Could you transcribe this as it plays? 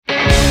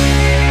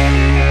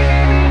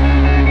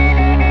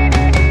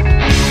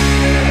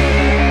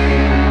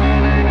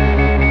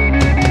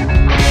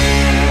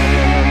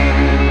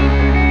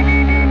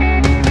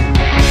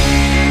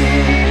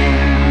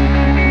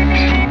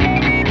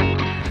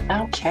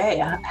Okay.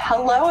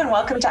 Hello and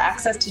welcome to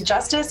Access to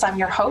Justice. I'm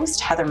your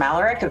host, Heather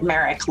Malarick of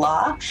Merrick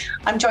Law.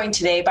 I'm joined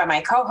today by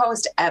my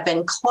co-host,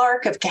 Evan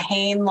Clark of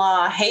Kahane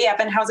Law. Hey,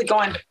 Evan, how's it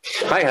going?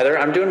 Hi, Heather.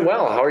 I'm doing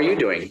well. How are you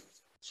doing?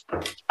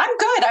 I'm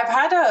good. I've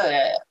had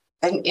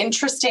an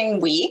interesting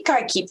week.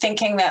 I keep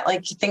thinking that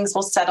things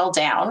will settle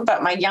down,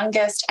 but my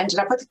youngest ended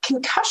up with a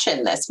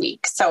concussion this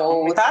week.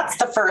 So that's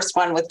the first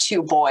one with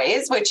two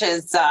boys, which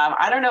is,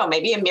 I don't know,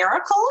 maybe a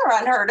miracle or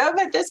unheard of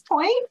at this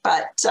point.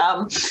 But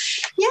so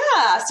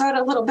I had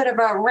a little bit of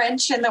a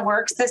wrench in the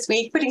works this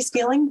week, but he's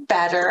feeling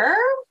better.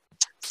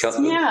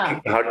 Yeah.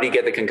 How did he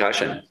get the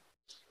concussion?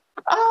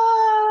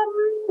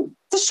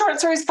 The short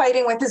story is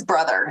fighting with his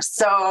brother.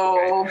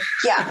 So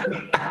yeah.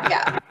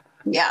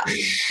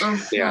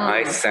 Mm-hmm. Yeah,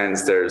 I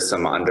sense there's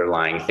some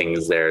underlying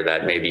things there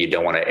that maybe you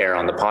don't want to air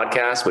on the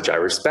podcast, which I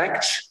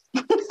respect.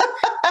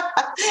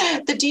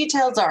 The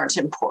details aren't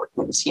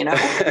important, you know.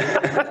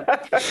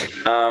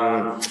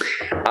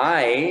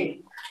 I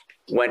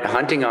went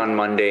hunting on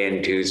Monday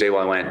and Tuesday.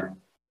 Well, I went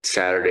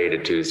Saturday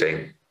to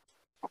Tuesday,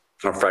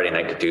 or Friday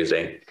night to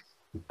Tuesday,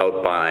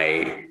 out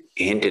by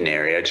Hinton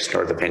area, just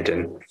north of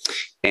Hinton.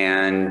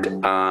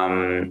 And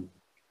I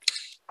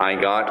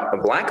got a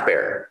black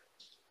bear.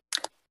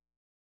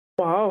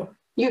 Wow.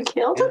 You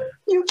killed him?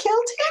 You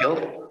killed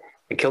him?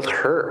 I killed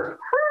her.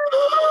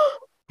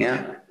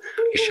 Yeah.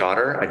 I shot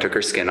her. I took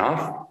her skin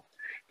off.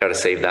 Got to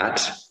save that.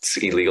 It's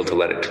illegal to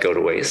let it go to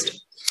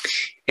waste.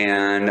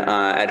 And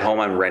at home,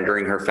 I'm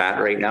rendering her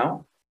fat right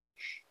now.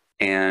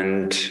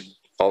 And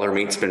all her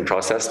meat's been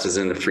processed, is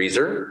in the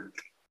freezer.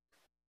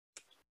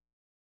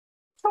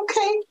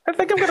 Okay. I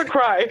think I'm going to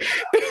cry.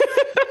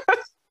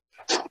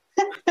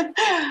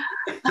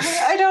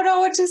 I don't know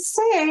what to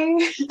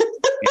say.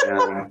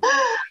 Yeah.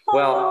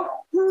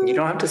 Well, you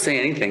don't have to say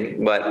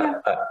anything,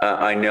 but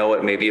I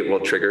know maybe it will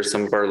trigger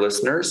some of our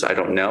listeners. I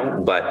don't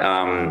know. But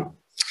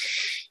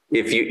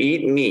if you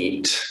eat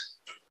meat,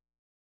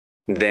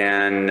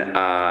 then,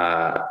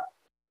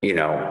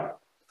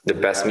 the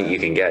best meat you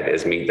can get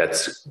is meat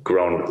that's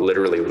grown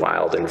literally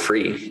wild and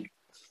free,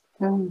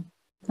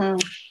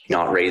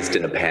 not raised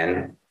in a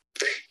pen.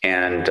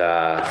 And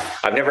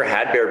I've never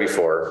had bear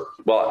before.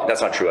 Well,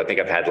 that's not true. I think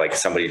I've had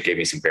somebody gave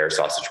me some bear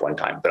sausage one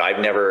time, but I've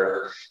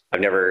never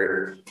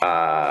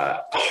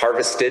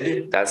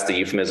harvested. That's the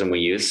euphemism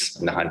we use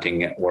in the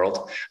hunting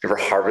world. Never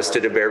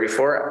harvested a bear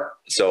before.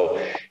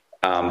 So,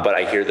 but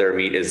I hear their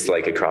meat is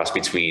like a cross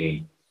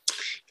between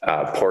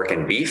pork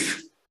and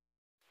beef,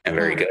 and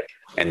very good.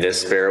 And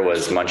this bear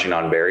was munching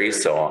on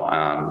berries. So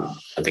I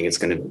think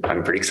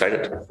I'm pretty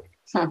excited.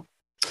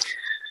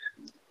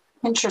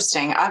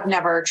 Interesting. I've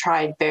never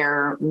tried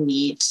bear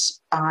meat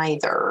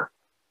either.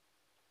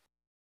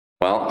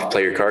 Well,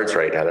 play your cards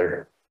right,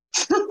 Heather.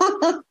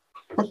 Can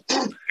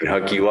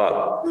hook you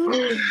up.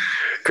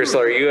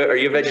 Crystal, are you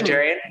a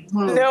vegetarian?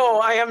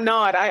 No, I am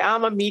not. I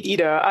am a meat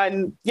eater.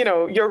 And,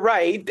 you're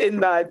right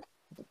in that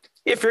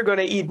if you're going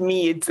to eat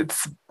meat,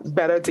 it's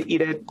better to eat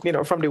it,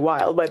 from the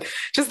wild. But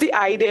just the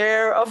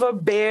idea of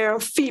a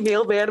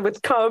female bear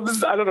with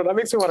cubs, I don't know, that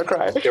makes me want to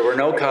cry. There were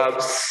no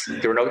cubs.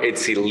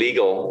 It's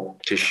illegal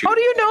to shoot. How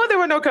do you know there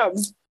were no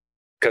cubs?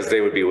 Because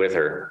they would be with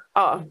her.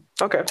 Oh,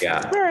 okay.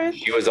 Yeah. All right.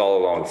 She was all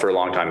alone for a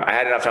long time. I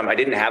had enough time. I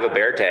didn't have a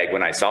bear tag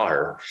when I saw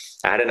her.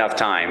 I had enough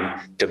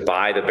time to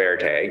buy the bear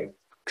tag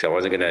because I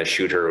wasn't going to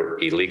shoot her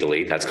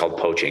illegally. That's called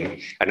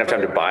poaching. I had enough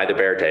time to buy the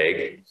bear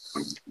tag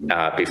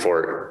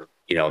before,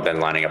 then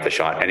lining up the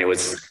shot. And it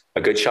was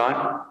a good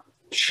shot.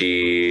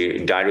 She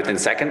died within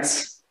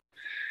seconds,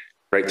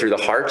 right through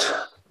the heart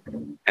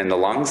and the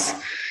lungs.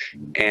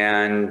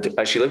 And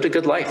she lived a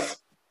good life.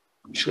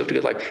 And she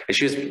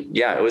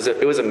was,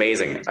 it was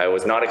amazing. I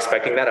was not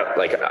expecting that.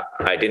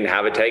 I didn't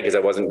have a tag because I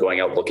wasn't going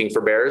out looking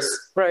for bears.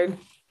 Right.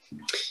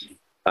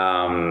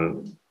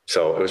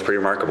 So it was pretty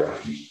remarkable.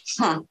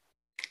 And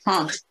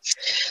that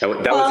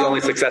was the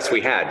only success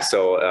we had.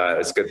 So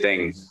it's a good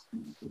thing.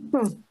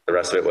 The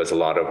rest of it was a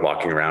lot of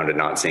walking around and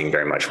not seeing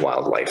very much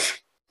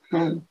wildlife.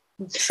 On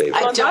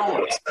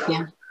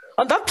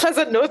that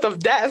pleasant note of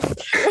death.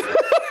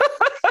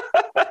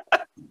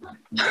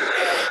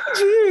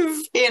 Jeez.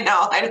 I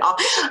know.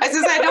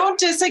 I don't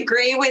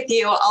disagree with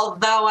you,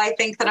 although I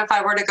think that if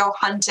I were to go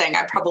hunting,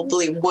 I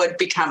probably would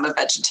become a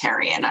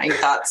vegetarian.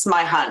 That's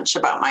my hunch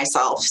about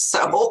myself.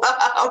 So, well,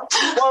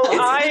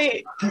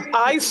 I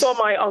saw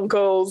my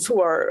uncles who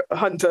are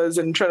hunters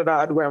in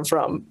Trinidad, where I'm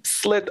from,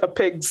 slit a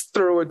pig's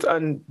throat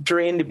and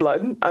drain the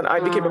blood, and I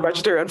became a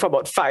vegetarian for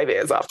about 5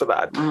 years after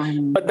that.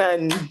 But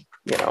then,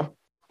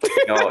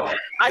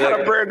 I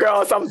got a burger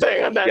or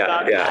something, and then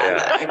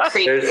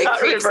it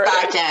creeps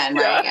back in,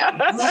 right? Yeah.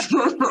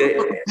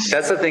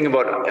 That's the thing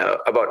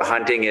about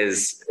hunting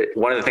is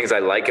one of the things I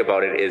like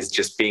about it is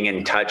just being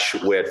in touch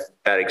with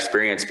that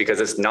experience, because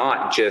it's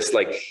not just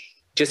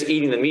just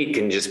eating the meat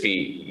can just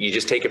be, you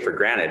just take it for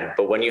granted.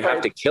 But when you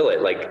have to kill it,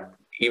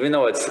 even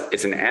though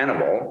it's an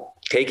animal,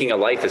 taking a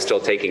life is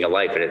still taking a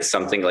life, and it's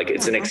something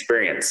it's an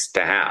experience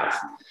to have,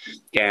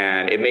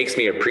 and it makes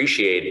me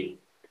appreciate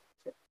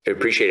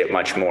it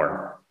much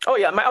more. Oh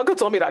yeah, my uncle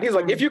told me that. He's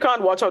like, if you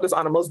can't watch how this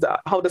animal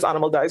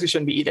dies, you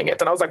shouldn't be eating it.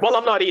 And I was like, well,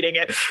 I'm not eating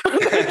it.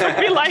 It took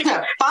me like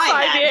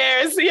 5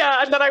 years.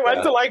 Yeah. And then I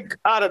went to like,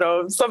 I don't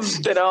know, some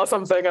dinner or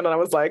something. And then I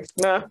was like,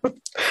 nah,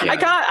 I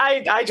can't,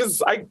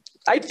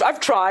 I've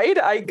tried.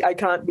 I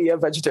can't be a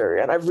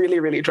vegetarian. I've really,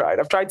 really tried.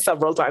 I've tried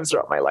several times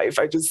throughout my life.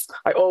 I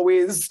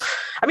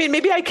mean,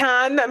 maybe I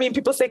can. I mean,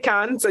 people say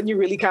can't and you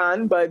really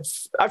can, but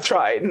I've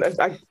tried.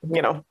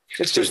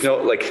 It's just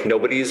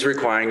nobody's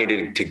requiring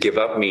you to give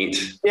up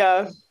meat.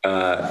 Yeah.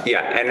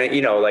 And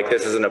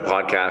this isn't a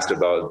podcast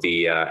about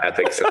the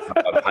ethics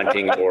of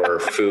hunting or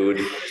food.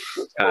 We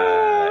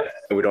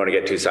don't want to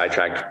get too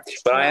sidetracked,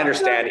 but I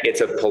understand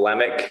it's a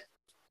polemic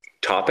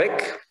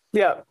topic.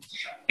 Yeah.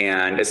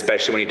 And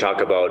especially when you talk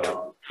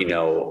about,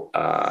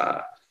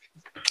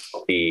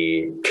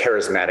 the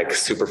charismatic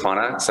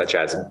superfauna, such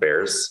as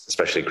bears,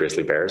 especially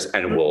grizzly bears,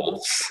 and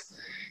wolves,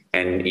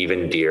 and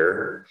even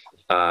deer.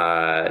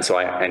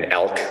 And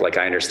elk, like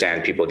I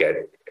understand people get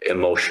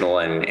emotional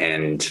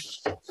and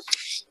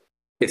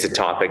it's a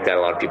topic that a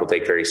lot of people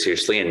take very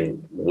seriously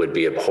and would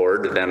be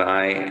abhorred that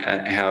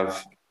I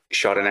have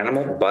shot an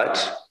animal,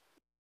 but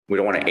we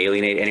don't want to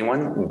alienate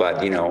anyone.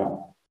 But,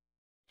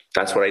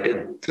 that's what I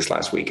did this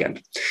last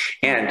weekend.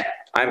 And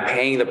I'm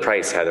paying the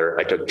price, Heather.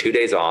 I took 2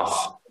 days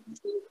off,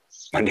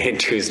 Monday and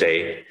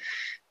Tuesday,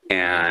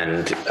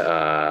 and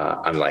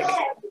I'm like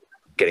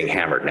getting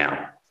hammered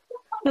now.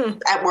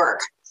 At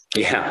work.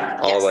 Yeah,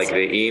 all like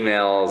the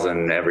emails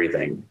and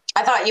everything.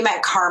 I thought you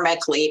meant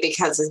karmically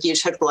because you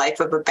took the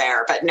life of a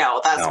bear, but no,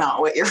 that's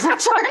not what you're referring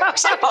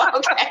to.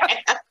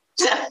 Okay.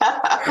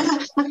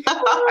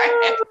 All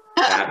right.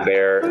 That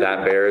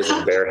bear is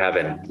in bear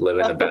heaven,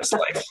 living the best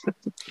life.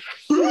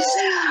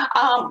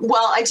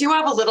 Well, I do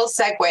have a little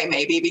segue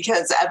maybe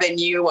because Evan,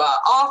 you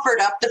offered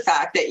up the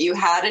fact that you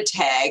had a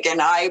tag,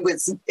 and I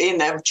was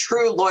in a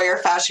true lawyer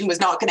fashion was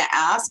not going to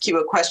ask you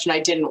a question I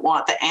didn't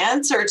want the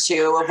answer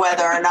to of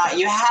whether or not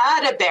you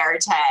had a bear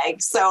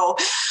tag. So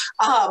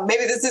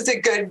maybe this is a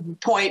good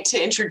point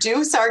to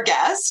introduce our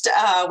guest.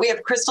 We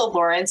have Crystal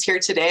Lawrence here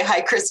today.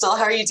 Hi, Crystal.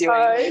 How are you doing?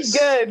 Hi,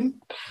 good.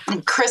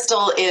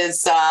 Crystal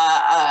is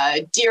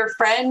a dear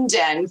friend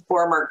and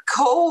former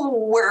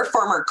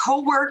co-workers.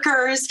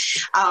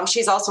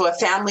 She's also a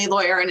family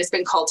lawyer and has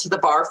been called to the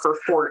bar for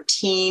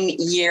 14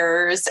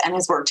 years and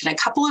has worked in a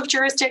couple of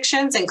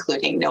jurisdictions,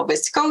 including Nova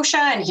Scotia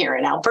and here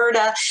in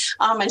Alberta.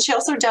 And she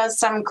also does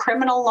some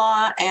criminal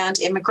law and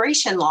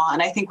immigration law.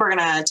 And I think we're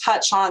going to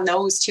touch on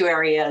those two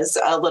areas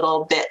a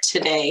little bit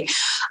today.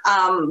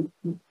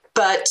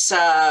 But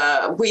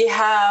we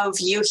have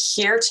you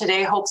here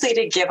today, hopefully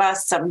to give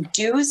us some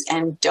do's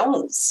and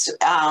don'ts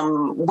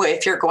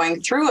if you're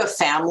going through a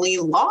family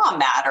law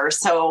matter.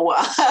 So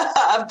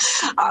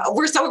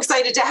we're so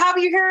excited to have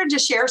you here and to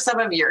share some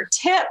of your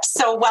tips.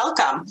 So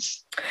welcome.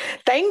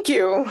 Thank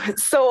you.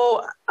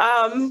 So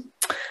I'm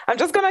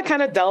just going to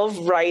kind of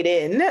delve right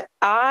in.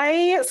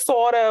 I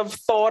sort of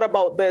thought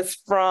about this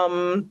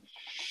from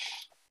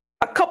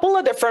a couple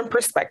of different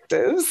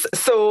perspectives.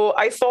 So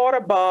I thought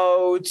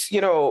about,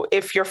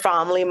 if your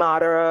family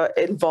matter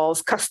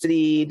involves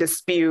custody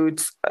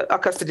disputes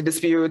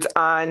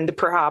and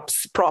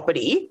perhaps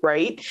property,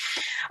 right?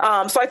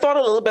 So I thought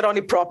a little bit on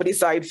the property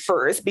side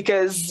first,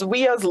 because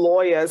we as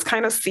lawyers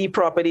kind of see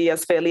property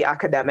as fairly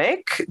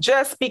academic,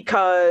 just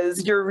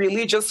because you're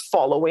really just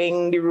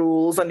following the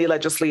rules and the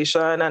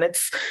legislation, and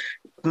it's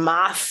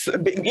math,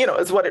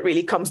 is what it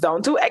really comes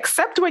down to,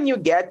 except when you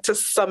get to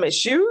some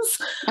issues.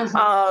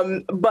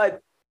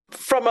 But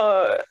from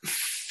a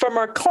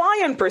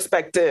client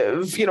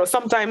perspective,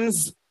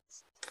 sometimes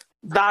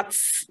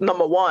that's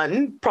number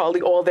one,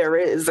 probably all there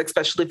is,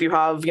 especially if you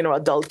have,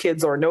 adult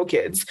kids or no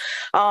kids.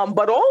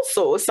 But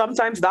also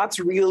sometimes that's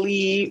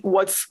really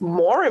what's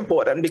more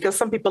important, because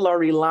some people are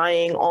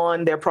relying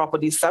on their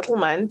property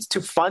settlement to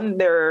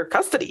fund their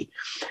custody,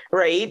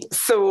 right?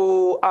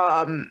 So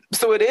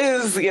it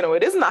is,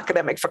 it is an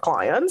academic for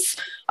clients.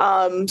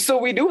 So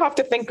we do have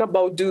to think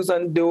about do's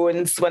and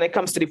don'ts when it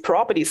comes to the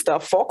property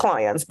stuff for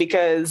clients,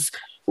 because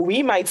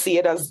we might see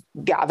it as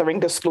gathering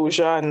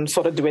disclosure and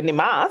sort of doing the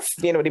math,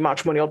 the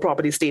matrimonial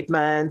property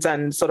statement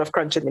and sort of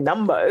crunching the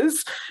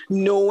numbers,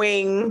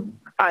 knowing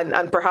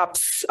and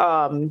perhaps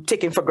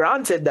taking for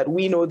granted that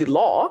we know the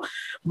law.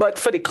 But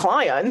for the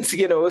client,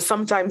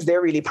 sometimes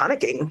they're really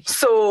panicking.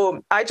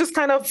 So I just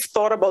kind of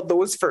thought about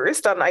those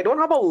first, and I don't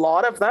have a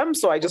lot of them.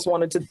 So I just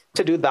wanted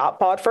to do that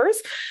part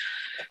first.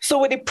 So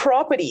with the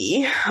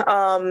property,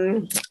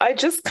 I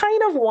just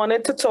kind of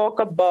wanted to talk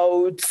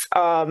about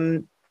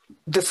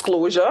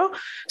disclosure.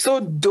 So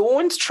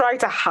don't try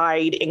to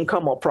hide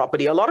income or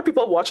property. A lot of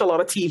people watch a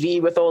lot of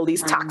TV with all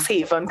these tax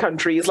haven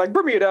countries like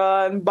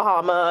Bermuda and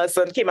Bahamas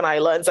and Cayman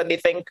Islands, and they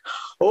think,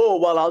 oh,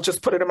 well, I'll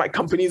just put it in my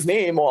company's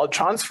name, or I'll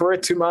transfer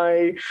it to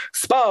my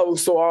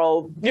spouse, or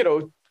I'll,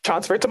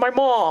 transfer it to my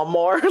mom,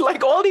 or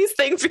like all these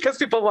things because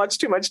people watch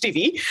too much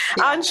TV.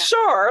 Yeah. And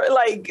sure,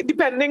 like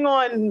depending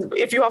on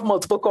if you have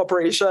multiple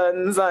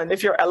corporations and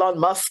if you're Elon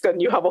Musk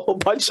and you have a whole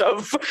bunch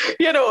of,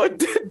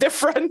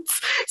 different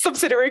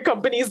subsidiary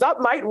companies, that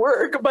might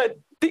work. But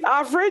the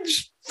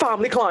average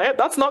family client,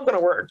 that's not going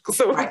to work.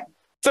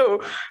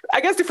 So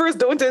I guess the first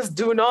don't is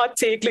do not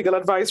take legal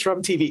advice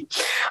from TV.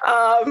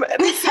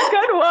 The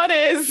second one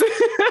is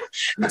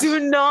do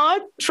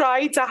not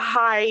try to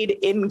hide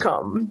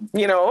income.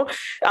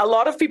 A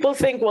lot of people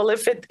think, well,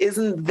 if it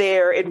isn't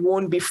there, it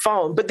won't be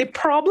found. But the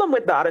problem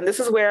with that, and this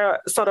is where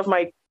sort of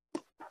my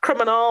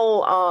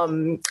criminal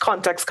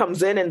context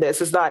comes in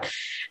this, is that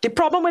the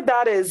problem with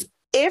that is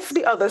if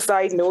the other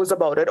side knows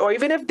about it, or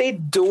even if they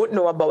don't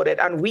know about it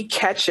and we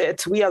catch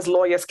it, we as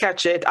lawyers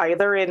catch it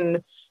either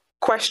in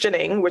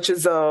questioning, which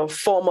is a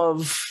form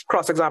of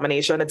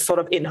cross-examination. It's sort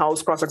of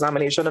in-house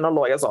cross-examination in a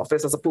lawyer's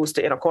office as opposed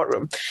to in a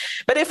courtroom.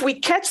 But if we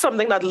catch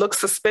something that looks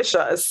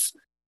suspicious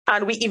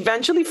and we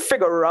eventually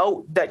figure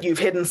out that you've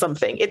hidden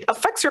something, it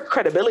affects your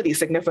credibility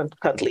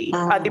significantly.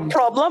 And the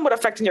problem with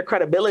affecting your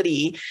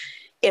credibility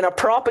in a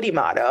property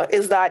matter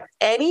is that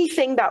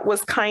anything that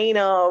was kind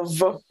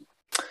of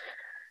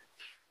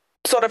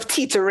sort of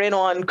teetering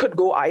on could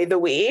go either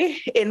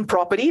way in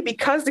property,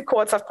 because the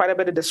courts have quite a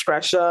bit of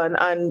discretion,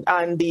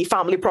 and the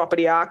Family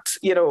Property Act,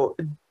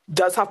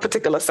 does have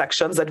particular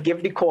sections that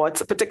give the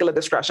courts particular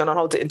discretion on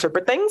how to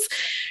interpret things.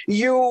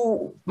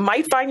 You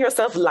might find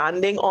yourself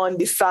landing on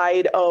the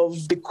side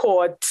of the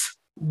court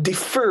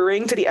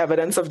deferring to the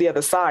evidence of the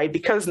other side,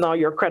 because now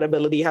your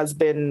credibility has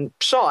been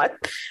shot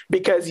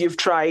because you've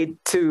tried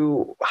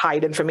to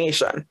hide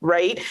information,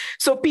 right?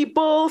 So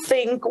people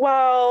think,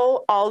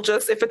 well,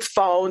 if it's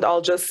found,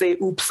 I'll just say,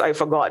 oops, I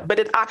forgot. But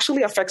it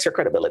actually affects your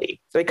credibility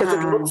because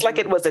it looks like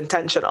it was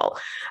intentional.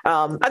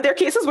 And there are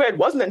cases where it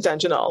wasn't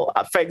intentional.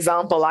 For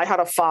example, I had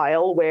a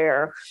file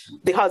where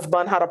the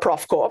husband had a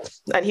prof corp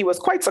and he was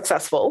quite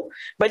successful,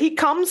 but he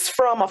comes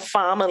from a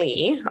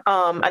family,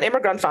 an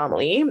immigrant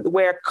family,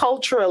 where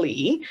culturally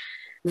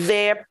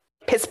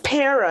his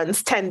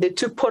parents tended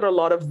to put a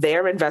lot of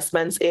their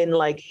investments in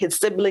like his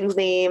siblings'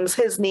 names,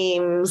 his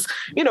names.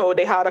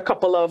 They had a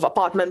couple of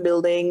apartment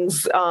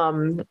buildings.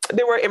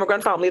 They were an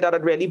immigrant family that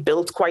had really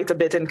built quite a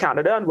bit in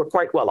Canada and were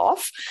quite well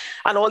off.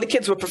 And all the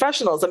kids were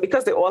professionals. And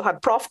because they all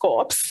had prof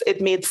corps,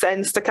 it made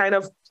sense to kind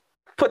of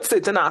put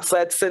certain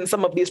assets in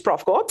some of these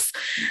prof corps.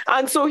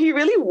 And so he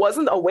really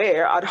wasn't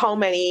aware at how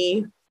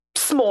many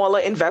smaller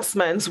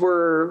investments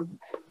were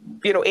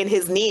in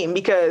his name,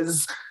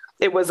 because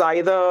it was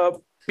either,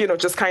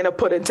 just kind of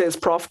put into his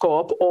prof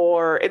corp,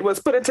 or it was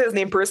put into his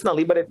name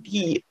personally, but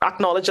he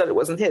acknowledged that it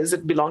wasn't his,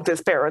 it belonged to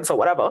his parents or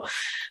whatever.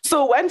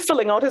 So when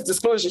filling out his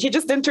disclosure, he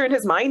just didn't turn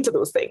his mind to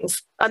those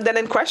things. And then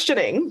in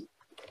questioning,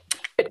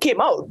 it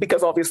came out,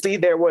 because obviously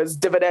there was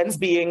dividends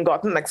being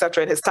gotten, et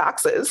cetera, in his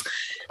taxes.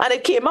 And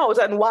it came out.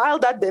 And while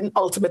that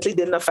ultimately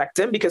didn't affect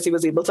him, because he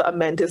was able to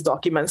amend his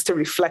documents to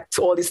reflect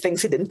all these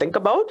things he didn't think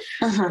about,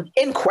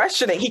 in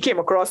questioning, he came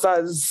across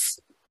as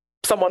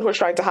someone who was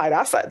trying to hide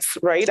assets,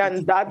 right?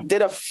 And that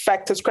did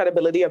affect his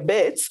credibility a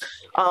bit.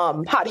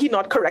 Had he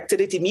not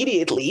corrected it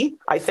immediately,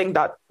 I think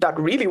that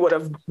really would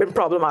have been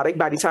problematic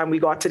by the time we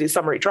got to the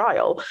summary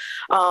trial.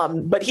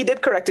 But he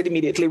did correct it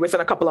immediately.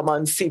 Within a couple of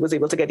months, he was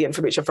able to get the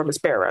information from his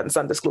parents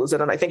and disclose it.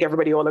 And I think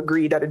everybody all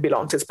agreed that it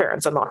belonged to his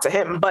parents and not to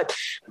him. But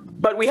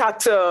we had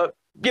to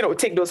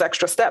take those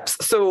extra steps.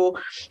 So,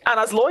 and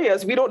as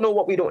lawyers, we don't know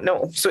what we don't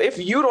know. So if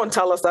you don't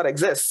tell us that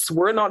exists,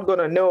 we're not going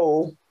to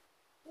know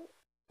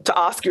to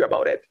ask you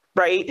about it,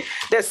 right?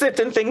 There's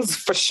certain things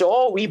for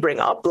sure we bring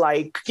up,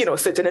 like,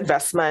 certain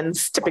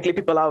investments. Typically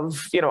people have,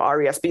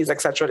 RESPs,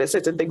 et cetera. There's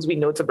certain things we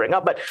know to bring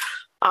up, but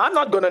I'm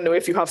not going to know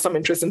if you have some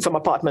interest in some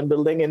apartment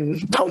building in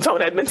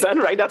downtown Edmonton,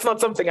 right? That's not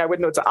something I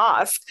would know to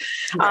ask.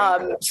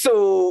 Right.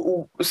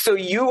 So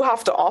you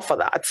have to offer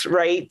that,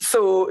 right?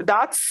 So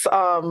that's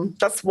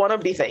one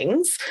of the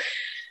things.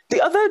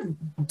 The other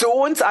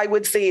don't, I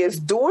would say, is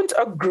don't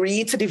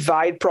agree to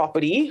divide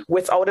property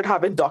without it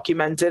having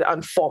documented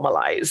and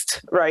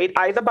formalized, right?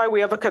 Either by way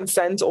of a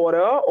consent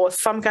order or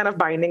some kind of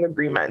binding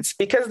agreement.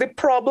 Because the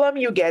problem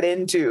you get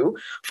into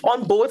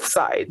on both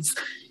sides,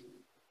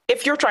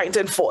 if you're trying to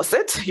enforce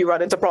it, you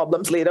run into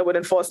problems later with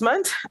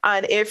enforcement.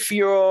 And if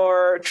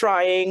you're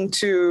trying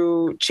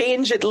to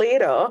change it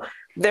later,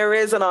 there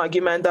is an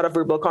argument that a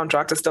verbal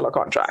contract is still a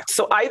contract.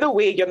 So either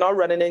way, you're not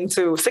running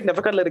into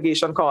significant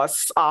litigation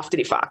costs after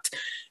the fact.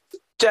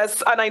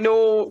 And I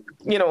know,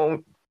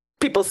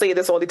 people say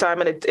this all the time,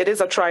 and it is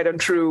a tried and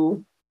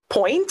true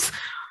point.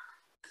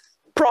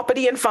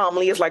 Property and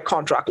family is like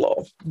contract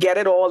law. Get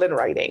it all in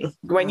writing.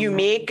 When you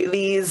make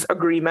these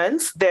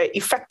agreements, they're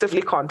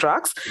effectively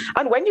contracts.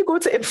 And when you go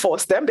to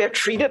enforce them, they're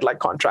treated like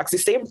contracts. The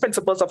same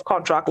principles of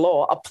contract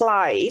law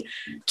apply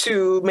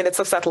to minutes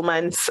of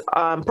settlement,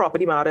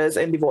 property matters,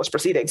 and divorce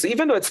proceedings. So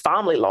even though it's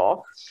family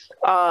law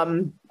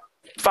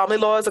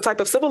is a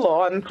type of civil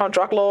law, and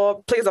contract law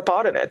plays a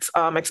part in it,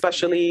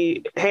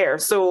 especially here.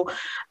 So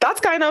that's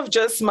kind of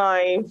just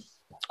my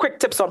quick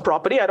tips on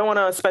property. I don't want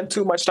to spend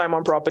too much time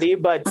on property,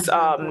 but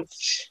I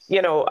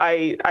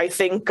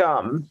think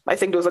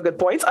those are good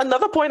points.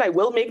 Another point I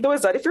will make though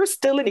is that if you're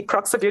still in the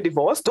crux of your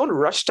divorce, don't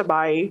rush to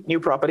buy new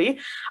property.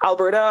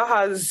 Alberta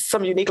has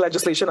some unique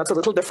legislation that's a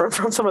little different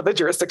from some other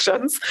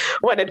jurisdictions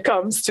when it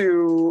comes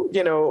to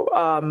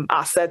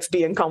assets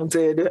being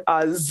counted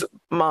as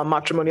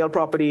matrimonial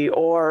property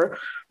or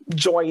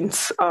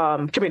joint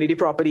community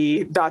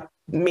property that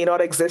may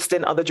not exist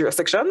in other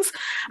jurisdictions.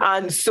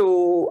 And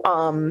so,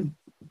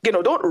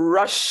 don't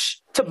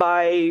rush to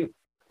buy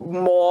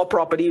more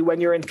property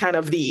when you're in kind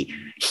of the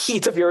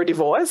heat of your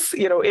divorce.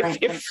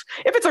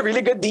 If it's a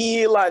really good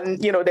deal and,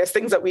 there's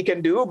things that we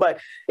can do, but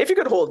if you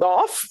could hold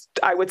off,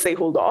 I would say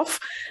hold off.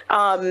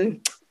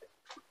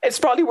 It's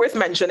probably worth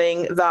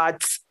mentioning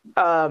that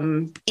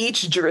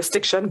each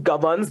jurisdiction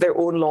governs their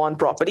own law on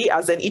property,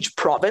 as in each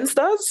province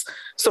does.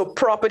 So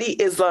property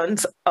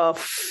isn't a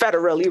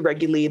federally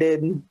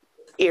regulated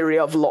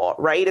area of law,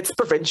 right? It's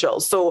provincial.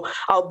 So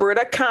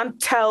Alberta can't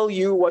tell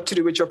you what to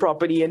do with your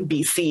property in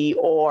BC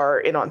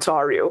or in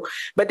Ontario,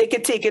 but they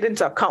can take it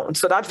into account.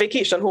 So that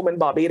vacation home in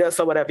Barbados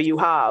or whatever you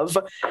have,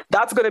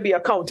 that's going to be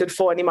accounted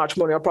for in the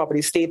matrimonial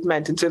property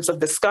statement in terms of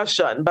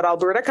discussion. But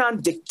Alberta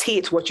can't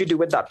dictate what you do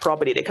with that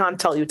property. They can't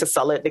tell you to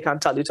sell it. They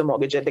can't tell you to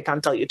mortgage it. They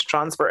can't tell you to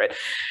transfer it.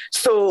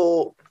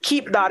 So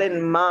keep that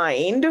in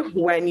mind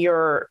when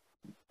you're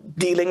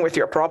dealing with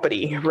your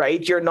property,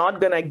 right? You're not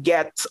going to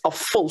get a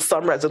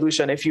fulsome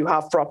resolution if you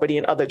have property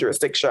in other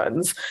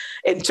jurisdictions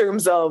in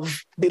terms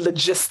of the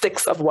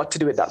logistics of what to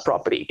do with that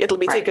property. It'll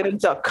be taken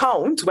into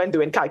account when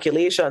doing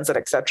calculations and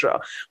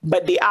etc.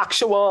 But the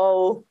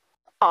actual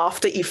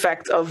after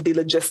effect of the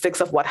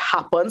logistics of what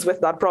happens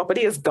with that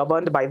property is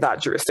governed by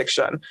that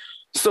jurisdiction.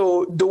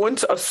 So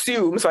don't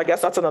assume, so I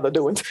guess that's another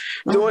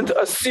don't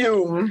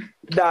assume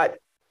that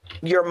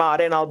your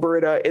MADA in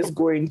Alberta is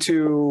going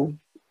to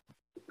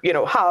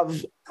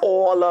have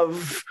all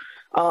of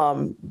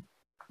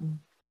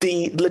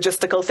the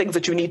logistical things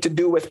that you need to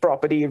do with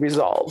property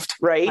resolved,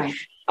 right?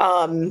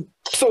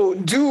 So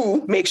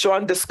do make sure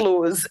and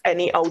disclose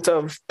any out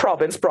of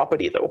province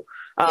property though.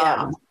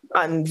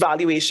 And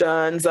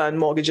valuations and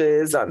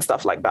mortgages and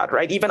stuff like that,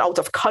 right? Even out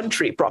of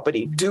country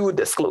property, do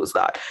disclose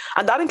that.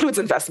 And that includes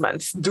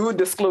investments. Do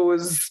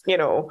disclose,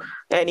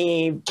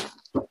 any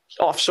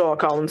offshore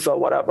accounts or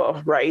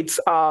whatever, right?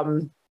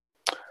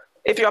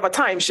 If you have a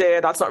timeshare,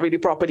 that's not really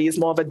property, it's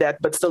more of a debt,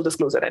 but still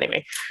disclose it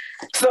anyway.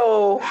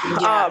 So,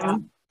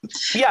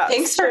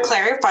 Thanks for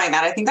clarifying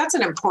that. I think that's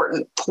an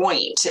important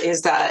point,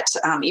 is that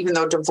even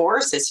though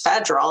divorce is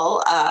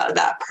federal,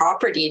 that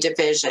property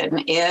division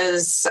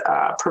is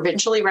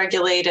provincially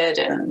regulated.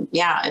 And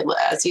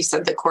as you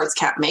said, the courts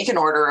can't make an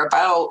order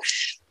about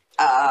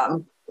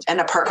an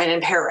apartment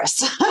in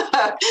Paris.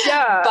 But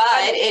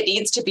it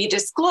needs to be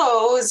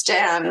disclosed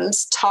and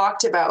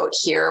talked about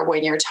here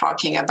when you're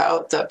talking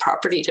about the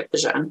property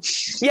division.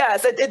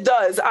 Yes, it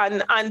does.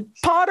 And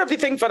part of the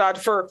thing for that,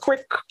 for a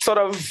quick sort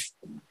of,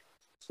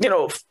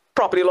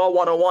 property law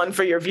 101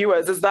 for your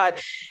viewers, is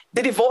that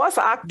the Divorce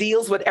Act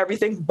deals with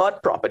everything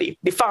but property.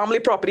 The Family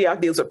Property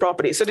Act deals with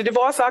property. So the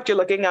Divorce Act, you're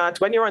looking at,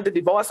 when you're on the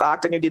Divorce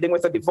Act and you're dealing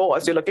with a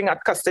divorce, you're looking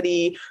at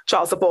custody,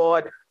 child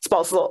support,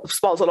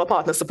 spousal or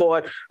partner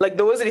support. Like,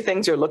 those are the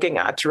things you're looking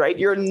at, right?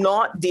 You're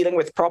not dealing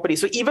with property.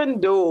 So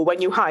even though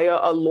when you hire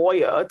a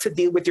lawyer to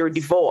deal with your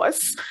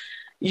divorce,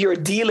 you're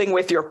dealing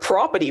with your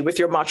property, with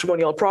your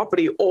matrimonial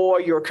property or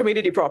your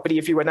community property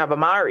if you were never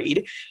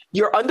married,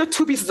 you're under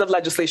two pieces of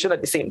legislation at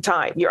the same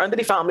time. You're under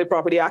the Family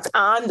Property Act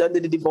and under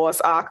the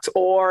Divorce Act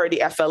or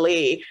the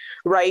FLA,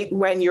 right,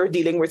 when you're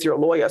dealing with your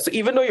lawyer. So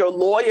even though your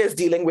lawyer is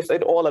dealing with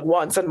it all at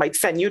once and might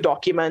send you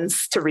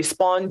documents to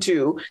respond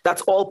to,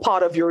 that's all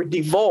part of your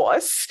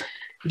divorce,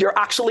 you're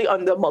actually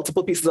under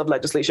multiple pieces of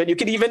legislation. You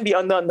could even be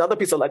under another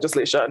piece of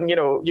legislation.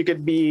 You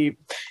could be,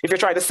 if you're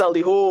trying to sell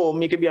the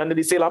home, you could be under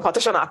the Sale and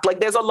Partition Act.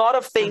 Like, there's a lot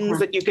of things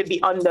that you could be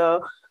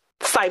under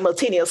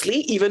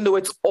simultaneously, even though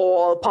it's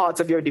all parts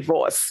of your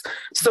divorce.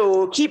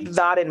 So keep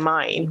that in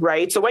mind,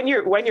 right? So when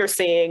you're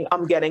saying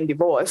I'm getting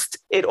divorced,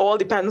 it all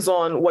depends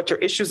on what your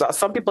issues are.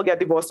 Some people get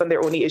divorced and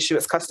their only issue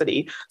is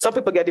custody. Some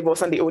people get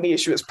divorced and the only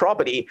issue is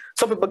property.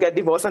 Some people get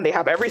divorced and they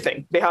have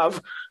everything. They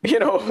have,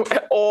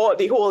 all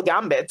the whole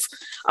gambit.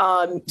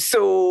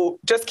 So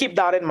just keep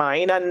that in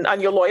mind.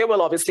 And your lawyer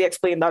will obviously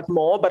explain that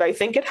more, but I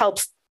think it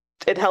helps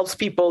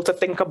people to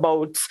think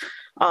about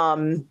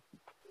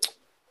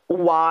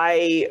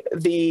why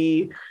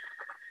the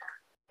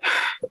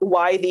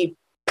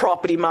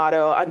property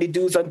matter and the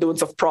do's and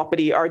don'ts of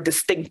property are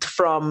distinct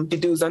from the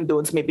do's and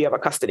don'ts maybe of a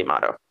custody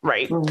matter,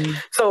 right?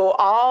 So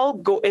I'll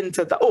go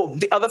into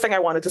the other thing I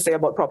wanted to say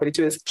about property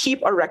too is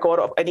keep a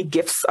record of any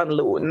gifts and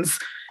loans.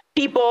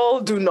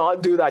 People do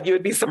not do that. You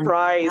would be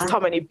surprised how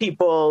many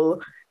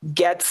people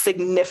get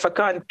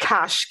significant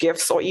cash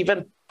gifts or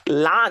even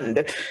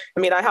land. I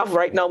mean, I have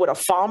right now with a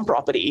farm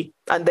property,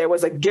 and there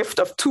was a gift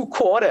of 2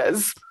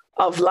 quarters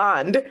of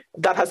land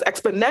that has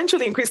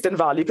exponentially increased in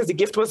value because the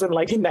gift was in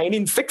like the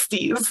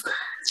 1960s.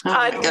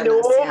 And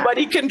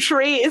nobody can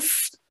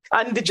trace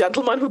and the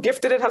gentleman who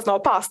gifted it has now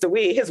passed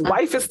away. His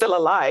wife is still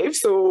alive.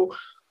 So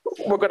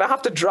we're going to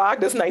have to drag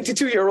this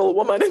 92-year-old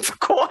woman into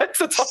court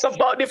to talk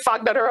about the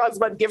fact that her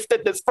husband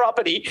gifted this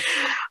property.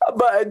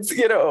 But,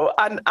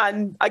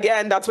 and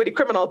again, that's where the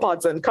criminal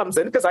part comes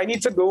in, because I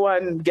need to go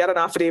and get an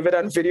affidavit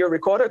and video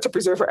recorder to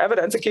preserve her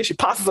evidence in case she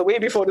passes away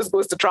before this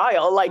goes to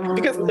trial,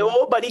 because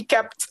nobody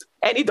kept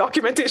any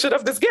documentation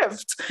of this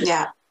gift.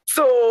 Yeah.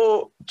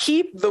 So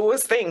keep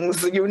those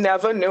things. You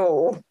never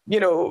know,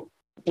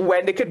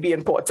 when they could be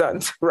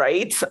important,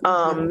 right?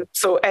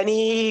 So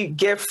any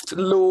gift,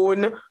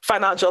 loan,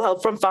 financial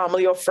help from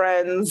family or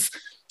friends,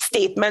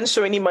 statements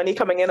showing any money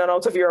coming in and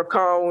out of your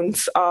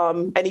account,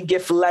 any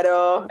gift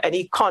letter,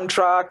 any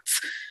contracts,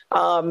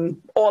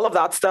 all of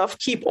that stuff,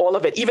 keep all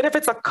of it. Even if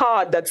it's a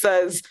card that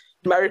says,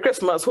 Merry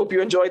Christmas, hope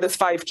you enjoy this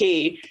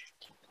 5K,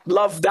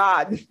 love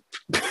Dad.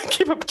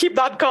 keep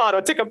that card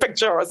or take a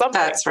picture or something.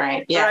 That's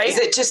right. Yeah. Right? Is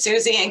it to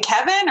Susie and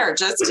Kevin or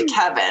just to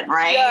Kevin?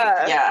 Right.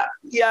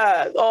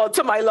 Yeah. Or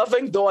to my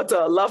loving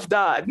daughter, love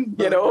Dad.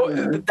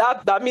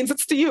 That means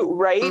it's to you,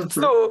 right?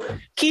 So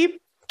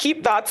keep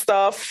that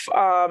stuff.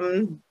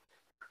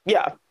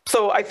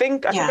 So I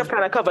think I've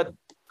kind of covered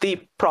the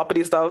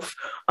property stuff,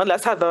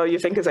 unless Heather, you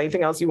think there's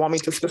anything else you want me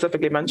to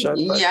specifically mention?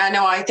 But. Yeah,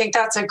 no, I think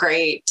that's a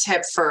great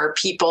tip for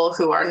people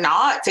who are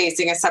not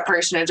facing a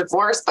separation or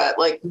divorce, but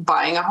like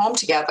buying a home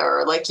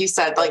together. Like you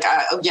said,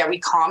 we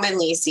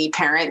commonly see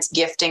parents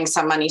gifting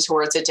some money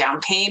towards a down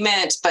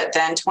payment, but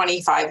then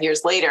 25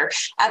 years later,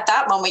 at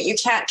that moment, you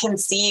can't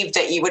conceive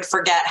that you would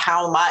forget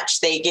how much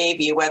they gave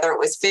you, whether it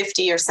was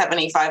 $50,000 or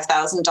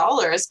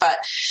 $75,000, but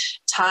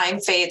time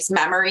fades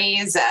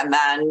memories. And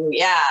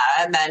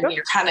then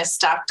you're kind of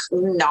stuck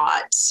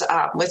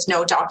with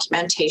no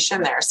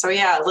documentation there. So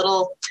a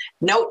little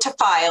note to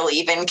file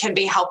even can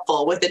be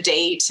helpful with a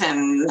date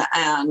and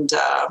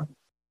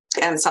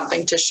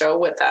something to show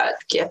what that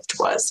gift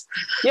was.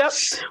 Yep.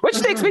 Which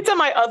takes me to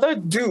my other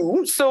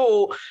do.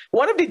 So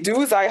one of the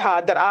do's I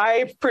had that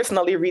I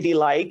personally really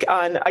like,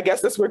 and I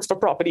guess this works for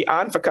property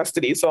and for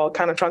custody, so I'll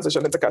kind of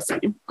transition into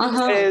custody,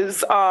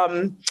 is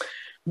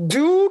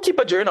do keep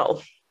a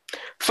journal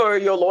for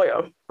your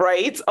lawyer,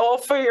 right? Or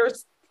for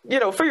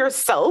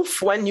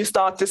yourself when you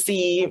start to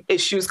see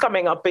issues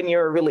coming up in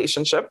your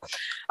relationship.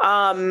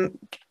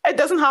 It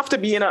doesn't have to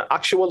be in an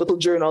actual little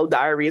journal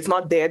diary. It's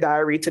not their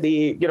diary to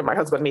the, my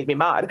husband made me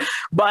mad,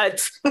 but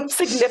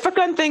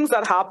significant things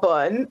that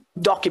happen,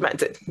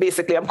 documented.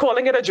 Basically, I'm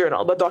calling it a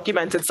journal, but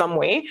documented some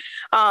way.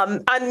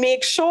 And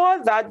make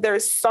sure that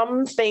there's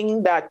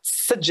something that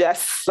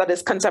suggests that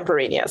is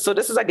contemporaneous. So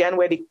this is, again,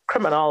 where the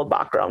criminal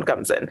background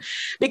comes in.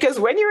 Because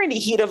when you're in the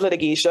heat of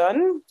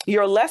litigation,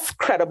 you're less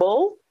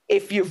credible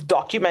if you've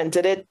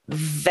documented it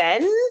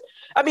then.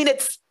 I mean,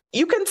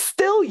 you can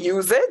still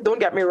use it,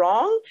 don't get me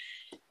wrong,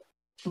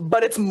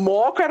 but it's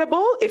more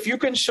credible if you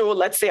can show,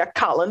 let's say, a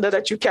calendar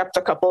that you kept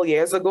a couple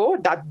years ago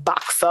that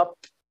backs up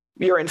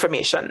your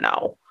information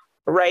now,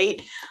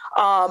 right?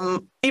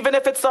 Even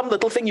if it's some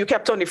little thing you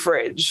kept on the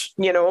fridge,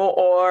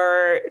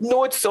 or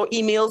notes or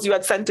emails you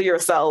had sent to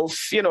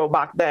yourself,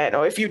 back then,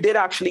 or if you did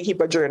actually keep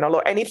a journal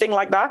or anything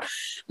like that.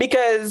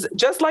 Because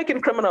just like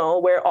in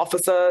criminal, where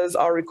officers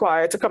are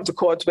required to come to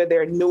court with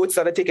their notes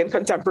that are taken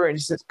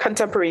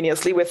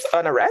contemporaneously with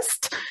an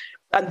arrest,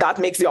 and that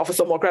makes the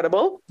officer more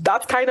credible.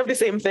 That's kind of the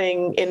same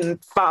thing in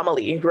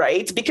family,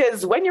 right?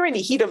 Because when you're in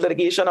the heat of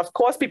litigation, of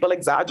course, people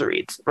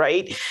exaggerate,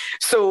 right?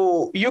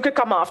 So you could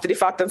come after the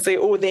fact and say,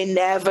 oh, they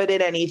never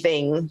did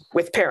anything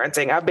with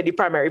parenting. I've been the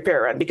primary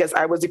parent because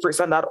I was the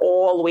person that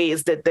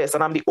always did this,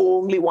 and I'm the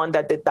only one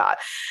that did that.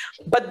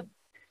 But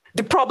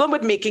the problem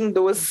with making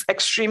those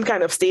extreme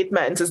kind of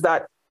statements is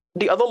that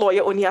the other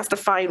lawyer only has to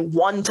find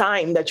one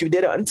time that you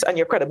didn't, and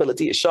your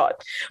credibility is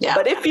shot. Yeah.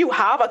 But if you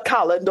have a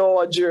calendar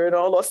or a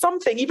journal or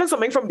something, even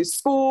something from the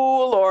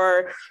school,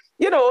 or,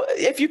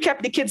 if you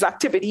kept the kids'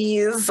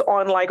 activities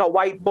on like a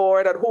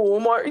whiteboard at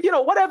home, or,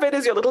 whatever it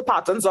is your little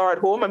patterns are at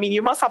home, I mean,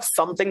 you must have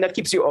something that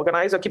keeps you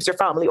organized or keeps your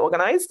family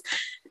organized.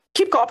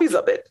 Keep copies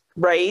of it,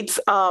 right?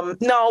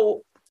 Now,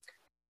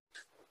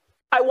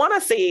 I want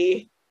to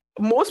say,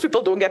 most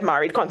people don't get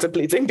married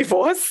contemplating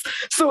divorce.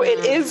 So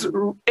it is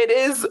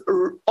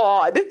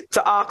odd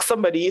to ask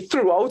somebody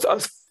throughout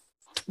a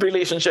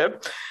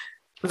relationship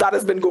that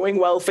has been going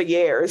well for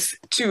years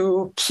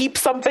to keep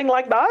something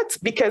like that,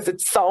 because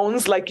it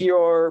sounds like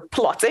you're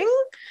plotting.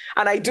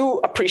 And I do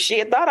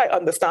appreciate that. I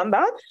understand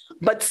that.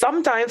 But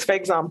sometimes, for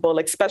example,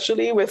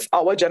 especially with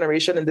our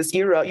generation in this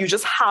era, you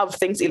just have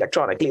things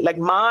electronically. Like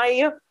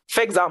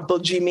for example,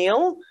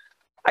 Gmail,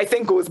 I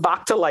think goes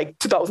back to like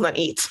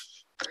 2008.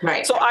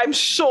 Right. So I'm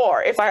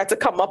sure if I had to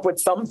come up with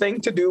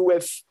something to do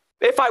with,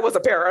 if I was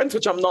a parent,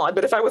 which I'm not,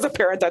 but if I was a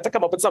parent, I had to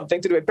come up with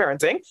something to do with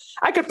parenting,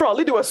 I could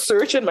probably do a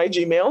search in my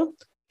Gmail,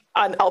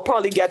 and I'll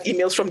probably get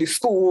emails from the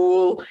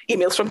school,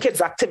 emails from kids'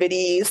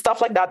 activities,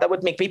 stuff like that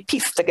would make me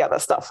piece together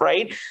stuff,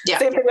 right? Yeah.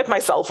 Same thing with my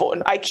cell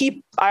phone. I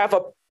have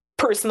a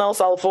personal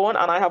cell phone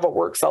and I have a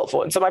work cell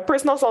phone. So my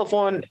personal cell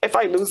phone, if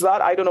I lose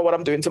that, I don't know what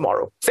I'm doing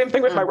tomorrow. Same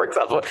thing with my work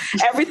cell phone.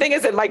 Everything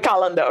is in my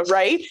calendar,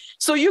 right?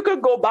 So you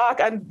could go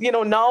back and,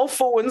 now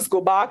phones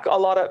go back a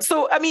lot of,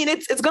 so I mean,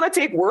 it's going to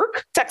take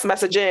work, text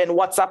messaging,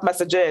 WhatsApp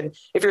messaging.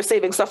 If you're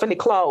saving stuff in the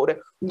cloud,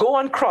 go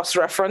and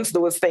cross-reference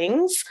those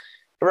things,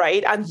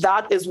 right? And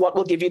that is what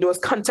will give you those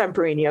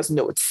contemporaneous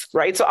notes,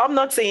 right? So I'm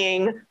not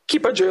saying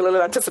keep a journal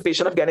in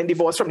anticipation of getting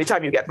divorced from the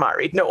time you get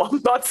married. No,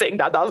 I'm not saying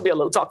that. That'll be a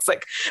little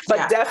toxic.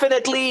 But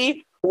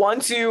definitely,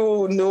 once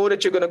you know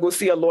that you're going to go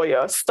see a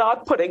lawyer,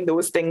 start putting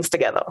those things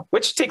together,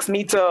 which takes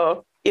me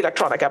to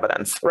electronic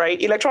evidence, right?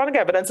 Electronic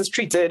evidence is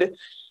treated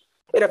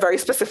in a very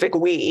specific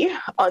way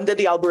under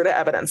the Alberta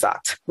Evidence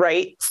Act,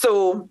 right?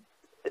 So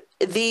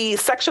the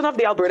section of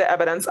the Alberta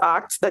Evidence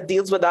Act that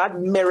deals with that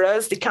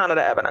mirrors the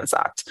Canada Evidence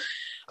Act.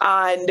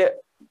 And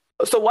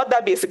so what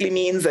that basically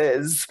means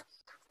is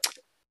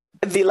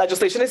the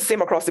legislation is the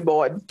same across the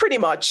board, pretty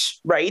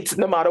much, right?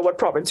 No matter what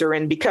province you're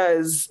in,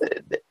 because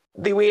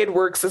the way it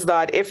works is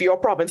that if your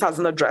province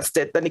hasn't addressed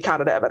it, then the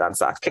Canada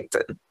Evidence Act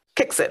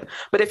kicks in.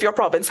 But if your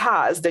province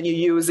has, then you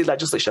use the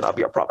legislation of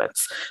your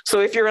province. So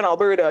if you're in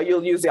Alberta,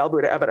 you'll use the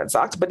Alberta Evidence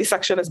Act, but the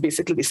section is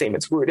basically the same.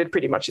 It's worded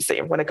pretty much the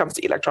same when it comes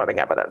to electronic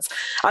evidence.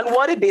 And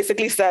what it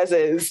basically says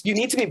is you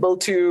need to be able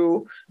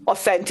to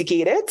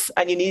authenticate it,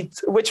 and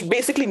which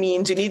basically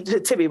means you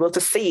need to be able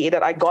to say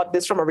that I got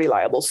this from a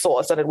reliable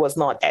source and it was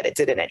not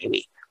edited in any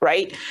way,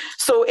 right?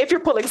 So if you're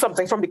pulling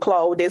something from the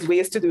cloud, there's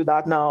ways to do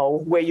that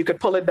now where you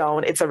could pull it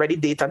down. It's already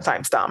date and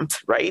time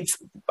stamped, right?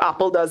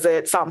 Apple does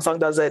it, Samsung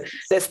does it.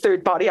 There's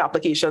third-party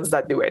applications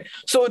that do it.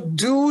 So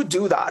do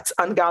that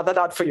and gather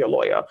that for your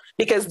lawyer,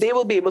 because they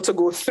will be able to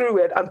go through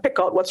it and pick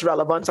out what's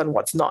relevant and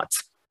what's not,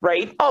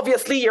 right?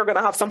 Obviously, you're going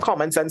to have some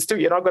common sense too.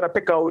 You're not going to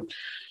pick out,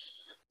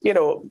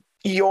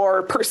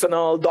 your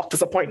personal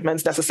doctor's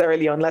appointments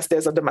necessarily, unless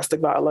there's a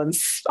domestic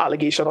violence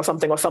allegation or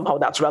something, or somehow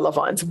that's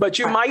relevant. But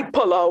you might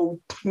pull out,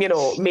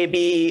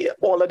 maybe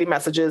all of the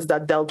messages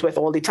that dealt with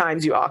all the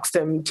times you asked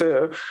him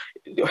to,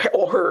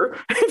 or her,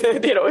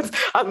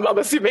 I'm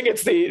assuming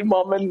it's the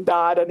mom and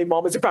dad, and the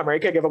mom is the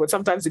primary caregiver, but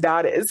sometimes the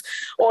dad is.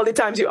 All the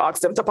times you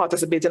asked them to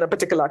participate in a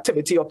particular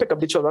activity or pick up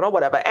the children or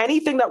whatever,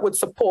 anything that would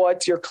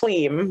support your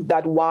claim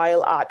that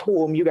while at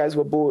home, you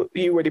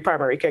were the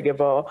primary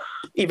caregiver,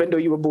 even though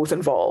you were both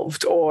involved,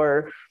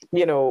 or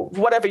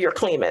whatever your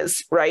claim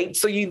is, right?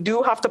 So you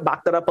do have to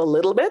back that up a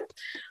little bit,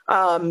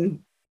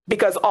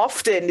 because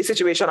often the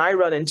situation I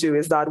run into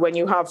is that when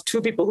you have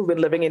two people who've been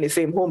living in the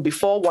same home,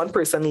 before one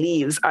person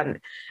leaves and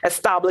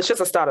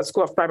establishes a status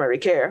quo of primary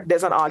care,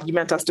 there's an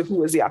argument as to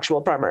who is the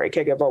actual primary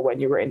caregiver when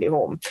you were in the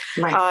home.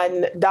 Right.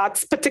 And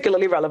that's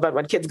particularly relevant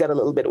when kids get a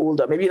little bit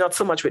older, maybe not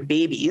so much with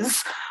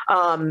babies,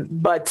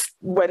 but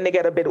when they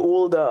get a bit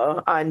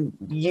older and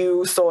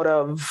you sort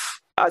of,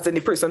 as in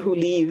the person who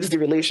leaves the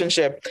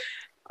relationship,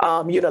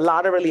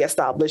 unilaterally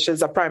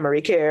establishes a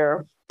primary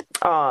care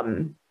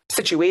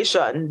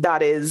situation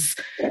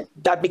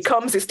that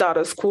becomes the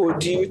status quo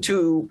due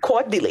to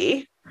court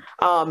delay.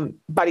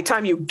 By the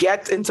time you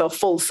get into a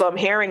fulsome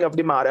hearing of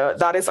the matter,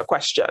 that is a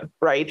question,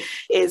 right?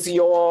 Is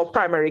your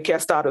primary care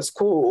status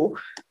quo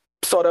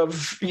sort of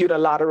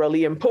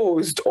unilaterally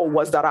imposed, or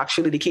was that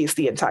actually the case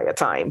the entire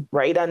time,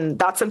 right? And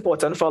that's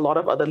important for a lot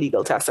of other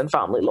legal tests in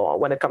family law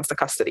when it comes to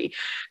custody.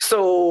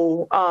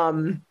 So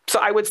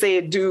I would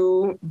say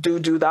do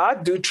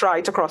that. Do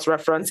try to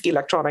cross-reference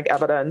electronic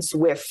evidence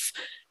with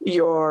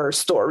your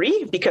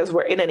story, because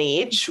we're in an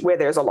age where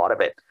there's a lot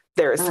of it.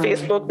 There's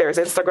Facebook, there's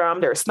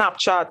Instagram, there's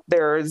Snapchat,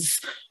 there's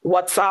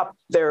WhatsApp,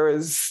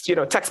 there's,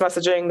 text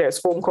messaging, there's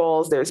phone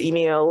calls, there's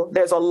email.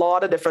 There's a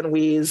lot of different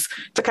ways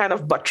to kind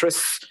of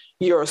buttress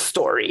your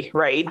story,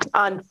 right?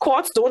 And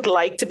courts don't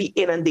like to be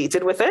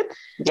inundated with it,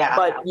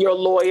 but your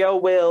lawyer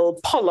will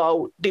pull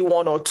out the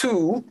one or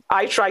two.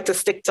 I try to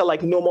stick to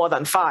no more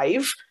than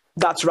 5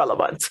 that's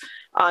relevant.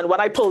 And when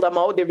I pull them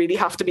out, they really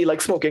have to be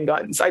like smoking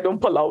guns. I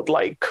don't pull out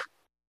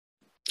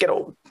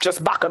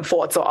just back and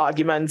forths or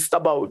arguments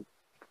about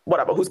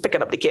whatever, who's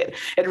picking up the kid.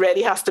 It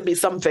really has to be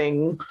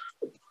something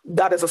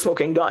that is a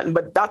smoking gun,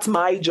 but that's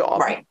my job,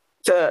 right?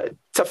 To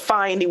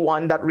find the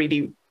one that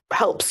really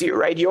helps you,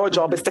 right? Your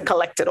job is to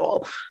collect it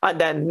all and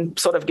then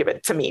sort of give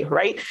it to me,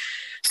 right?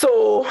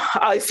 So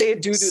I say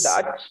do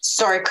that.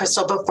 Sorry,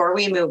 Crystal, before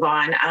we move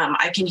on,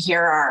 I can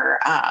hear our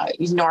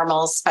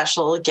normal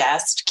special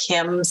guest,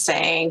 Kim,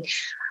 saying,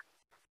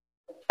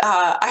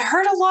 I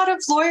heard a lot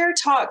of lawyer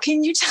talk.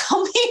 Can you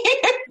tell me,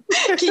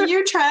 can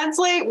you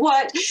translate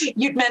what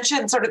you'd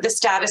mentioned, sort of the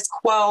status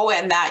quo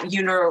and that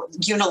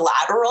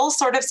unilateral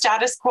sort of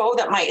status quo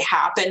that might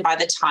happen by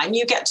the time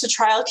you get to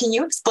trial? Can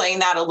you explain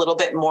that a little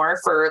bit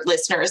more for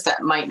listeners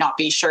that might not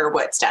be sure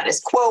what status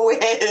quo is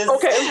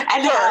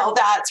and how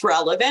that's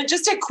relevant?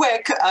 Just a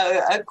quick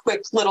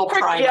little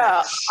primer.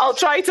 Yeah, I'll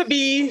try to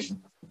be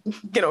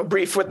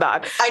brief with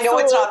that. I know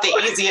it's not the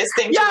easiest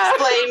thing to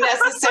explain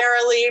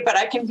necessarily, but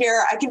I can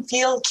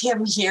feel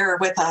Kim here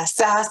with us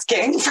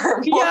asking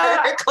for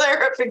more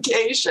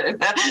clarification.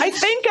 I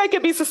think I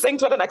can be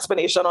succinct with an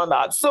explanation on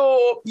that.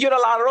 So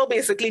unilateral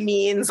basically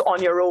means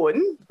on your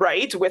own,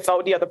 right?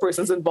 Without the other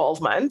person's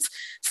involvement.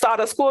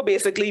 Status quo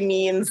basically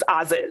means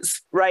as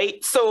is,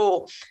 right?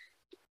 So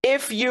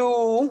if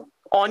you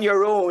on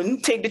your own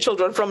take the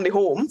children from the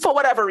home for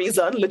whatever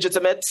reason,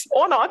 legitimate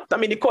or not, I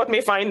mean, the court may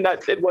find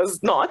that it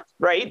was not,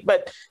 right?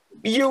 But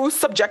you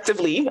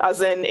subjectively, as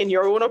in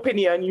your own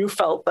opinion, you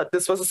felt that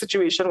this was a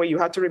situation where you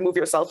had to remove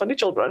yourself and the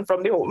children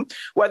from the home,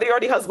 whether you're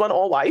the husband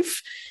or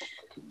wife,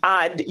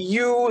 and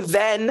you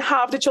then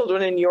have the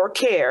children in your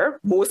care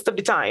most of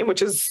the time,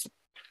 which is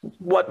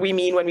what we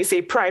mean when we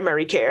say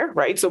primary care,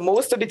 right? So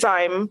most of the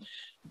time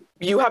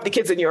you have the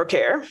kids in your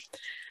care.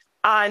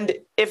 And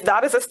if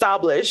that is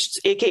established,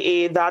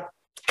 AKA that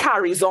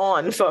carries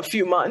on for a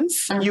few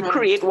months, you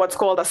create what's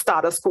called a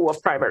status quo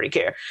of primary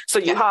care. So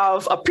you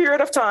have a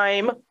period of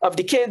time of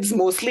the kids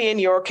mostly in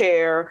your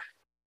care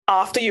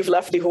after you've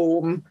left the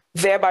home,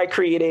 thereby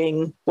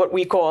creating what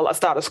we call a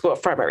status quo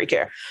of primary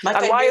care. Like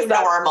and why is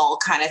that normal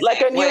kind of thing?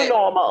 Like a new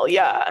normal,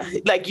 yeah.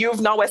 Like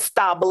you've now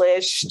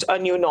established a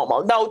new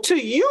normal. Now to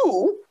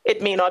you,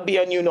 it may not be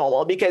a new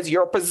normal because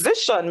your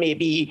position may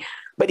be,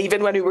 but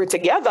even when we were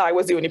together, I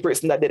was the only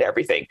person that did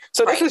everything.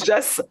 So this is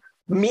just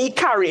me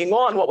carrying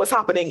on what was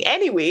happening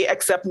anyway,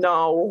 except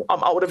now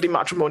I'm out of the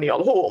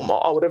matrimonial home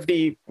or out of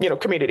the,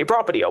 community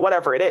property or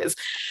whatever it is.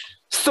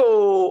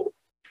 So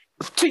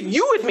to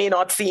you, it may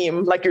not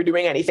seem like you're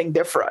doing anything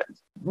different,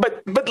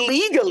 but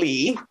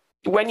legally,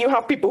 when you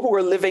have people who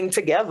are living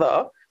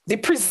together, the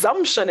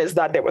presumption is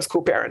that there was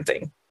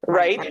co-parenting,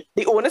 right?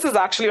 The onus is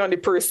actually on the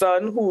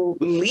person who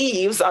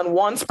leaves and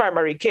wants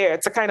primary care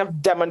to kind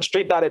of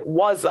demonstrate that it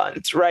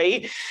wasn't,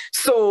 right?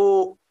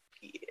 So,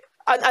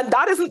 and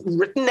that isn't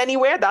written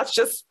anywhere. That's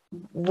just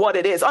what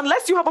it is.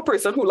 Unless you have a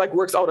person who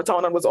works out of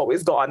town and was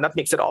always gone, that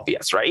makes it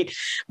obvious, right?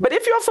 But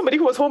if you have somebody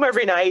who was home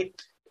every night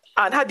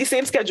and had the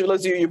same schedule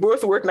as you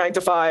both work 9 to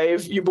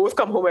 5, you both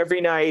come home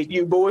every night,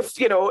 you both,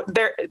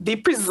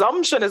 the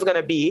presumption is going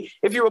to be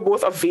if you were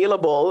both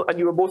available and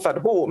you were both at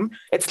home,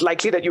 it's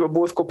likely that you were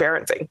both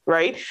co-parenting,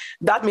 right?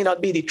 That may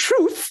not be the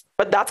truth,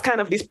 but that's kind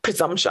of this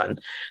presumption.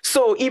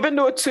 So even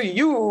though to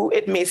you,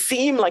 it may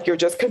seem like you're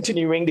just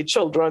continuing the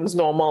children's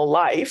normal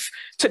life,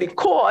 to the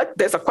court,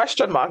 there's a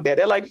question mark there.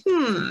 They're like,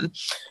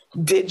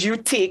 did you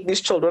take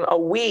these children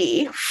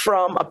away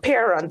from a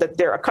parent that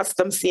they're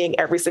accustomed seeing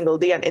every single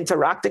day and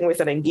interacting with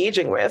and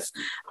engaging with,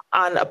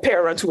 and a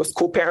parent who was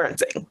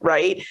co-parenting,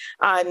 right?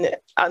 And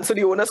so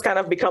the onus kind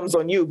of becomes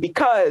on you,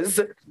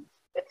 because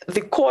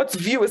the court's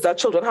view is that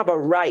children have a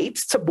right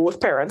to both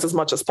parents as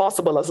much as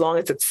possible, as long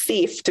as it's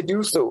safe to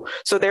do so.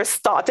 So they're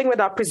starting with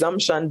that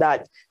presumption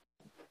that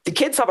the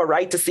kids have a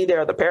right to see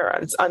their other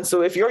parents. And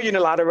so if you're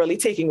unilaterally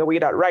taking away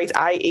that right,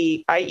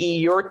 i.e.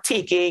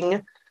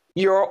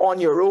 you're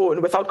on your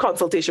own without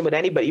consultation with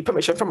anybody,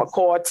 permission from a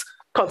court,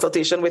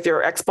 consultation with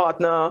your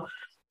ex-partner,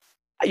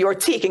 you're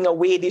taking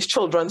away these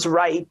children's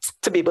right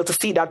to be able to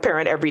see that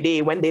parent every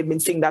day when they've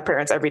been seeing that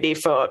parent every day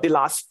for the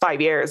last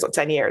 5 years or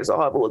 10 years or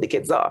however old the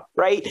kids are,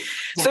 right?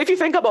 Yeah. So if you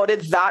think about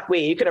it that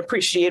way, you can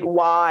appreciate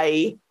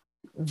why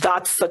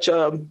that's such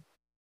a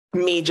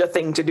major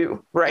thing to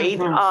do, right?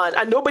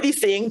 And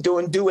nobody's saying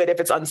don't do it if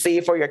it's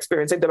unsafe or you're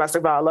experiencing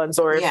domestic violence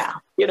or if,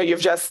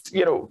 you've just,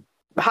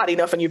 had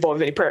enough and you've always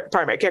been a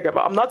primary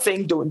caregiver. I'm not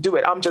saying don't do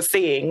it. I'm just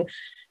saying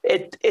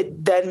it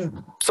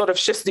then sort of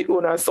shifts the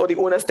onus, or the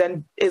onus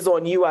then is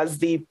on you as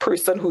the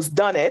person who's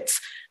done it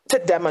to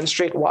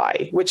demonstrate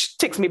why, which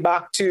takes me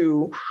back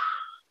to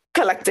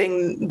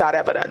collecting that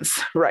evidence,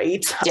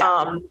 right?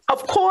 Yeah.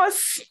 Of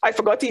course, I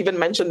forgot to even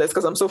mention this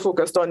because I'm so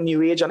focused on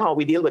new age and how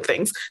we deal with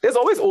things. There's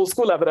always old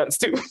school evidence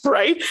too,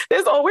 right?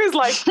 There's always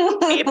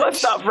paper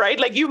stuff,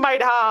 right? You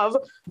might have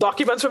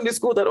documents from the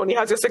school that only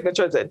has your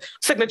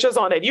signatures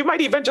on it. You might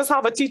even just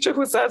have a teacher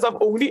who says,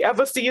 I've only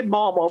ever seen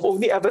mom or I've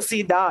only ever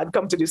seen dad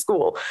come to the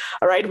school,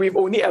 all right? We've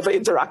only ever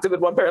interacted with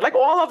one parent.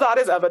 All of that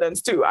is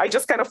evidence too. I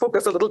just kind of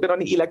focus a little bit on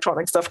the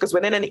electronic stuff because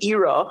we're in an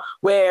era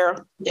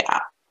where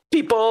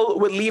people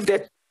would leave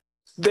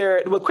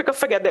will quicker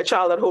forget their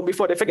child at home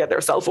before they forget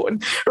their cell phone,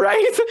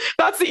 right?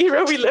 That's the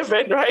era we live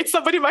in, right?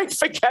 Somebody might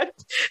forget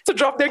to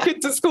drop their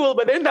kid to school,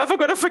 but they're never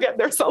going to forget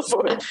their cell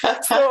phone.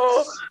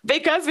 So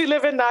because we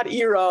live in that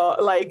era,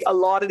 a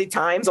lot of the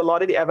times, a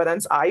lot of the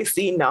evidence I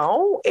see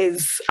now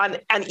is,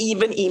 and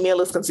even email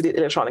is considered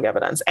electronic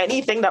evidence.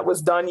 Anything that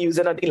was done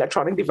using an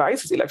electronic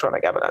device is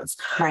electronic evidence,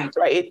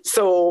 right?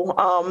 So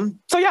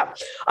yeah.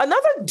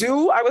 Another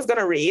I was going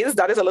to raise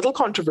that is a little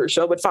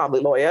controversial with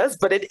family lawyers,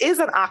 but it is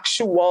an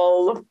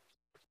actual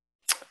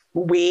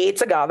way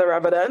to gather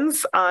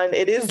evidence, and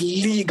it is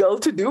legal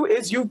to do,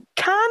 is you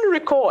can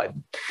record.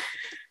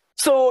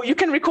 So you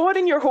can record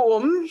in your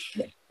home.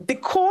 The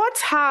court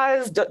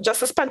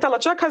Justice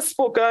Pentelachuk has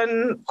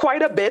spoken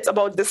quite a bit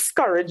about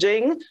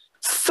discouraging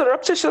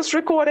surreptitious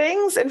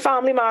recordings in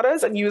family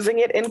matters and using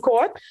it in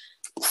court.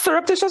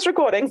 surreptitious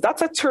recordings,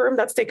 that's a term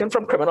that's taken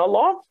from criminal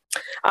law.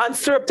 And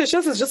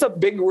surreptitious is just a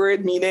big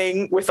word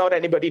meaning without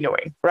anybody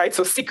knowing, right?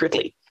 So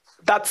secretly,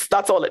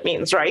 that's all it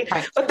means, right?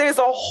 But there's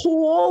a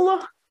whole,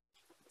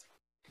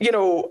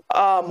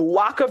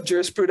 whack of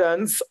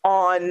jurisprudence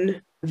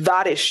on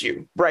that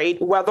issue,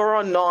 right? Whether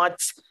or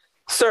not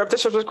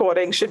surreptitious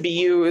recording should be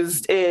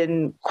used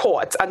in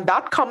court. And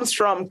that comes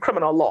from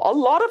criminal law. A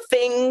lot of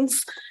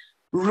things,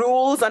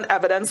 rules and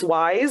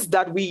evidence-wise,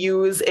 that we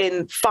use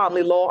in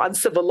family law and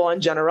civil law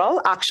in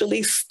general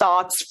actually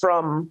starts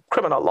from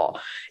criminal law.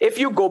 If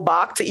you go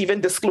back to even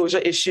disclosure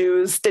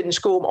issues,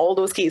 Stinchcomb, all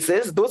those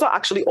cases, those are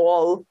actually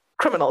all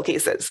criminal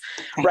cases,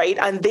 right?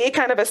 And they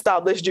kind of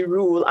establish the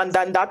rule, and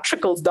then that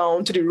trickles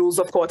down to the rules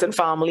of court and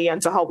family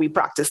and to how we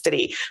practice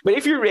today. But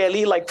if you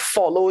really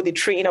follow the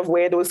train of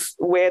where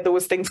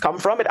those things come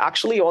from, it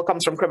actually all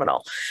comes from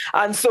criminal.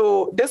 And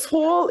so this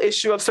whole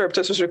issue of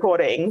surreptitious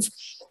recordings,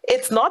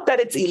 it's not that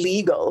it's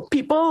illegal.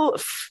 People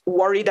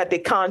worry that they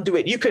can't do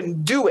it. You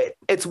can do it.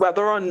 It's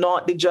whether or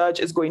not the judge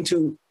is going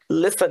to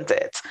listen to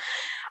it.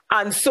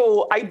 And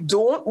so I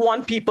don't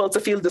want people to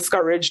feel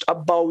discouraged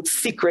about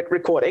secret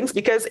recordings,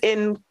 because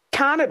in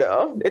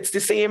Canada, it's the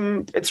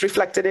same, it's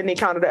reflected in the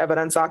Canada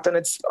Evidence Act, and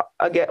it's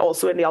again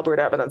also in the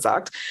Alberta Evidence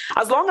Act.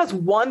 As long as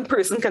one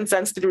person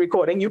consents to the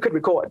recording, you can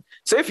record.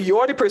 So if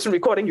you're the person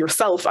recording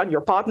yourself and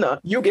your partner,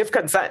 you give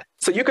consent.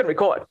 So you can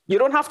record. You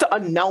don't have to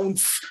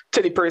announce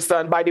to the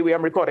person, by the way,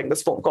 I'm recording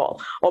this phone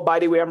call, or by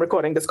the way, I'm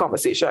recording this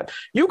conversation.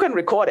 You can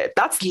record it.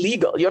 That's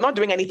legal. You're not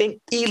doing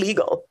anything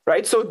illegal,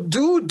 right? So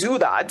do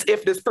that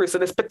if this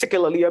person is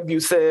particularly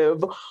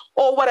abusive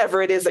or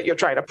whatever it is that you're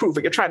trying to prove.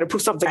 If you're trying to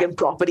prove something in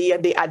property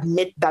and they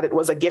admit that it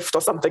was a gift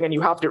or something and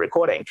you have the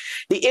recording.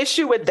 The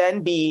issue would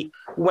then be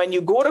when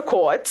you go to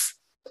court,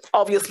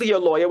 obviously your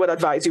lawyer would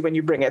advise you when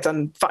you bring it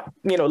and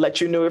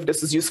let you know if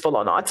this is useful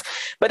or not.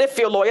 But if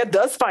your lawyer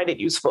does find it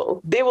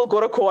useful, they will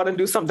go to court and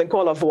do something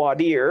called a voir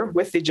dire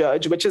with the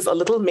judge, which is a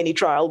little mini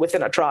trial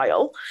within a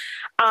trial.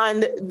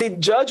 And the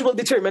judge will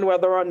determine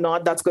whether or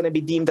not that's going to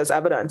be deemed as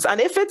evidence. And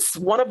if it's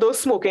one of those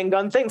smoking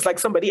gun things, like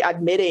somebody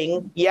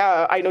admitting,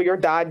 yeah, I know your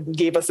dad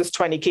gave us this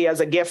 $20,000 as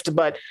a gift,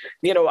 but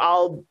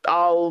it'll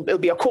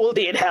be a cold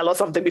day in hell or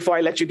something before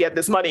I let you get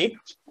this money.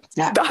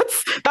 Yeah.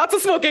 That's a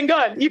smoking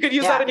gun. You could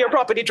use that in your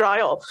property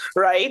trial,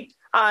 right?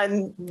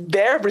 And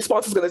their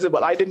response is going to say,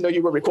 well, I didn't know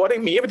you were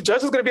recording me. But the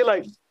judge is going to be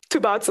like, too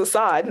bad, so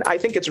sad. I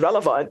think it's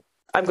relevant.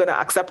 I'm going to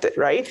accept it,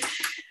 right?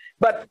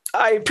 But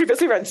I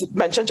previously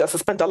mentioned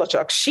Justice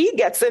Pentelachuk. She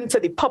gets into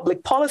the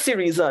public policy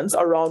reasons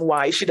around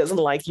why she doesn't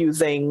like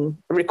using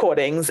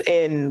recordings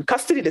in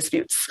custody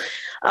disputes.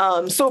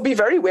 So be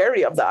very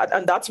wary of that.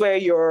 And that's where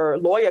your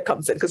lawyer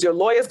comes in, because your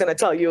lawyer is going to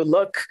tell you,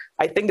 look,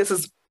 I think this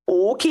is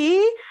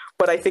okay,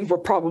 but I think we're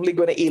probably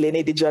going to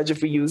alienate the judge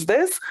if we use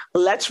this.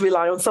 Let's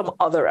rely on some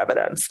other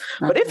evidence.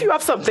 Okay. But if you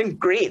have something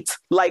great,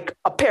 like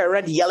a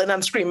parent yelling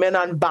and screaming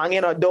and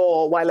banging a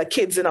door while a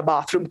kid's in a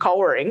bathroom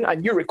cowering,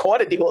 and you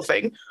recorded the whole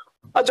thing,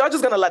 a judge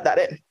is going to let that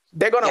in.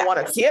 They're going to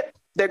want to see it.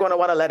 They're going to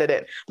want to let it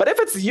in. But if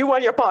it's you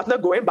and your partner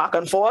going back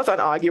and forth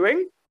and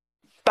arguing,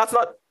 that's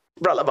not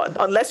relevant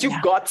unless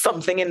you've got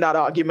something in that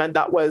argument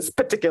that was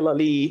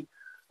particularly,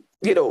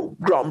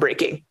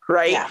 groundbreaking,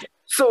 right? Yeah.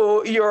 So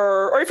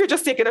or if you're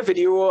just taking a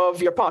video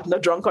of your partner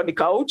drunk on the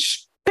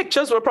couch,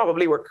 pictures will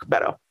probably work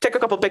better. Take a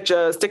couple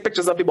pictures, take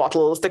pictures of the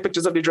bottles, take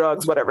pictures of the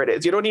drugs, whatever it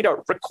is. You don't need a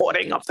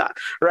recording of that,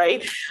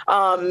 right?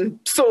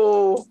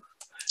 So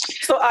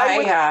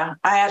I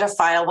had a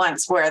file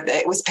once where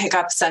it was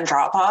pickups and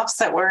drop-offs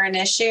that were an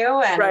issue.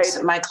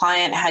 And my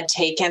client had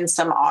taken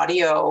some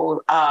audio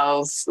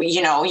of,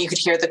 you could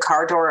hear the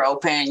car door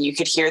open, you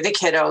could hear the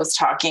kiddos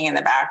talking in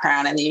the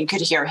background, and then you could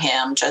hear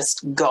him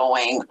just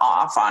going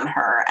off on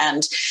her.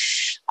 And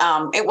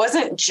it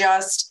wasn't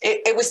just,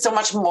 it was so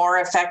much more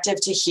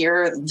effective to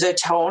hear the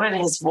tone in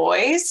his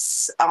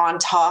voice on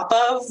top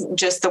of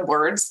just the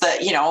words that,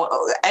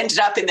 ended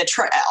up in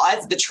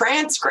as the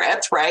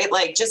transcript, right?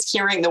 Like just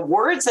hearing the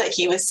words that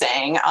he was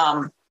saying,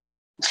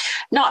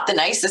 not the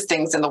nicest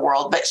things in the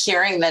world, but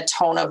hearing the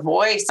tone of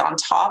voice on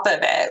top of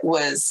it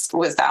was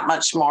that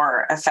much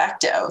more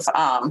effective.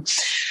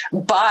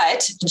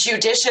 But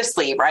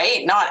judiciously,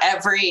 right? Not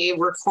every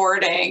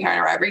recording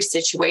or every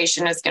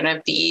situation is going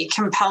to be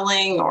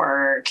compelling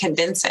or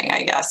convincing,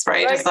 I guess,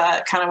 right? Is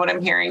that kind of what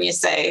I'm hearing you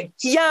say?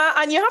 Yeah.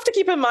 And you have to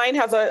keep in mind,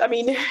 Heather,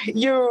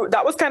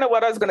 that was kind of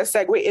what I was going to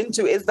segue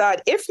into, is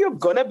that if you're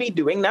going to be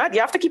doing that, you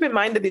have to keep in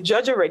mind that the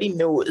judge already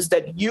knows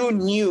that you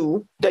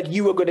knew that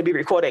you were going to be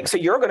recording. So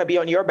you're going to be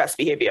on your best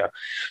behavior.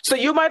 So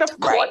you might have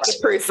caught the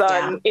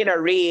person in a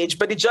rage,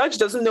 but the judge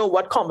doesn't know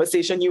what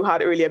conversation you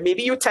had earlier.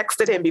 Maybe you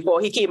texted him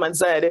before he came and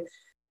said,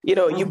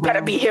 you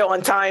better be here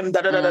on time,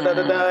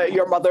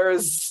 your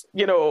mother's,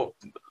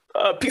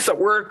 a piece of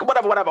work,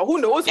 whatever. Who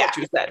knows what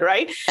you said,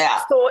 right? Yeah.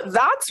 So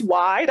that's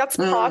part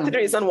of the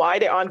reason why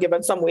they aren't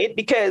given some weight,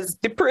 because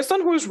the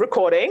person who's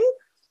recording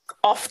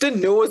often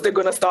knows they're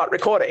going to start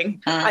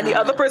recording, and the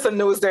other person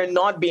knows they're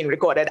not being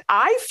recorded.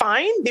 I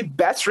find the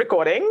best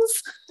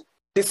recordings,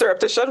 the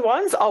surreptitious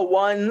ones, are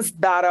ones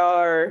that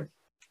are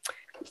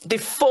the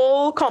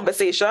full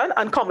conversation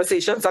and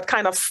conversations that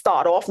kind of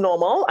start off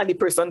normal and the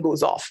person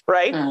goes off,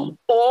 right?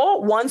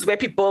 Or ones where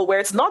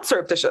it's not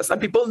surreptitious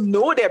and people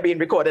know they're being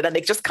recorded and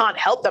they just can't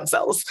help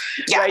themselves.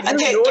 Yeah. Right?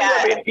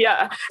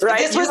 Right.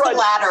 This was the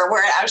latter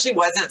where it actually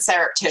wasn't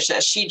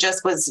surreptitious. She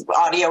just was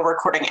audio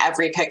recording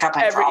every pickup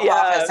and drop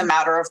off as a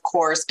matter of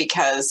course,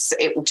 because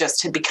it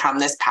just had become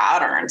this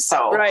pattern.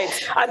 So right.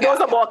 And those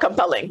are more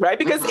compelling, right?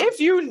 Because if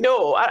you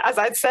know, as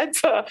I said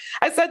to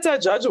a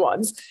judge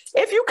once,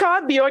 if you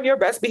can't be on your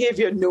best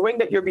behavior knowing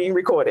that you're being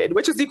recorded,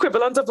 which is the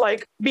equivalent of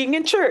like being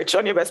in church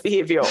on your best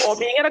behavior or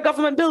being in a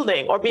government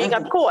building or being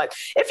at court,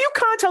 if you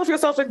can't help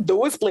yourself in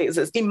those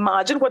places,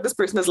 imagine what this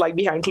person is like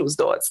behind closed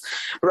doors,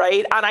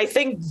 right? And I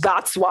think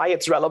that's why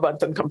it's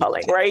relevant and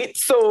compelling, right?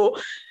 So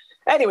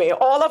anyway,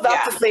 all of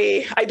that to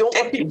say, I don't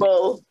want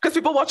people, because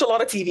people watch a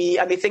lot of TV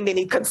and they think they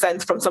need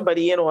consent from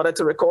somebody in order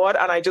to record.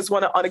 And I just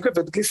want to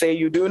unequivocally say,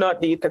 you do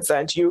not need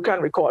consent. You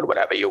can record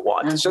whatever you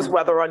want. It's just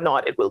whether or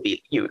not it will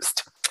be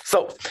used.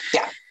 So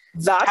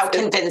that's how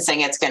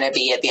convincing it's going to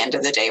be at the end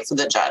of the day for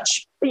the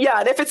judge. Yeah,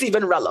 and if it's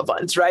even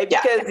relevant, right?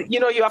 Because,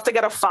 you have to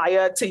get a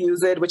fire to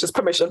use it, which is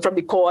permission from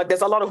the court.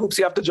 There's a lot of hoops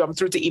you have to jump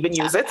through to even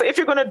use it. So if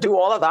you're going to do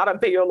all of that and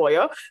pay your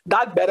lawyer,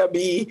 that better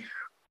be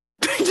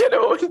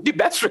the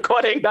best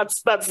recording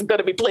that's going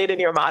to be played in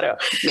your matter.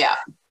 Yeah.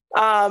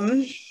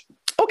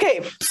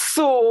 Okay,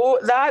 so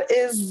that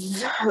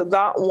is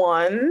that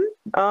one.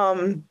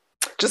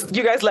 Just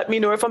you guys let me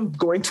know if I'm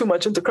going too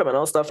much into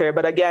criminal stuff here,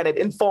 but again, it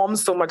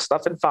informs so much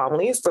stuff in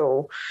family.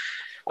 So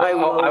I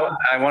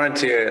wanted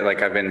to,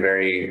 I've been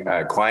very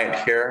quiet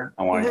here.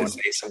 I wanted to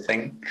say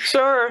something.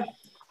 Sure.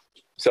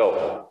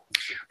 So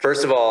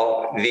first of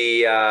all,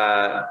 you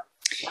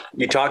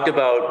talked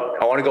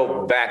about, I want to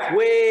go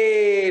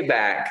way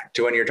back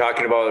to when you're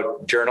talking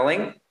about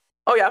journaling.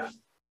 Oh, yeah.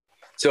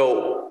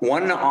 So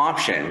one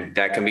option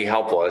that can be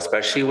helpful,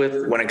 especially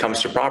when it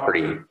comes to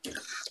property,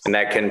 and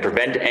that can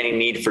prevent any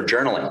need for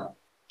journaling,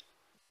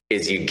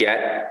 is you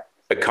get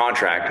a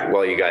contract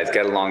while you guys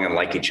get along and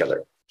like each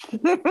other.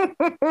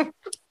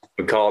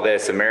 We call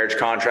this a marriage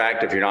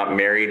contract. If you're not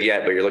married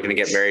yet, but you're looking to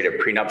get married, a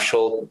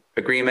prenuptial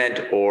agreement,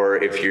 or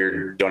if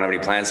you don't have any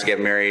plans to get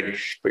married,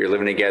 but you're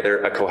living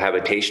together, a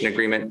cohabitation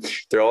agreement.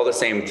 They're all the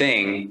same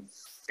thing.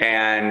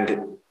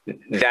 And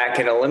that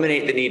can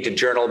eliminate the need to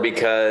journal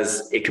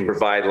because it can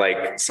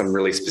provide some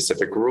really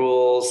specific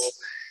rules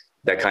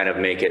that kind of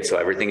make it so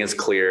everything is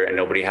clear and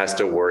nobody has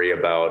to worry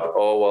about,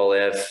 oh, well,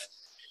 if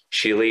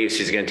she leaves,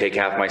 she's going to take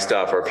half my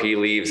stuff. Or if he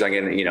leaves, I'm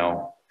going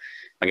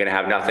to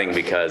have nothing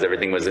because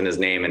everything was in his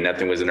name and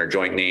nothing was in our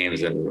joint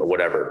names and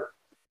whatever.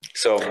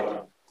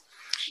 So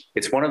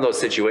it's one of those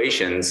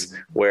situations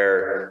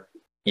where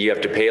you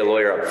have to pay a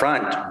lawyer up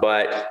front,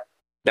 but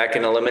that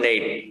can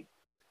eliminate,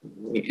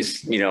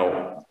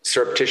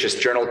 surreptitious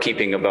journal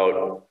keeping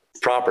about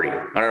property. I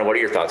don't know. What are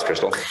your thoughts,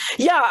 Crystal?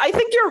 Yeah, I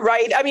think you're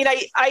right. I mean,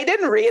 I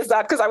didn't raise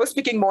that because I was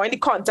speaking more in the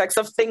context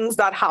of things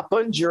that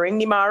happen during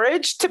the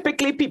marriage.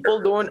 Typically,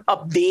 people don't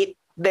update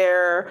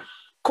their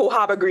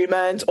cohab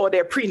agreement or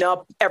their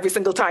prenup every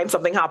single time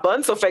something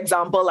happens. So for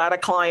example, I had a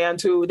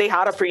client who they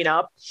had a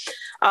prenup,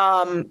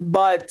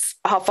 but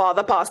her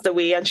father passed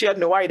away and she had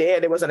no idea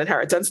there was an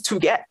inheritance to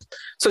get.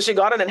 So she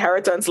got an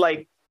inheritance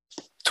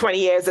 20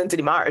 years into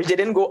the marriage. They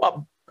didn't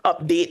go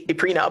update the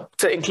prenup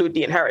to include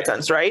the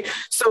inheritance, right?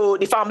 So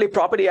the Family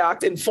Property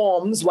Act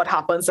informs what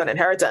happens on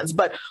inheritance.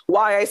 But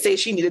why I say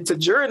she needed to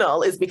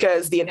journal is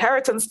because the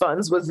inheritance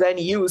funds was then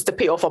used to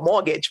pay off a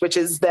mortgage, which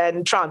is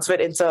then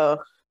transferred into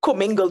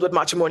commingled with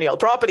matrimonial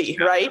property,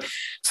 right?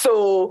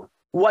 So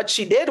what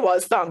she did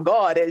was, thank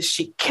God, is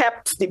she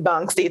kept the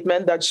bank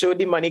statement that showed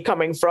the money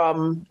coming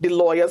from the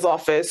lawyer's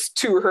office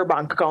to her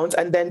bank account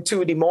and then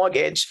to the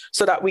mortgage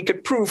so that we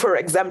could prove her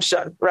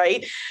exemption,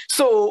 right?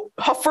 So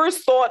her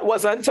first thought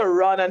wasn't to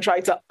run and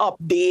try to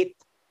update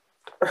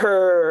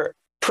her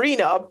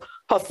prenup.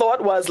 Her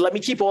thought was, let me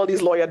keep all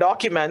these lawyer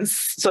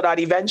documents so that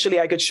eventually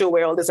I could show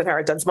where all this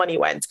inheritance money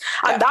went.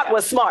 And that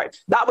was smart.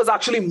 That was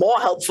actually more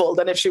helpful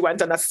than if she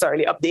went and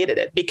necessarily updated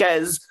it,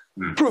 because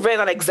proving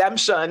an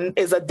exemption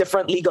is a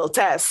different legal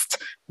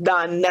test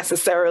than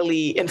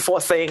necessarily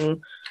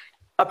enforcing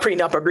a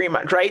prenup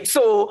agreement, right?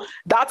 So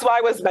that's why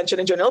I was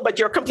mentioning journal, but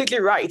you're completely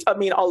right. I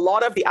mean, a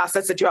lot of the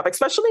assets that you have,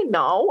 especially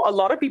now, a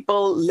lot of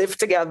people live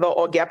together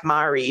or get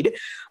married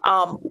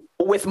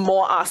with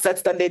more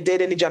assets than they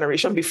did in the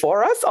generation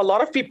before us. A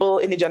lot of people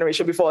in the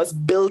generation before us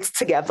built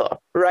together,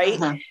 right?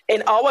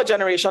 In our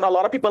generation, a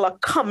lot of people are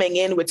coming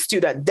in with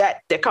student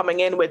debt. They're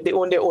coming in with they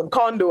own their own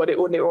condo, or they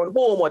own their own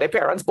home, or their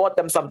parents bought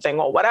them something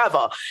or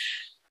whatever.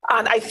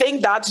 And I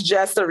think that's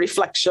just a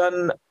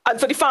reflection. And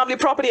so the Family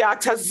Property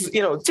Act has,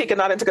 taken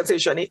that into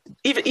consideration.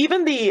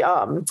 Even the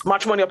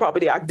Matrimonial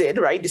Property Act did,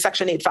 right? The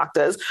Section 8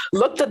 factors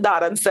looked at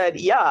that and said,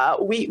 yeah,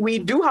 we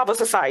do have a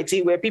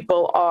society where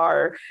people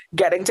are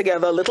getting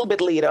together a little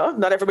bit later.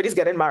 Not everybody's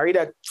getting married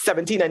at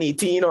 17 and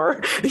 18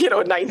 or,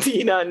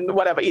 19 and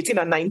whatever, 18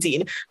 and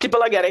 19.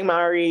 People are getting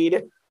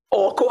married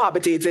or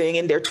cohabitating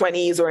in their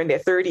 20s or in their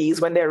 30s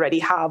when they already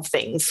have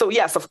things. So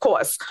yes, of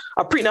course,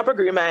 a prenup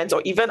agreement,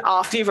 or even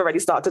after you've already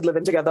started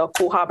living together, a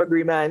cohab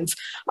agreement.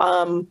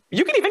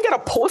 You can even get a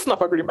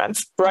postnup agreement,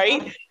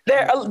 right?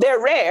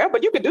 They're rare,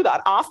 but you can do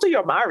that after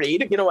you're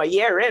married, a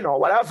year in or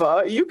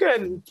whatever. You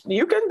can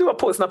do a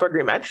postnup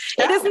agreement.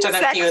 Yeah, it isn't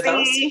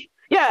sexy.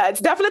 Yeah,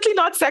 it's definitely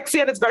not sexy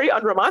and it's very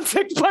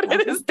unromantic, but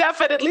it is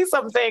definitely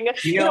something,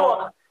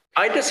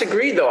 I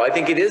disagree, though. I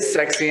think it is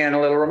sexy and a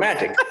little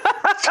romantic.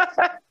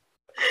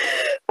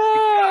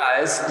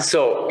 Because,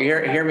 so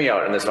hear me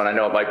out on this one. I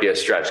know it might be a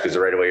stretch because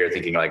right away you're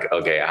thinking like,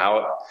 okay,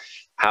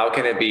 how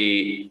can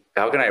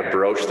I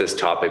broach this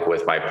topic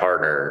with my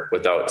partner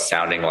without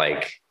sounding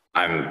like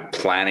I'm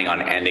planning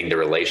on ending the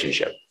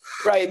relationship?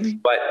 Right.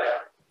 But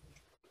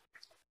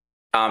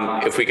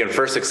if we can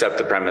first accept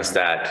the premise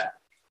that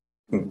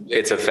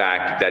it's a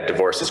fact that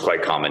divorce is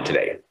quite common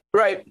today.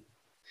 Right.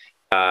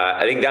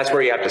 I think that's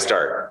where you have to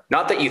start.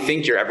 Not that you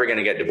think you're ever going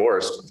to get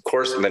divorced, of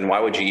course, then why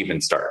would you even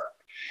start?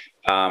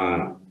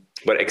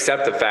 But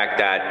accept the fact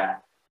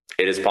that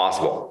it is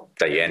possible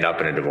that you end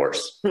up in a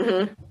divorce.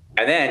 Mm-hmm.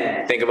 And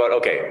then think about,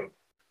 okay,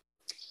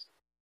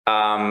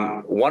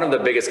 one of the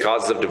biggest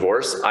causes of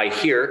divorce, I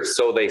hear,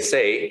 so they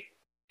say,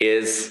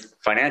 is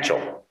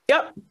financial.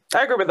 Yep,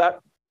 I agree with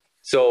that.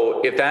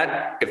 So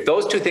if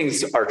those two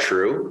things are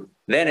true,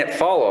 then it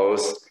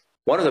follows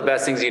one of the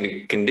best things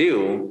you can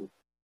do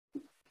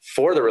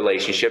for the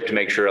relationship to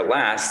make sure it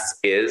lasts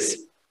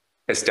is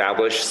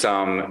establish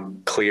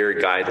some clear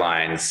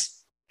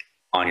guidelines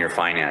on your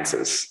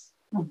finances.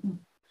 Mm-hmm.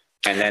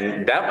 And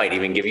then that might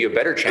even give you a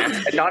better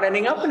chance at not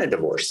ending up in a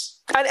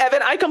divorce. And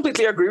Evan, I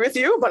completely agree with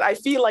you, but I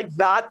feel like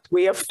that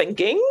way of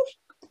thinking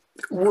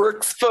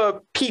works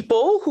for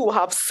people who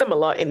have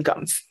similar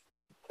incomes.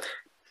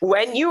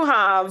 When you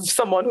have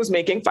someone who's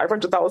making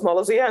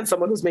 $500,000 a year and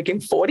someone who's making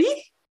 40,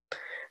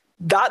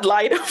 that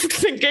line of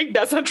thinking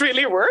doesn't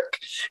really work,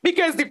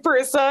 because the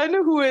person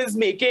who is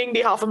making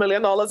the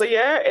 $500,000 a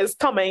year is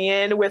coming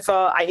in with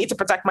a I need to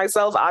protect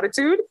myself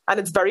attitude, and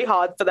it's very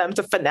hard for them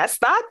to finesse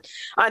that.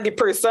 And the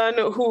person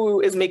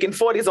who is making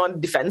 40 is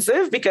on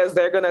defensive because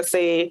they're going to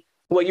say,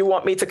 well, you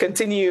want me to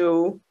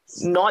continue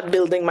not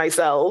building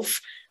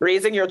myself,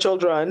 raising your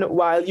children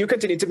while you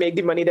continue to make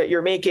the money that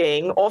you're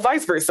making, or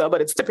vice versa, but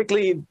it's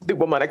typically the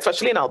woman,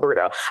 especially in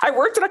Alberta. I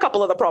worked in a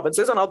couple other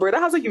provinces, and Alberta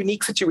has a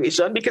unique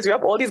situation because you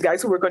have all these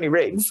guys who work on the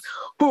rigs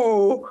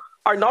who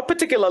are not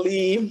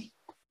particularly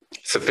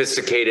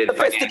sophisticated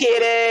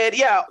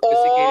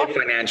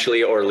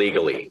financially or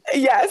legally.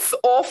 Yes,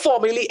 or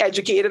formally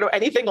educated or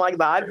anything like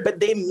that, but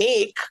they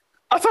make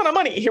a ton of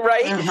money,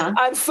 right? Uh-huh.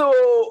 And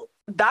so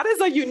that is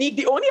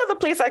the only other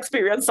place I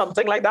experienced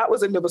something like that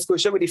was in Nova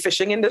Scotia with the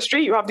fishing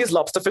industry. You have these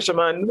lobster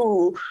fishermen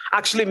who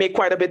actually make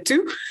quite a bit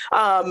too.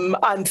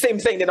 And same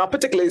thing, they're not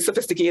particularly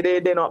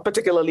sophisticated, but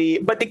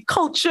the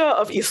culture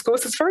of East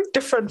Coast is very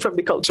different from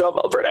the culture of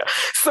Alberta.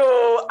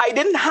 So I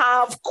didn't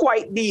have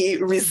quite the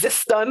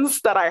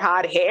resistance that I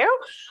had here.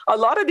 A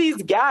lot of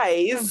these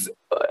guys,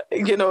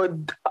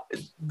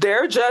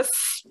 they're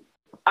just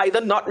either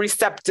not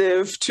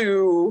receptive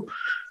to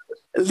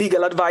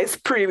legal advice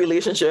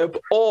pre-relationship,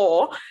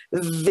 or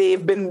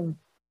they've been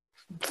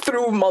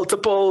through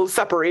multiple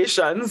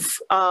separations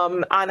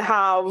and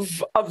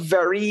have a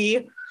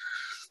very,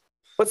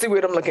 what's the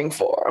word I'm looking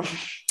for?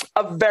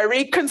 A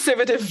very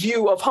conservative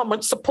view of how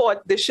much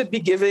support they should be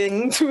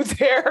giving to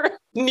their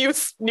new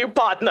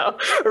partner,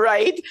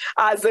 right?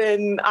 As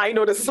in, I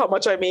know this is how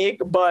much I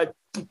make, but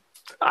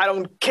I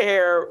don't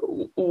care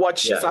what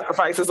she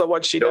sacrifices or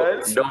what she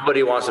does.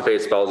 Nobody wants to pay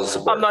spousal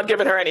support. I'm not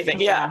giving her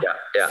anything. Yeah.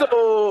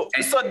 So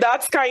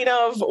that's kind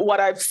of what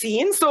I've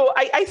seen. So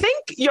I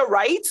think you're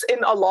right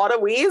in a lot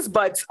of ways,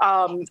 but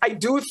I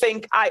do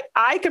think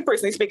I can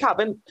personally speak,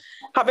 having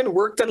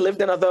worked and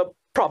lived in other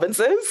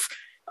provinces,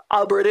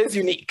 Alberta is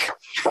unique.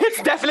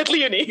 It's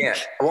definitely unique. Yeah.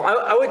 Well,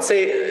 I would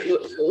say,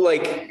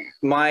 like,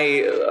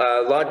 my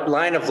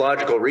line of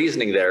logical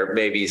reasoning there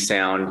may be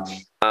sound.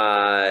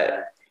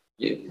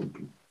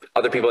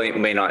 Other people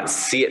may not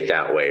see it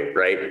that way,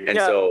 right? And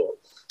so,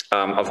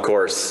 of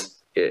course,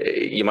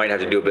 you might have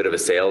to do a bit of a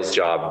sales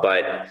job,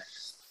 but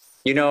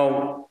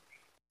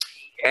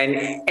and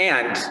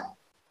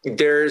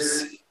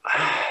there's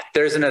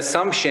an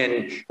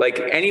assumption, like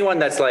anyone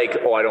that's like,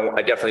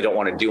 I definitely don't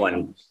want to do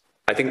one.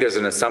 I think there's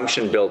an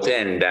assumption built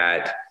in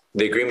that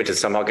the agreement is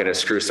somehow going to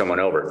screw someone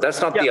over. That's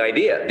not the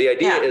idea. The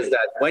idea is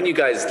that when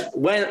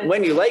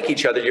you like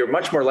each other, you're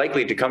much more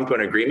likely to come to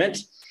an agreement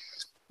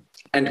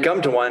and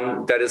come to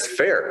one that is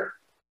fair.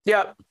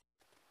 Yep.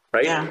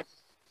 Right? Yeah.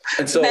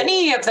 And so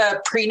many of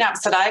the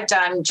prenups that I've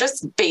done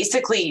just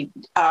basically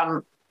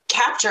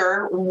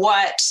capture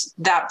what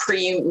that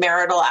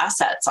premarital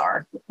assets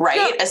are,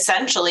 right? Yeah.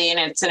 Essentially, and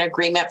it's an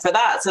agreement for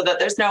that, so that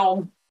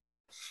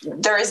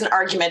there is an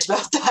argument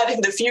about that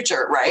in the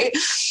future, right?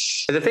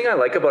 And the thing I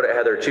like about it,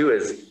 Heather, too,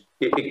 is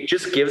it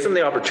just gives them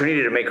the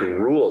opportunity to make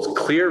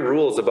clear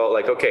rules about,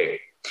 like,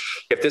 okay,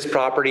 if this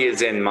property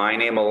is in my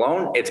name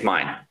alone, it's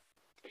mine.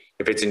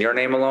 If it's in your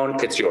name alone,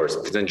 it's yours.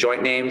 If it's in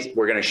joint names,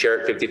 we're going to share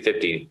it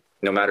 50-50.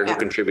 no matter who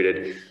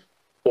contributed,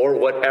 or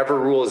whatever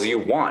rules you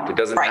want. It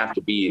doesn't have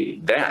to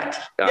be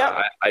that.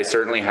 I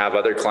certainly have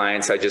other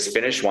clients. I just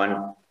finished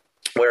one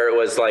where it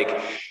was like,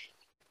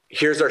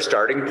 here's our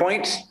starting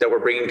point that we're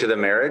bringing to the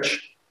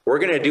marriage. We're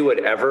going to do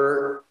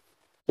whatever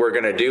we're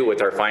going to do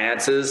with our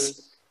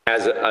finances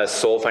as a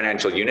sole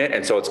financial unit.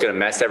 And so it's going to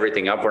mess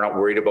everything up.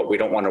 We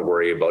don't want to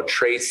worry about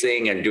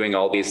tracing and doing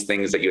all these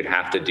things that you'd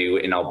have to do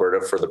in Alberta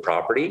for the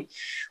property.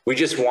 We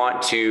just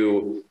want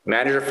to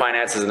manage our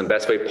finances in the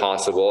best way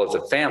possible as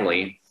a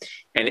family.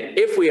 And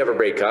if we ever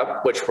break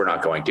up, which we're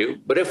not going to,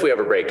 but if we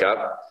ever break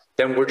up,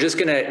 then we're just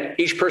going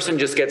to, each person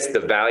just gets the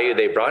value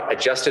they brought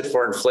adjusted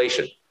for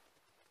inflation.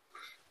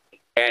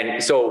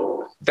 And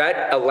so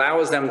that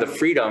allows them the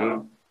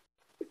freedom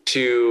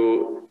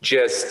to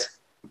just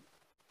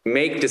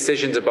make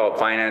decisions about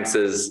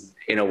finances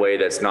in a way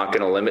that's not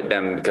going to limit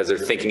them, because they're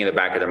thinking in the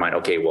back of their mind,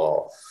 okay,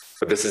 well,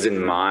 but this is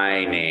in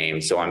my name,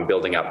 so I'm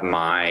building up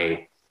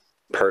my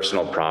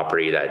personal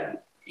property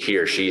that he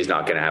or she is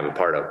not going to have a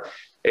part of.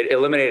 It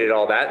eliminated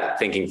all that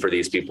thinking for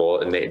these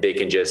people, and they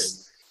can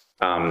just,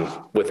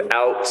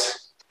 without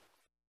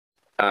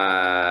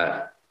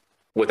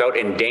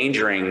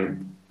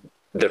endangering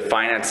the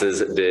finances,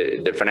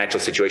 the financial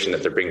situation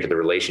that they're bringing to the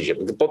relationship.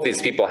 Both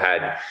these people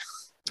had,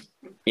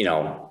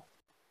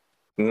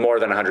 more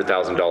than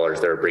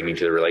 $100,000 they're bringing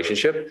to the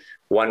relationship,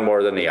 one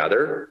more than the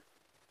other.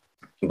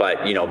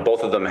 But,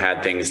 both of them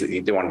had things that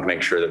they wanted to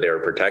make sure that they were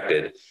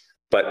protected,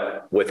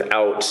 but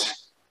without,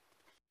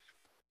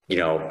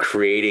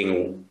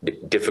 creating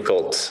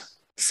difficult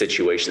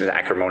situations,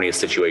 acrimonious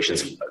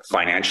situations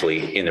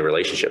financially in the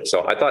relationship.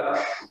 So I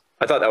thought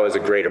that was a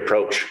great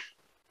approach.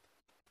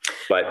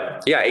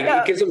 But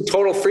it gives them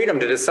total freedom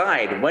to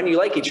decide when you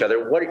like each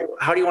other,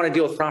 how do you want to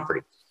deal with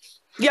property?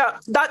 Yeah,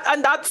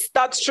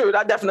 that's true.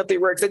 That definitely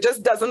works. It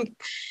just doesn't,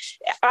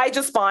 I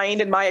just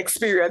find in my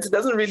experience, it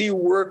doesn't really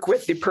work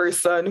with the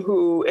person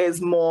who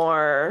is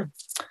more,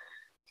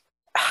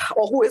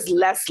 or who is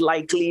less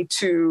likely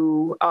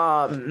to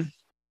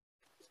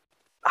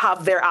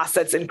have their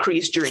assets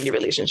increase during the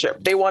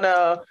relationship. They want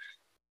to,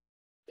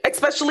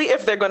 especially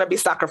if they're going to be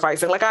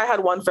sacrificing. Like I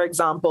had one, for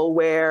example,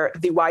 where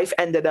the wife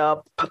ended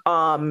up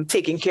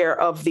taking care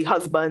of the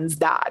husband's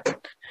dad,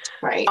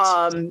 right?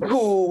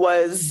 Who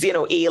was,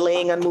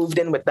 ailing and moved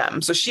in with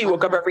them. So she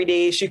woke up every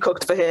day, she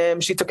cooked for him,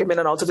 she took him in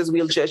and out of his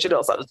wheelchair.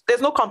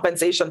 There's no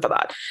compensation for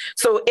that.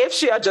 So if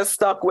she had just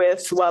stuck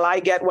with, well, I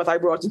get what I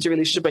brought into a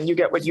relationship and you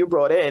get what you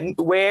brought in,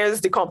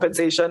 where's the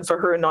compensation for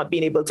her not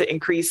being able to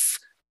increase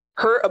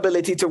her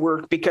ability to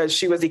work because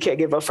she was the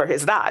caregiver for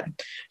his dad?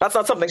 That's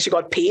not something she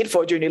got paid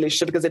for during the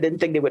relationship because they didn't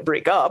think they would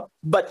break up.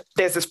 But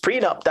there's this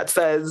prenup that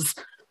says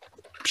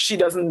she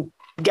doesn't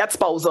get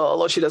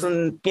spousal, or she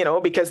doesn't,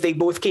 because they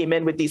both came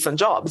in with decent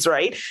jobs,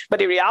 right? But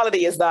the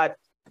reality is that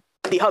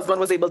the husband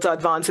was able to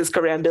advance his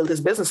career and build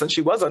his business, and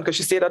she wasn't, because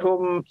she stayed at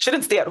home. She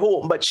didn't stay at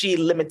home, but she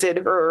limited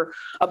her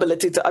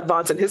ability to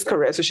advance in his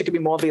career so she could be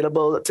more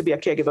available to be a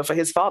caregiver for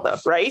his father,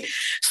 right?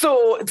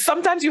 So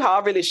sometimes you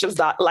have relationships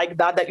that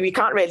we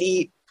can't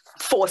really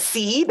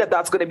foresee that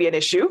that's going to be an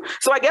issue.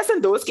 So I guess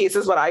in those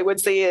cases, what I would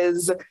say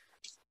is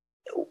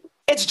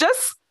it's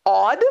just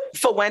odd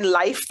for when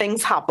life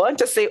things happen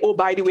to say, oh,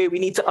 by the way, we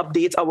need to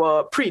update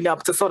our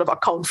prenup to sort of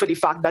account for the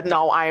fact that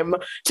now I'm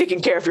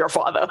taking care of your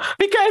father.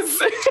 Because,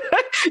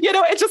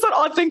 it's just an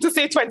odd thing to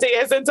say 20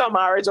 years into a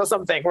marriage or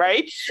something,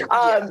 right?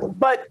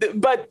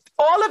 But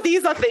all of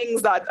these are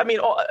things that,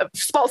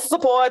 spousal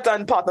support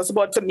and partner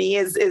support to me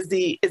is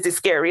the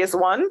scariest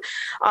one,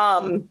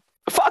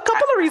 for a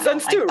couple of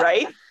reasons too,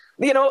 right?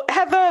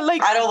 Heather,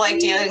 I don't like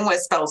dealing with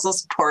spousal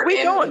support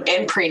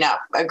in prenup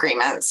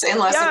agreements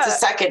unless it's a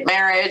second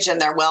marriage and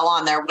they're well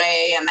on their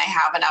way and they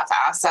have enough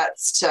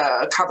assets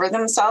to cover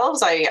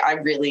themselves. I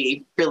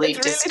really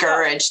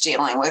discourage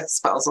dealing with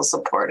spousal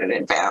support in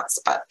advance.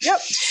 But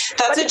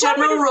that's a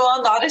general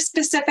rule, not a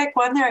specific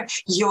one.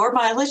 Your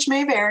mileage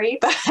may vary,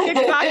 but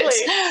exactly.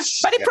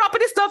 But the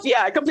property stuff,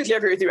 I completely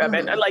agree with you,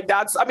 Evan.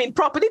 And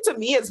property to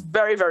me is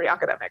very, very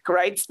academic,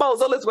 right?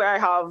 Spousal is where I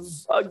have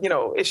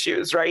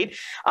issues, right?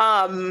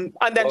 And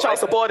then child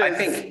support is, I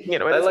think,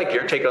 I like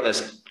your take on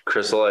this,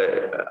 Crystal.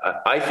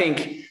 I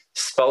think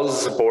spousal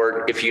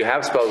support, if you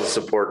have spousal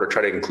support or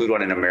try to include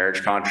one in a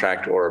marriage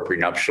contract or a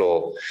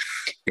prenuptial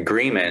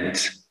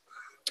agreement,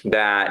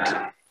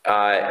 that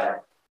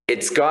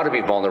it's got to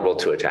be vulnerable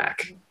to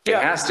attack. It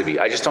has to be.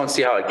 I just don't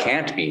see how it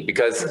can't be,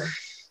 because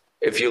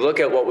if you look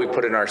at what we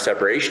put in our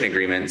separation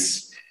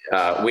agreements,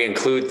 we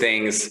include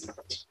things.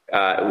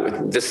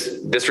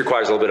 This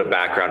requires a little bit of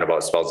background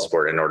about spousal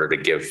support in order to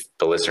give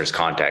the listeners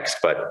context.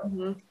 But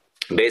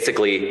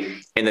basically,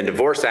 in the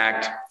Divorce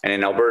Act and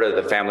in Alberta,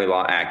 the Family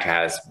Law Act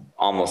has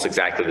almost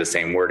exactly the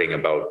same wording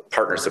about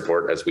partner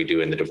support as we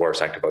do in the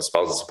Divorce Act about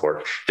spousal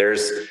support.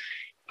 There's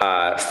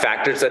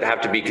factors that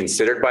have to be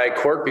considered by a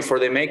court before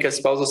they make a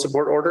spousal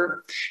support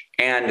order,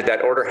 and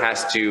that order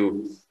has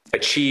to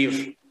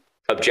achieve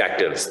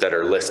objectives that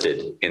are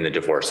listed in the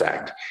Divorce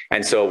Act.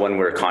 And so when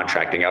we're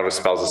contracting out of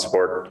spousal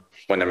support,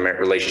 when the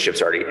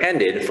relationship's already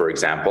ended, for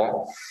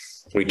example,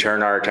 we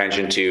turn our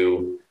attention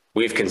to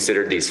we've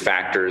considered these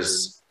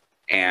factors,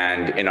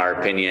 and in our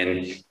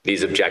opinion,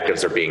 these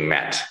objectives are being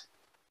met.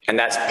 And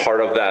that's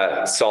part of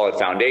the solid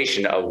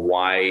foundation of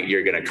why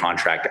you're going to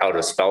contract out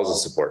a spousal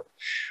support.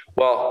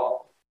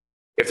 Well,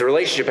 if the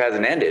relationship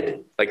hasn't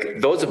ended, like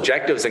those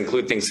objectives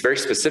include things very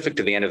specific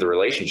to the end of the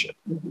relationship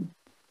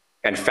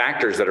and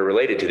factors that are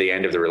related to the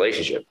end of the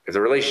relationship. If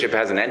the relationship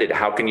hasn't ended,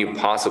 how can you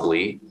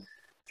possibly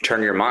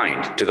turn your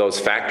mind to those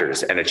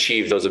factors and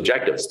achieve those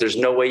objectives? There's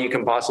no way you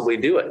can possibly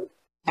do it.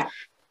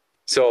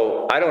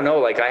 So I don't know,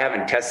 like I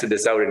haven't tested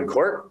this out in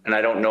court, and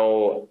I don't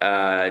know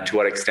to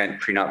what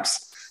extent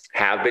prenups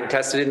have been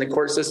tested in the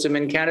court system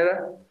in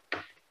Canada.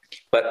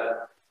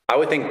 But I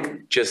would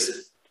think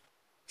just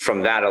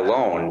from that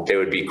alone, they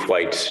would be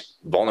quite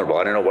vulnerable.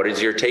 I don't know. What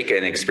is your take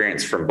and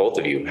experience from both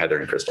of you, Heather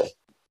and Crystal?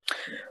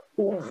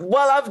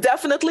 Well, I've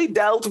definitely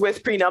dealt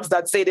with prenups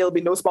that say there'll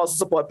be no spousal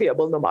support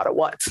payable no matter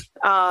what.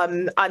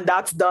 And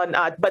that's done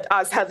but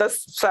as Heather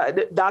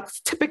said, that's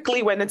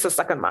typically when it's a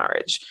second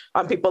marriage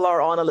and people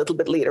are on a little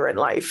bit later in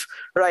life,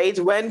 right?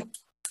 When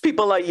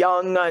people are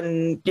young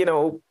and, you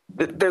know,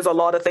 there's a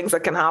lot of things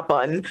that can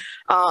happen,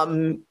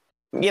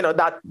 you know,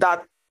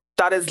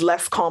 that is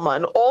less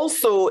common.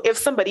 Also, if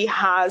somebody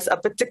has a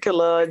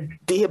particular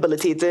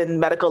debilitating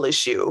medical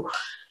issue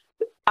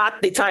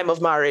at the time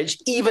of marriage,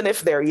 even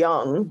if they're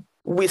young,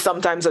 we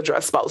sometimes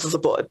address spousal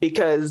support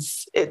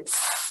because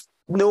it's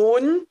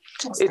known,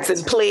 it's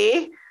in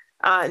play,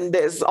 and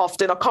there's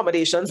often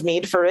accommodations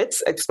made for it,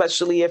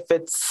 especially if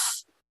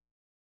it's,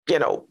 you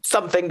know,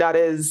 something that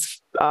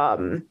is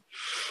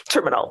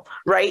terminal,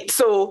 right?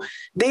 So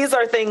these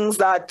are things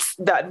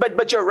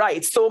but you're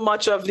right. So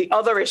much of the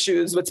other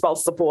issues with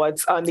spousal support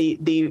and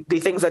the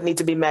things that need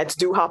to be met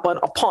do happen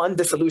upon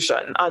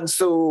dissolution. And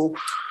so,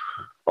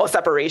 or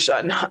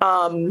separation.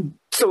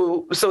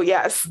 So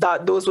yes,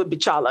 that those would be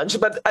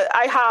challenged. But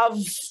I have,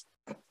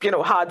 you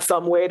know, had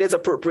some where it is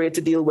appropriate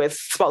to deal with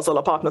spousal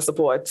or partner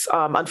support.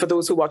 And for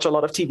those who watch a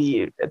lot of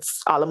TV,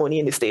 it's alimony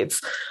in the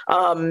States.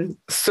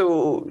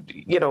 So,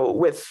 you know,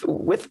 with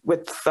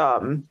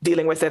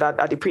dealing with it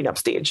at the prenup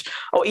stage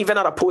or even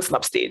at a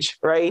postnup stage,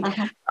 right?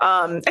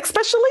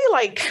 Especially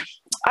like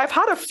I've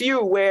had a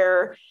few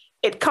where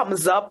it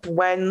comes up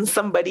when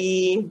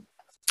somebody's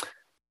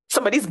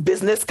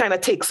business kind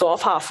of takes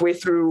off halfway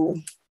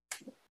through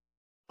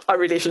a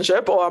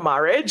relationship or a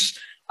marriage.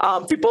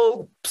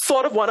 People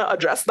sort of want to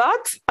address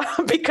that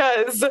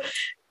because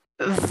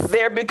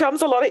there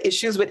becomes a lot of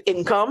issues with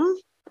income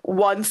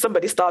once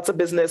somebody starts a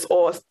business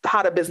or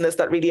had a business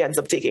that really ends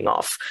up taking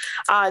off.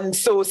 And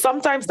so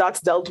sometimes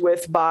that's dealt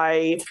with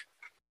by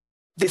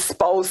the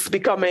spouse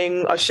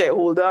becoming a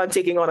shareholder and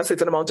taking on a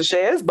certain amount of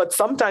shares. But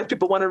sometimes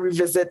people want to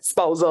revisit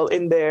spousal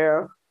in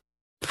their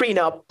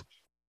prenup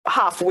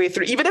halfway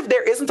through, even if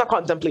there isn't a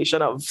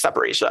contemplation of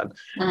separation,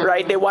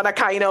 right? They want to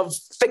kind of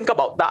think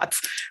about that,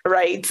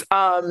 right?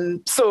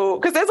 So,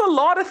 because there's a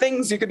lot of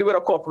things you can do with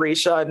a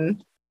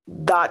corporation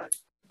that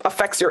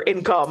affects your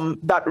income,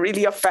 that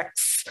really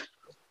affects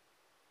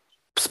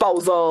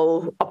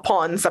spousal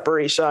upon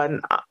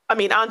separation. I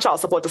mean, and child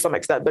support to some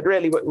extent, but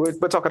really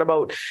we're talking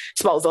about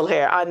spousal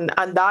here. And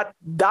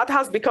that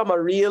has become a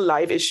real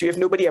live issue if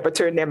nobody ever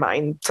turned their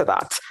mind to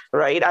that,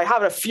 right? I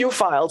have a few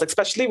files,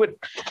 especially with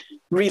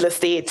real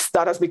estate,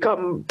 that have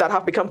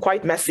become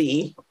quite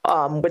messy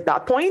with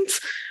that point.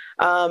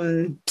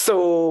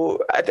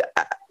 So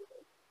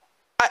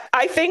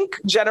I think,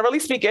 generally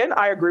speaking,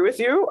 I agree with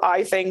you.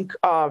 I think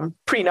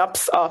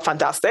prenups are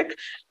fantastic.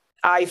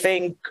 I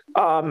think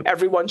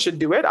everyone should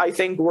do it. I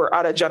think we're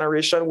at a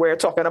generation where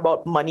talking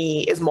about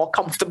money is more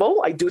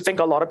comfortable. I do think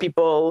a lot of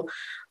people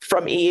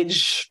from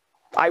age,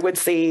 I would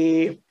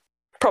say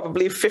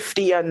probably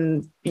 50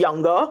 and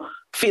younger,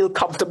 feel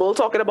comfortable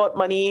talking about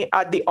money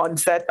at the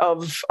onset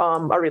of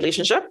a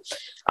relationship.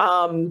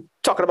 Talking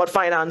about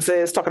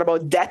finances, talking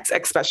about debt,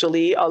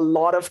 especially a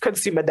lot of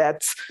consumer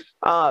debt.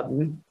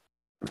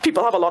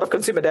 People have a lot of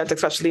consumer debt,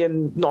 especially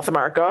in North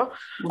America,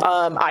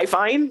 I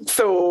find,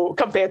 so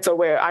compared to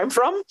where I'm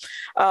from.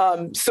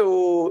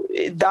 So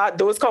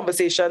those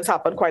conversations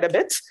happen quite a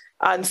bit.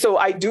 And so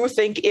I do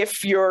think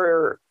if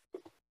you're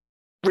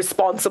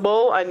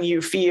responsible and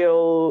you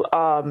feel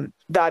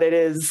that it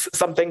is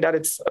something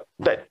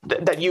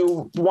that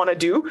you want to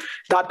do,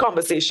 that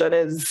conversation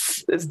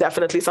is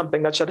definitely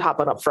something that should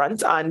happen up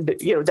front, and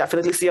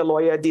definitely see a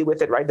lawyer, deal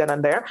with it right then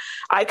and there.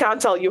 I can't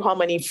tell you how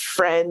many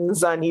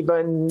friends and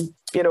even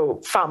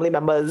family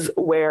members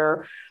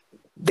where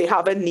they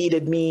haven't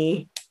needed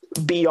me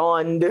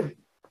beyond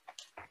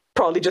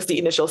probably just the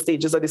initial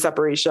stages of the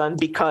separation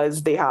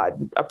because they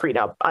had a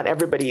prenup and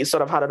everybody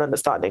sort of had an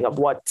understanding of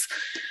what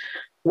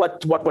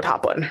would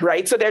happen,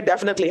 right? So they're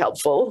definitely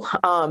helpful.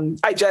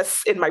 I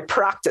just, in my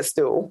practice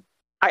though,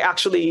 I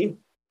actually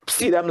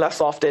see them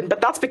less often, but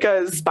that's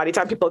because by the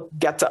time people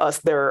get to us,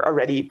 they're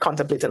already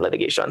contemplating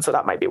litigation. So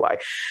that might be why.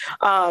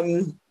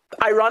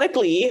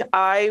 Ironically,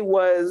 I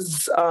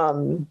was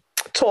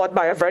taught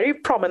by a very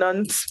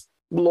prominent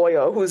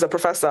lawyer who's a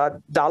professor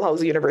at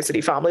Dalhousie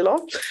University Family Law.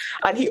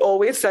 And he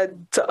always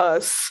said to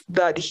us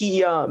that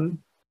he,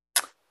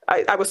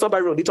 I was told by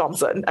Rudy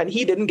Thompson, and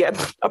he didn't get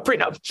a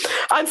prenup.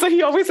 And so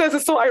he always says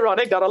it's so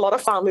ironic that a lot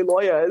of family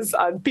lawyers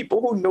and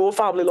people who know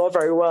family law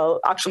very well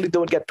actually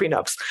don't get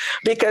prenups,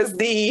 because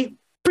the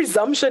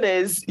presumption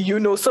is you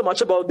know so much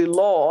about the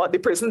law, the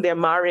person they're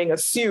marrying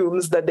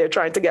assumes that they're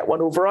trying to get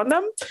one over on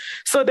them.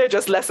 So they're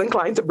just less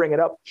inclined to bring it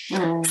up.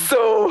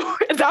 So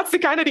that's the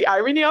kind of the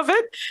irony of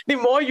it. The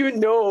more you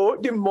know,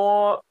 the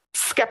more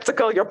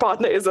skeptical your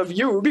partner is of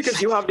you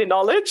because you have the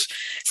knowledge.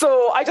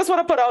 So I just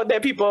want to put out there,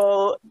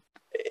 people,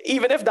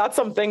 even if that's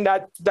something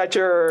that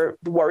you're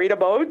worried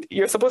about,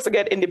 you're supposed to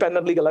get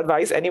independent legal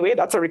advice anyway.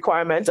 That's a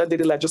requirement under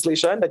the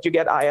legislation that you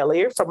get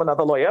ILA from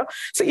another lawyer.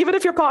 So even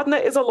if your partner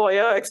is a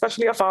lawyer,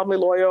 especially a family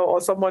lawyer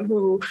or someone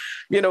who,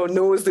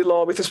 knows the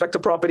law with respect to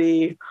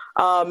property,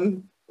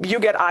 you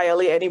get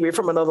ILA anyway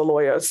from another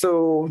lawyer.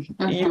 So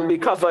you'll be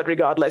covered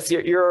regardless.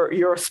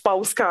 Your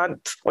spouse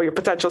can't, or your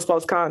potential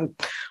spouse can't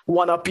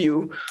one-up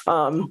you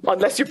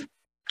unless you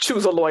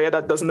choose a lawyer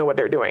that doesn't know what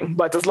they're doing.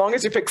 But as long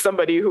as you pick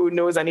somebody who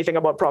knows anything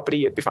about property,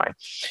 you'd be fine.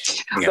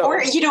 So,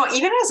 or,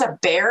 even as a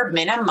bare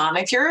minimum,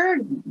 if you're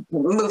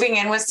moving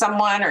in with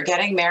someone or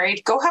getting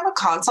married, go have a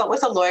consult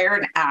with a lawyer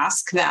and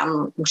ask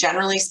them,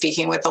 generally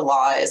speaking, what the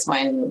law is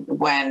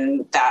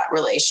when that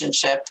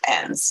relationship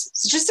ends.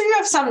 Just so you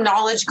have some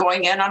knowledge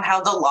going in on how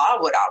the law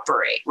would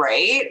operate,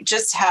 right?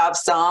 Just have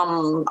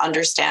some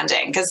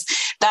understanding, because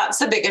that's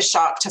the biggest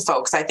shock to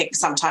folks. I think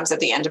sometimes at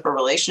the end of a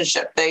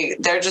relationship,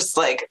 they're just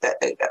like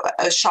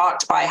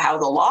shocked by how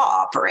the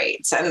law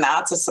operates, and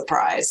that's a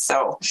surprise.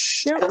 So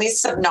at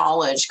least some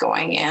knowledge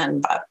going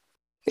in. But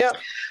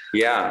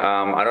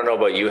I don't know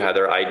about you,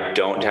 Heather. I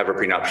don't have a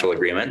prenuptial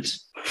agreement.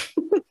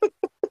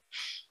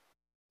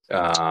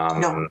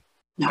 No,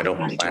 I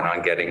don't plan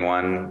on getting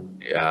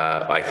one.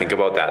 I think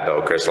about that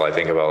though, Crystal. I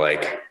think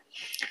about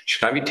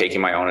should I be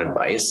taking my own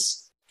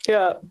advice?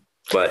 Yeah.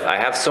 But I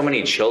have so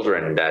many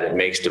children that it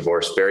makes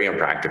divorce very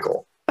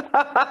impractical.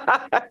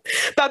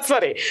 That's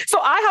funny. So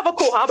I have a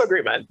co-hab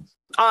agreement,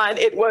 and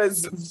it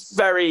was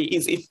very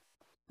easy.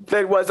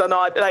 There was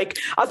not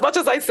as much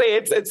as I say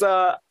it's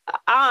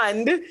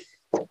and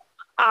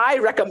I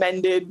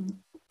recommended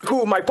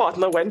who my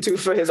partner went to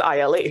for his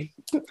ILA.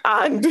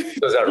 And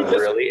so is that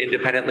really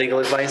independent legal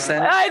advice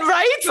then?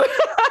 Right?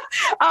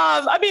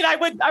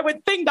 I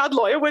would think that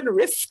lawyer wouldn't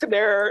risk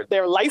their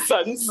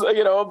license,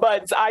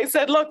 but I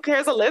said, look,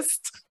 here's a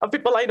list of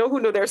people I know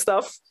who know their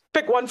stuff.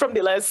 Pick one from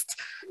the list,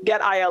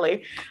 get ILA.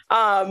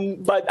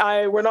 But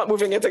we're not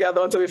moving in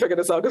together until we figure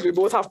this out, because we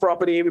both have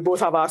property, we both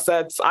have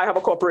assets. I have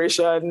a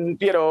corporation,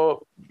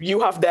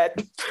 you have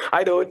debt,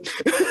 I don't.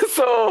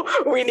 So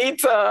we need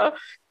to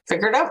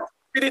figure it out.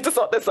 We need to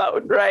sort this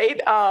out, right?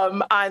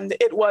 And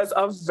it was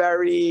a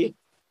very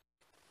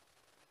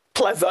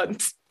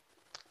pleasant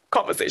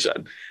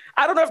conversation.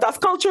 I don't know if that's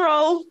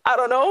cultural. I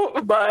don't know,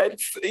 but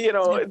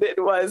it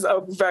was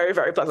a very,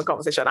 very pleasant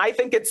conversation. I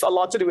think it's a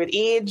lot to do with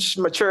age,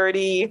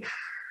 maturity.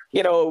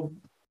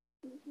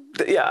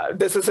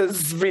 This is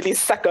his really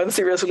second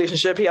serious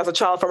relationship. He has a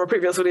child from a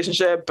previous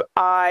relationship.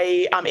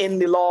 I am in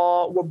the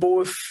law. We're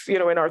both,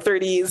 in our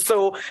 30s.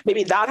 So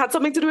maybe that had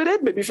something to do with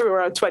it. Maybe if we were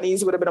in our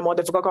 20s, it would have been a more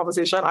difficult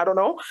conversation. I don't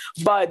know.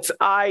 But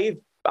I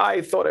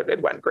thought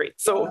it went great.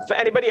 So for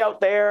anybody out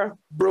there,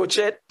 broach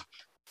it.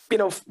 You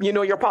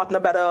know your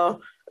partner better.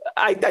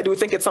 I do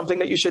think it's something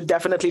that you should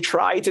definitely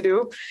try to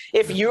do.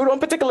 If you don't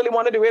particularly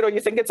want to do it, or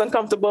you think it's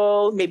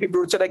uncomfortable, maybe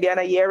broach it again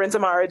a year into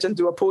marriage and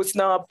do a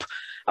post-nup,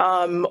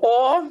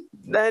 or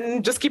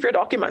then just keep your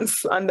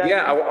documents. And then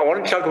I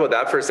want to talk about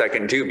that for a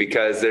second too,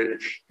 because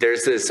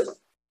there's this,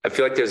 I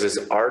feel like there's this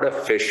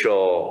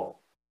artificial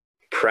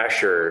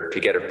pressure to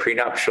get a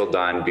prenuptial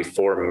done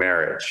before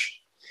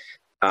marriage.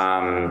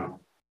 And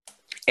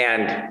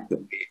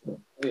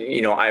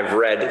I've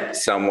read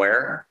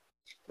somewhere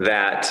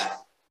that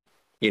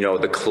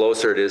the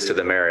closer it is to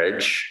the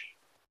marriage,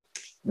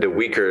 the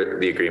weaker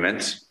the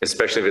agreement,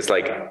 especially if it's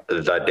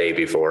the day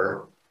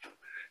before,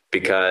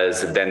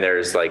 because then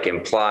there's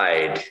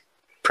implied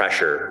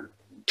pressure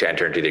to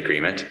enter into the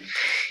agreement.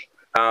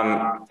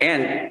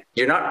 And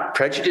you're not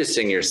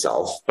prejudicing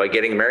yourself by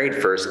getting married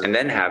first and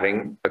then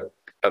having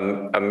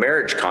a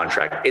marriage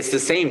contract. It's the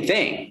same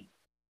thing.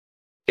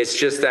 It's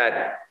just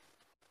that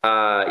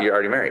you're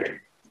already married.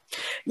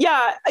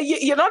 Yeah,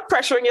 you're not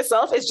pressuring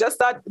yourself. It's just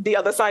that the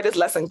other side is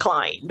less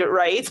inclined,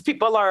 right?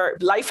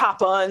 Life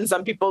happens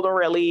and people don't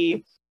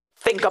really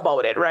think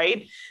about it,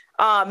 right?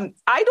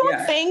 I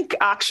don't think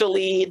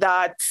actually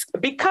that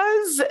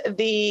because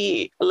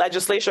the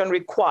legislation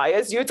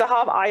requires you to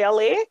have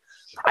ILA,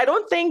 I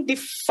don't think the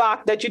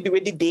fact that you do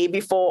it the day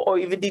before or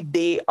even the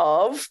day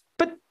of,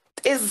 but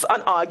is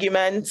an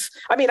argument.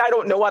 I mean, I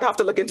don't know. I'd have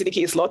to look into the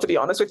case law, to be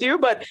honest with you,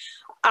 but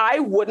I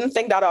wouldn't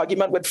think that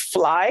argument would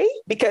fly,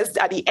 because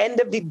at the end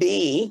of the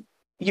day,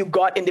 you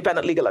got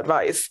independent legal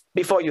advice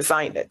before you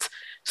signed it.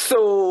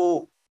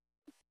 So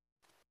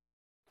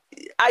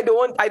I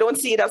don't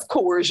see it as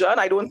coercion.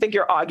 I don't think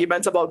your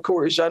arguments about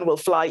coercion will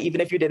fly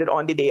even if you did it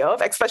on the day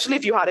of, especially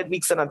if you had it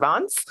weeks in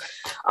advance.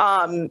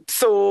 But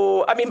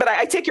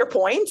I take your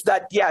point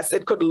that yes,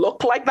 it could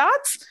look like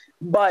that,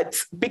 But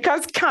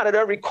because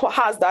Canada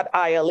has that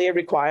ILA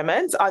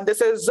requirement, and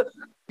this is,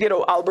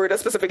 Alberta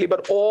specifically,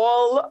 but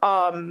all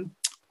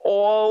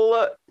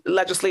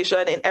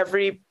legislation in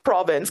every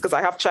province, because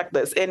I have checked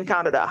this, in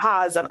Canada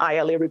has an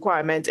ILA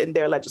requirement in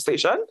their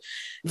legislation.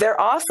 There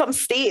are some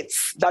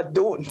states that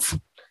don't.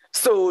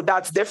 So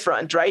that's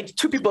different, right?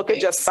 Two people could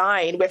just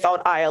sign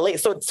without ILA.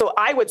 So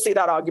I would say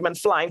that argument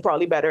flying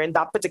probably better in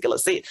that particular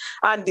state.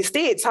 And the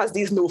states has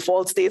these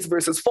no-fault states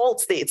versus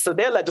fault states. So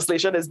their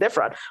legislation is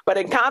different. But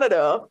in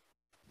Canada,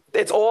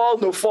 it's all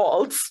no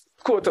faults,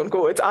 quote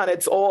unquote, and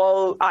it's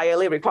all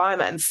ILA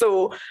requirements.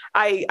 So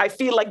I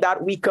feel like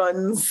that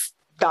weakens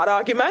that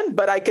argument,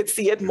 but I could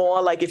see it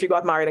more like if you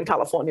got married in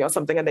California or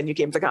something and then you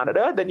came to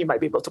Canada, then you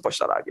might be able to push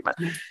that argument.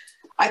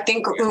 I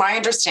think my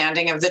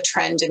understanding of the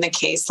trend in the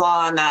case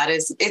law on that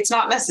is it's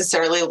not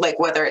necessarily like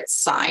whether it's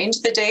signed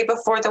the day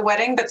before the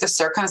wedding, but the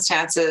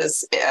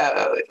circumstances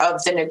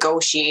of the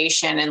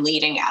negotiation and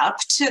leading up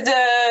to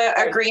the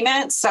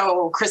agreement.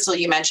 So Crystal,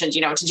 you mentioned,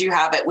 did you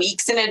have it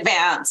weeks in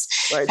advance?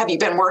 Right. Have you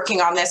been working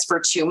on this for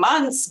 2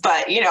 months?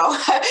 But,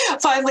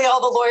 finally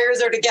all the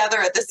lawyers are together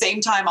at the same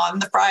time on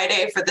the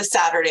Friday for the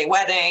Saturday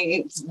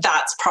wedding.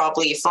 That's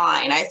probably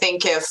fine. I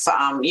think if,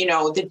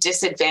 the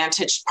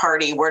disadvantaged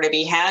party were to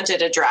be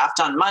handed a draft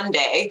on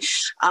Monday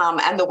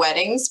and the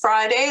wedding's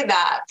Friday,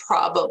 that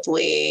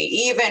probably,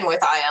 even with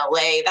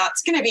ILA,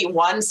 that's going to be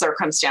one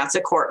circumstance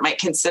a court might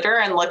consider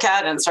and look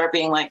at and start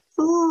being like,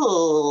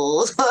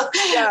 ooh,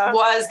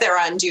 was there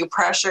undue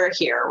pressure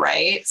here,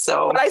 right?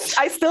 So, but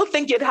I still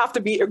think it'd have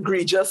to be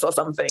egregious or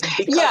something. I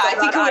think it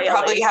would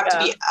probably have to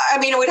be,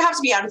 it would have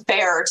to be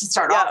unfair to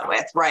start off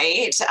with,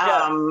 right?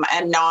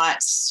 And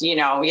not,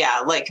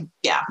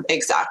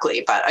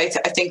 exactly. But I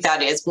think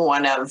that is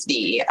one of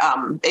the,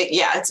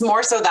 it's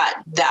more so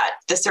that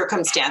the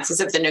circumstances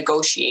of the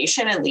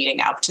negotiation and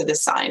leading up to the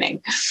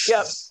signing.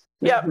 Yep.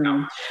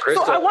 Mm-hmm.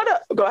 Crystal, so I want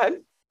to go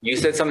ahead. You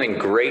said something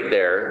great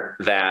there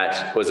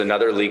that was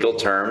another legal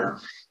term.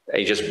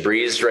 You just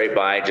breezed right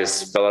by,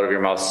 just fell out of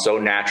your mouth so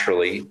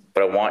naturally,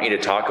 but I want you to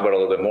talk about it a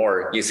little bit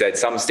more. You said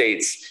some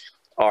states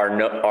are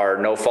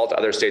no fault,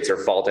 other states are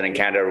fault, and in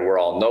Canada we're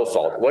all no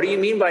fault. What do you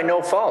mean by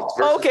no fault?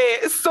 Okay,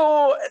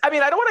 so I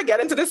don't want to get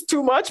into this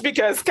too much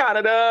because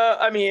Canada,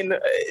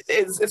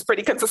 is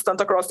pretty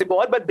consistent across the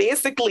board, but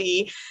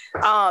basically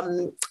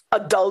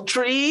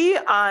adultery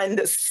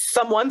and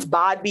someone's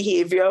bad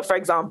behavior, for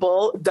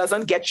example,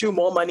 doesn't get you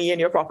more money in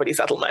your property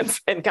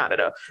settlements in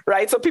Canada,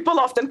 right? So people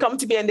often come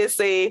to me and they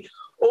say,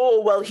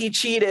 oh, well, he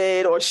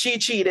cheated or she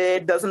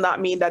cheated. Doesn't that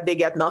mean that they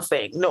get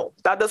nothing? No,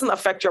 that doesn't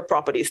affect your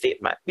property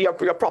statement, your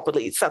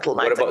property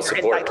settlement. What about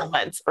support?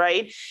 Entitlements,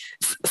 right?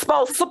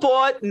 Spouse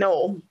support,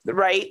 no,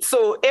 right?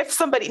 So if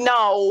somebody,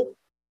 now,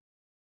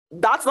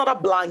 that's not a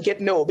blanket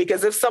no,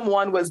 because if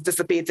someone was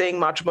dissipating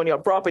matrimonial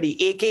property,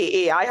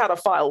 AKA, I had a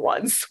file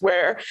once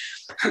where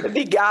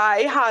the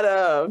guy had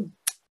a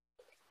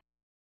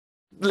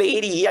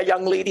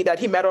young lady that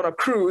he met on a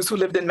cruise who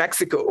lived in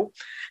Mexico.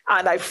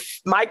 And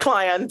my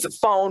client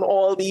found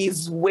all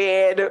these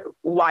weird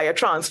wire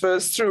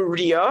transfers through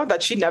RIA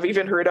that she never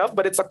even heard of,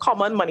 but it's a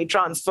common money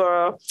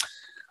transfer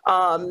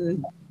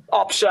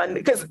option.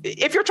 Because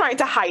if you're trying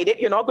to hide it,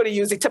 you're not going to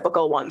use the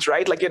typical ones,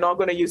 right? Like you're not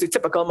going to use the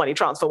typical money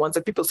transfer ones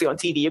that people see on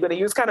TV. You're going to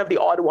use kind of the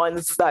odd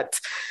ones that,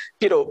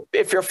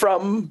 if you're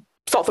from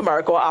South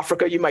America or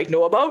Africa, you might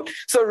know about.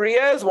 So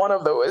RIA is one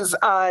of those.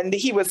 And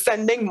he was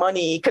sending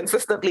money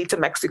consistently to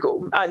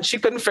Mexico. And she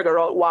couldn't figure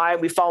out why.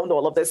 We found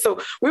all of this. So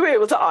we were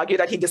able to argue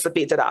that he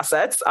dissipated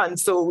assets. And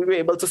so we were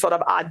able to sort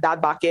of add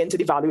that back into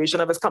the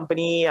valuation of his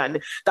company.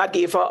 And that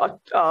gave her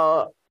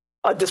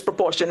a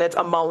disproportionate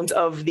amount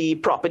of the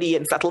property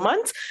in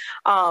settlement.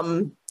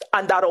 And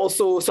that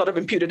also sort of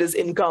imputed his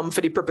income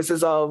for the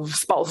purposes of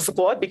spousal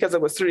support because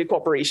it was through the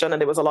corporation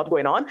and there was a lot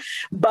going on.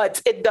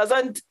 But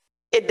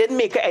it didn't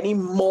make her any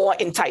more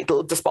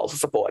entitled to spousal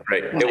support.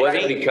 Right. It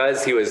wasn't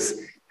because he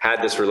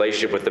had this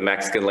relationship with the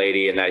Mexican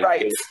lady and that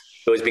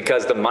it was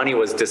because the money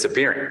was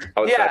disappearing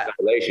outside the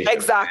relationship.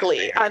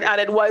 Exactly. And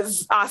it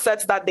was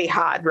assets that they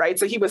had, right?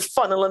 So he was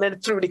funneling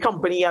it through the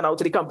company and out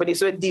to the company.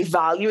 So it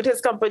devalued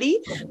his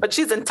company, but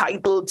she's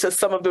entitled to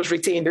some of those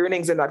retained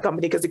earnings in that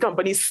company because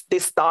they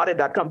started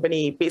that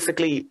company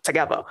basically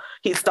together.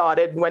 He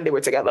started when they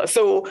were together.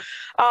 So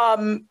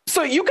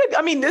you could,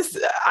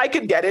 I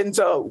could get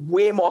into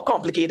way more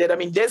complicated.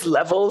 There's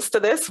levels to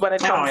this when it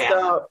comes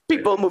to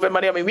people moving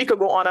money. We could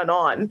go on and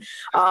on.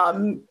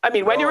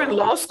 When you're in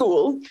law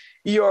school,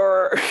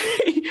 your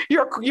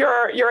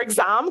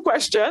exam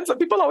questions, and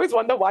people always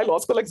wonder why law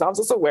school exams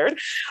are so weird,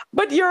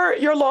 but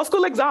your law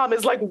school exam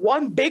is like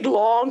one big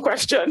long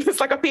question.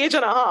 It's like a page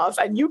and a half,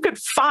 and you could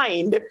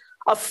find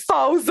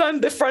 1,000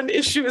 different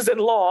issues in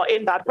law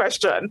in that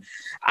question.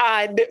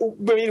 And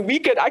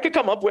I could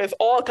come up with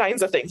all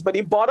kinds of things, but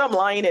the bottom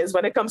line is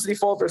when it comes to the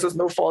fault versus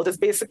no fault, it's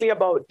basically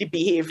about the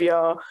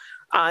behavior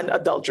and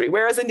adultery.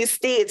 Whereas in the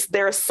States,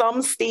 there are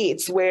some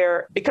states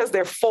where, because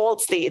they're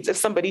fault states, if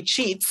somebody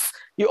cheats,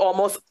 you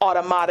almost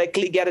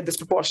automatically get a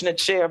disproportionate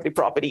share of the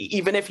property,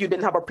 even if you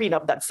didn't have a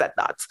prenup that said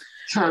that,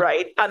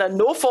 right? And a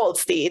no-fault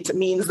state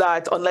means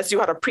that unless you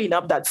had a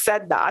prenup that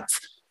said that,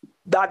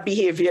 that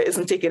behavior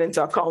isn't taken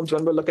into account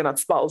when we're looking at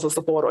spousal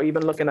support or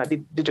even looking at the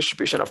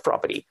distribution of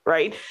property,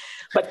 right?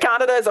 But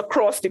Canada is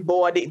across the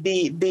board.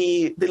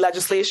 The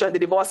legislation, the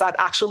Divorce Act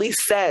actually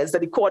says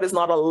that the court is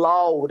not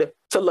allowed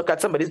to look at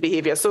somebody's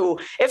behavior. So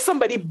if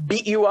somebody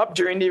beat you up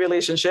during the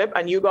relationship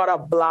and you got a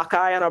black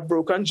eye and a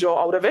broken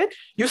jaw out of it,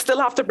 you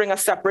still have to bring a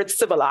separate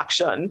civil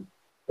action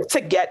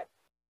to get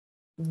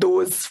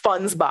those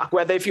funds back,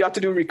 whether if you have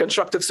to do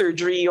reconstructive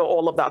surgery or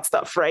all of that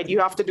stuff, right? You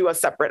have to do a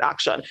separate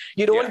action.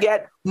 You don't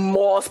get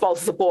more spousal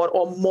support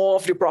or more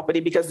of your property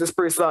because this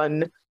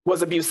person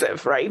was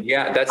abusive, right?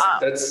 Yeah, that's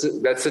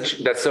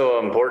so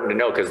important to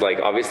know, because like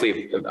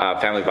obviously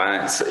family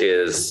violence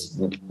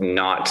is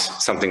not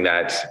something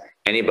that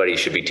anybody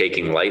should be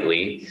taking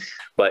lightly,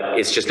 but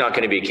it's just not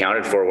going to be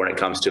accounted for when it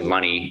comes to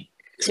money,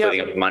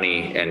 splitting up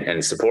money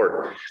and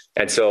support.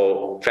 And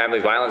so family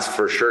violence,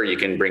 for sure, you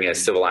can bring a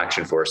civil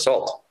action for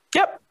assault.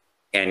 Yep.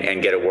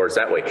 And get awards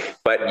that way.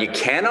 But you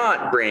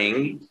cannot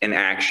bring an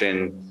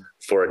action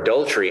for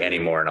adultery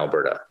anymore in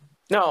Alberta.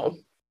 No.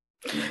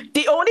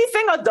 The only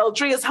thing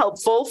adultery is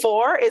helpful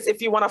for is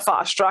if you want to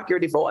fast track your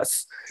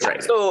divorce.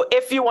 Right. So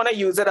if you want to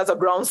use it as a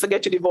grounds to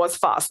get your divorce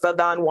faster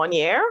than 1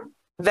 year,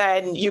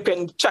 then you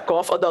can check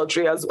off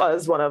adultery as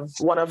one of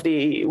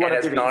the. And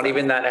it's not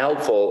even that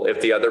helpful if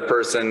the other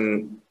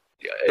person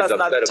is upset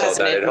about that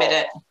at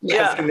all.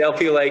 Yeah. And they'll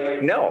feel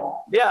like,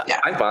 no,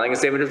 I'm filing a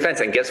statement of defense.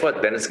 And guess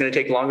what? Then it's going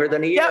to take longer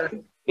than a year.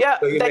 Yeah,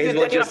 so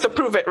then you have to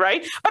prove it,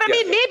 right? But I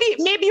mean,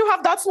 maybe you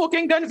have that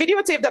smoking gun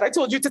videotape that I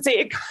told you to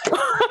take of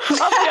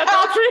the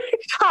adultery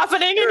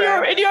happening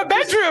in your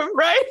bedroom,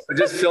 right?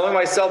 Just filming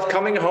myself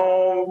coming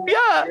home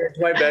to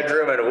my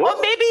bedroom and Well,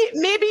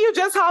 maybe you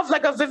just have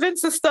like a Vivint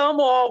system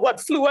or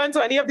Fluent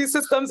or any of these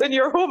systems in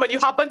your home, and you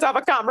happen to have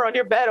a camera on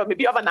your bed, or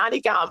maybe you have a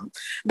nanny cam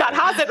that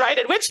has it, right?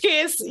 In which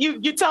case,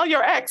 you tell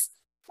your ex,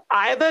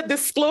 either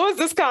disclose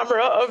this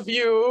camera of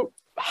you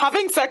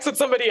having sex with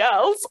somebody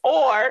else,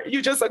 or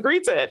you just agree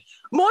to it.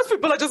 Most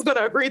people are just going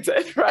to agree to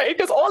it, right?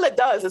 Because all it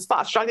does is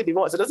fast track the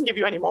divorce. It doesn't give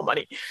you any more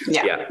money.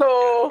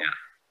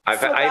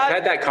 I've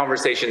had that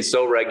conversation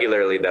so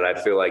regularly that I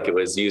feel like it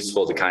was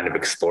useful to kind of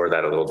explore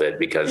that a little bit,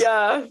 because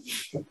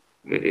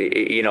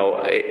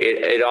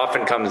it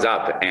often comes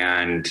up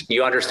and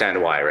you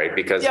understand why, right?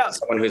 Because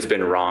someone who's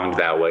been wronged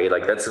that way,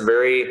 like it's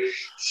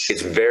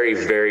very,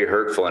 very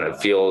hurtful, and it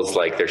feels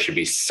like there should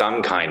be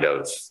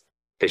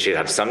they should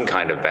have some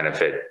kind of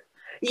benefit.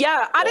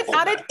 Yeah, and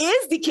it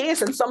is the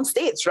case in some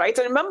states, right?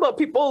 And remember,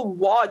 people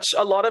watch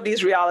a lot of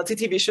these reality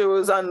TV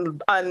shows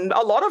and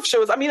a lot of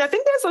shows. I mean, I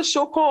think there's a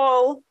show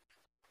called,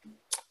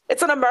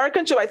 it's an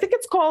American show. I think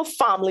it's called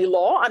Family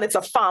Law, and it's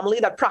a family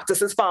that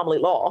practices family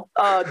law.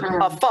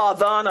 A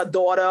father and a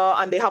daughter,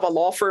 and they have a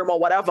law firm or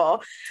whatever.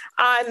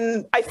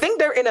 And I think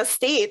they're in a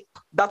state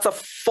that's a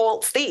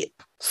fault state.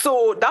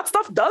 So that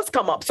stuff does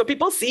come up. So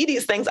people see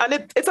these things, and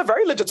it's a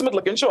very legitimate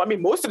looking show. I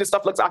mean, most of this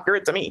stuff looks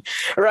accurate to me,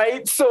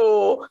 right?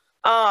 So,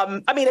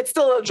 I mean, it's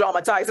still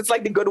dramatized. It's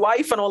like The Good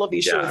Wife and all of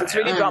these shows. It's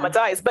really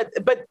dramatized, but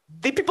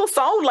the people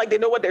sound like they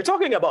know what they're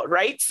talking about,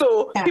 right?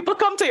 So people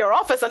come to your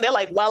office and they're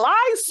like, well,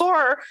 I saw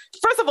her.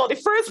 First of all, the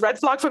first red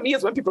flag for me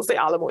is when people say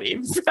alimony.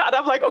 And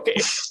I'm like, okay,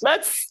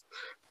 let's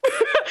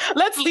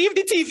leave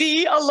the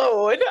TV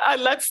alone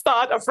and let's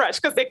start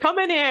afresh, because they come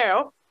in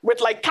here with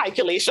like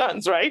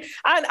calculations, right?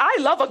 And I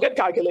love a good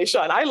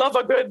calculation. I love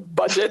a good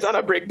budget and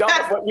a breakdown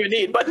of what you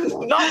need, but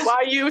not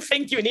why you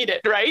think you need it,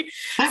 right?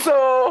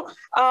 So,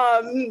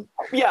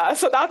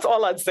 so that's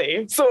all I'd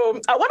say. So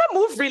I want to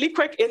move really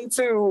quick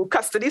into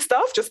custody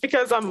stuff, just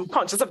because I'm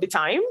conscious of the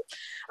time.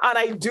 And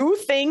I do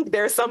think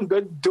there's some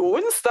good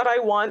don'ts that I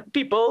want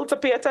people to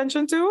pay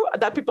attention to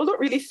that people don't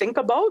really think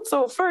about.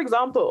 So for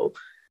example,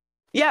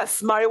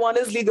 yes, marijuana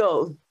is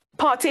legal.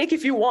 Partake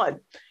if you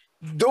want.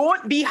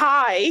 Don't be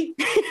high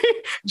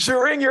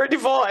during your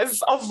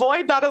divorce.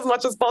 Avoid that as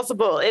much as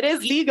possible. It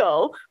is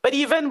legal, but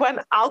even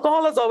when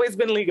alcohol has always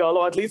been legal,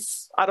 or at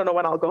least, I don't know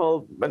when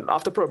alcohol went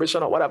after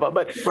prohibition or whatever,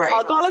 but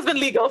alcohol has been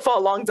legal for a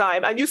long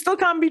time, and you still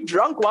can't be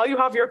drunk while you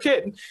have your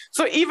kid.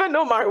 So even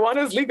though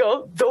marijuana is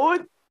legal,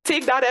 don't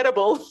take that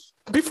edible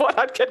before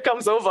that kid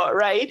comes over,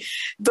 right?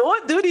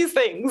 Don't do these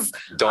things.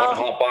 Don't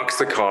hotbox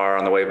the car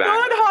on the way back.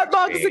 Don't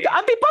hotbox the car.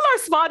 And people are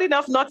smart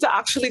enough not to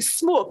actually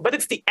smoke, but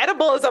it's the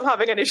edibles I'm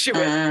having an issue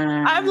with.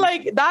 I'm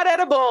like, that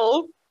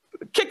edible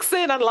kicks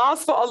in and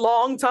lasts for a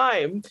long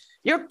time.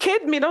 Your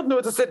kid may not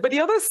notice it, but the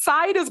other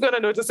side is going to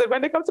notice it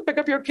when they come to pick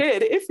up your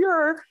kid. If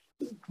you're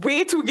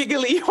way too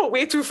giggly or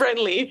way too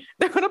friendly,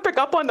 they're going to pick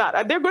up on that,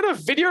 and they're going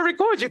to video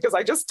record you, because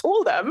I just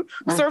told them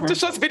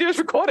surreptitious video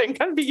recording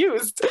can be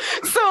used.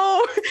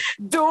 So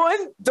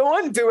don't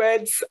do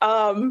it.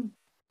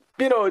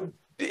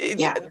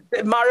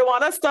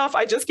 Marijuana stuff.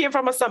 I just came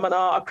from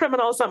a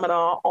criminal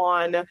seminar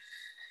on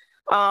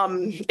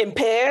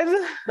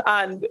impaired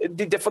and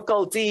the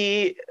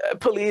difficulty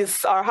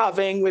police are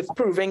having with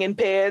proving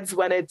impaired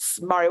when it's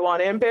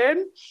marijuana impaired.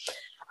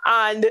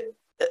 And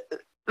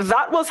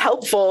that was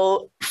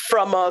helpful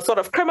from a sort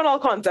of criminal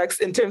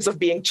context in terms of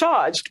being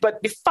charged,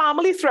 but the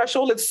family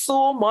threshold is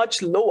so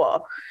much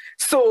lower.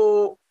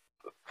 So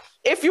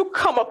if you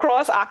come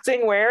across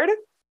acting weird,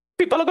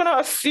 people are going to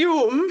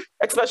assume,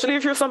 especially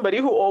if you're somebody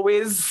who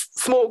always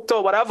smoked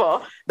or whatever,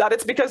 that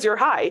it's because you're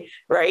high,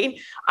 right?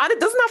 And it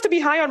doesn't have to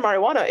be high on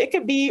marijuana. It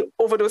could be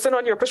overdosing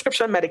on your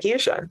prescription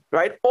medication,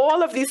 right?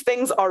 All of these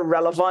things are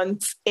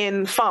relevant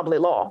in family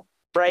law,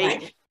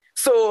 right?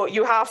 So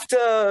you have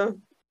to,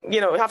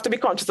 be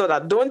conscious of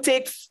that. Don't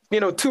take,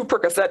 2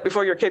 Percocet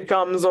before your kid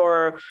comes,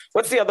 or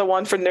what's the other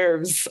one for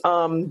nerves?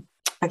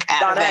 Like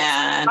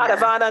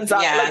Ativan and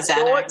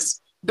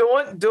Xanax.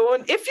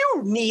 Don't, if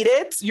you need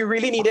it, you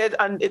really need it,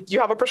 and you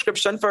have a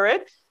prescription for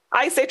it,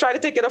 I say try to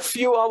take it a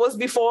few hours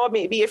before,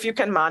 maybe if you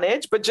can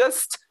manage, but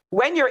just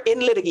when you're in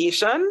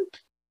litigation,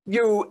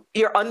 you're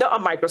under a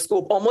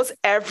microscope. Almost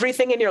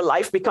everything in your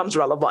life becomes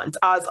relevant,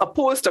 as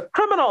opposed to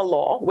criminal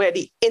law, where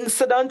the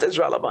incident is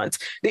relevant.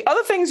 The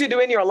other things you do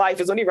in your life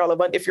is only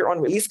relevant if you're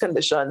on release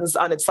conditions,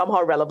 and it's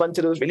somehow relevant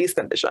to those release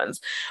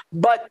conditions.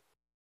 But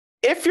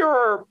if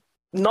you're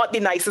not the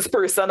nicest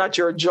person at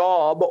your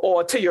job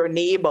or to your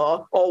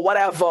neighbor or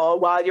whatever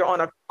while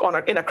you're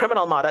in a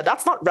criminal matter,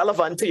 that's not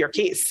relevant to your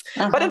case.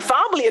 But in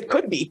family, it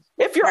could be.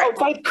 If you're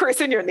outside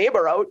cursing your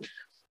neighbor out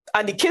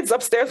and the kid's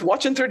upstairs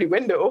watching through the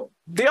window,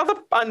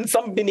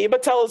 the neighbor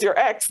tells your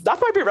ex,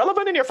 that might be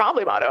relevant in your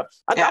family matter.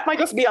 And that might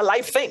just be a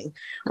life thing,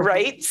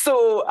 right?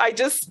 So I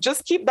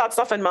just keep that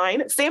stuff in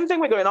mind. Same thing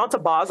with going out to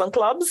bars and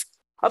clubs.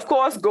 Of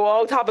course, go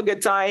out, have a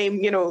good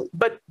time,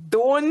 but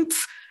don't.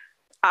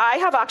 I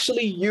have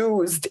actually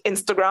used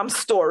Instagram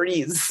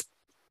stories.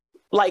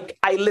 Like,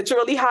 I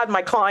literally had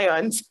my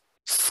clients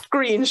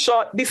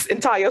screenshot this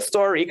entire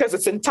story because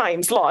it's in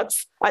time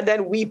slots. And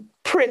then we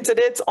printed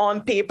it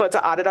on paper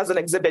to add it as an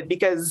exhibit,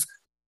 because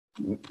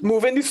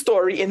moving the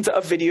story into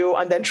a video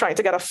and then trying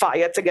to get a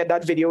file to get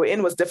that video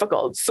in was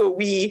difficult. So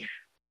we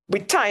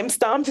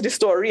time-stamped the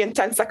story in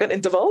 10-second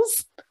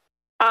intervals.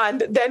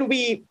 And then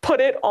we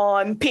put it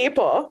on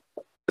paper.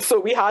 So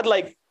we had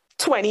like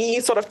 20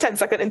 sort of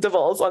 10-second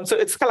intervals on. So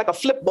it's kind of like a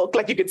flip book.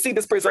 Like, you could see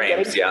this person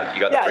frames, you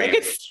got the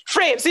frames.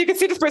 Frames. So you could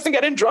see this person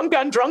getting drunker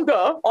and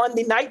drunker on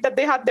the night that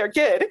they had their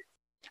kid,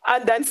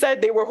 and then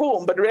said they were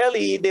home. But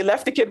really, they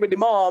left the kid with the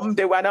mom.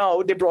 They went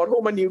out. They brought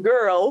home a new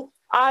girl.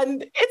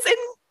 And it's in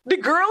the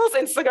girl's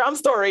Instagram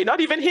story,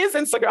 not even his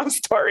Instagram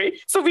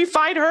story. So we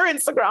find her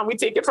Instagram. We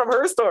take it from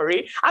her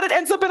story. And it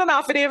ends up in an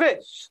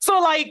affidavit.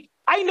 So, like,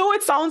 I know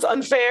it sounds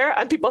unfair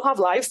and people have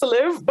lives to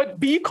live,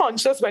 but be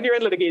conscious when you're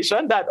in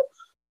litigation that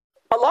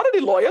a lot of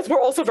the lawyers were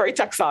also very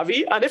tech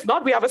savvy. And if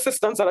not, we have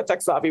assistants that are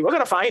tech savvy. We're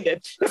going to find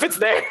it if it's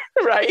there,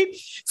 right?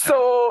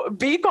 So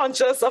be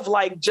conscious of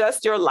like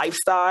just your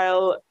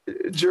lifestyle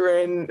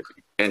during,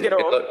 and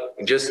look,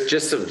 just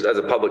as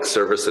a public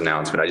service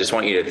announcement, I just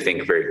want you to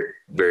think very,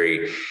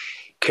 very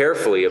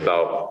carefully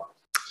about,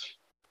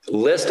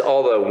 list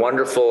all the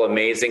wonderful,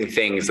 amazing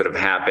things that have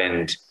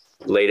happened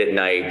late at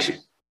night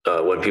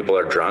when people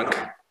are drunk.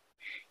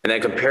 And then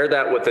compare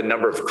that with the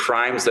number of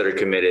crimes that are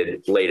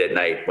committed late at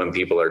night when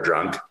people are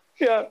drunk.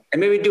 Yeah.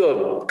 And maybe do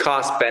a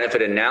cost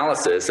benefit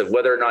analysis of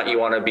whether or not you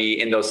want to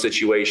be in those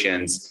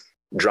situations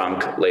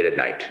drunk late at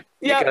night.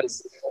 Yeah.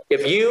 Because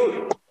if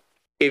you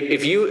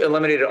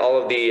eliminated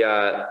all of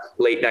the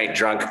late night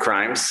drunk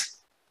crimes,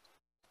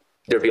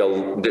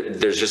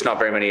 there's just not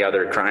very many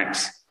other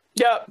crimes.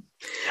 Yeah.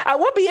 I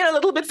will be a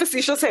little bit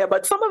facetious here,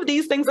 but some of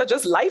these things are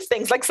just life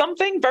things, like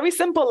something very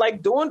simple,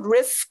 like don't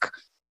risk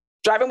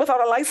driving without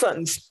a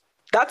license.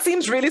 That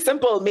seems really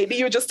simple. Maybe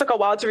you just took a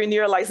while to renew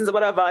your license or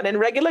whatever. And in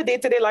regular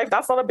day-to-day life,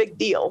 that's not a big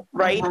deal,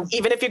 right?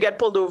 Even if you get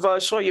pulled over,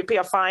 sure, you pay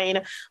a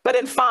fine. But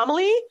in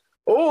family,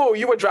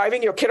 you were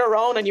driving your kid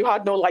around and you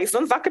had no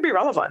license, that could be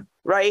relevant,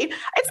 right?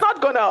 It's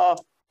not going to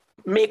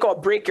make or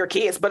break your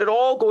case, but it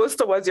all goes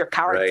towards your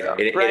character.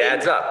 Right. It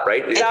adds up,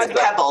 right? It's a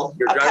pebble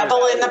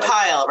in the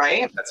pile,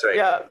 right? That's right.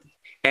 Yeah.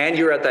 And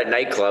you were at that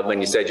nightclub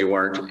when you said you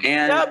weren't.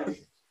 And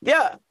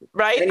yeah,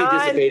 right. And you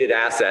dissipated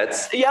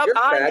assets. Yep. You're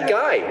a bad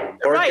guy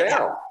or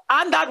gal.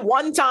 And that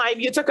one time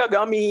you took a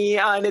gummy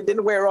and it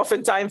didn't wear off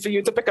in time for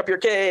you to pick up your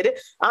kid,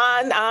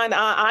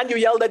 and you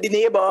yelled at the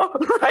neighbor,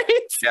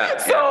 right? Yeah.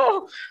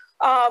 So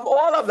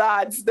all of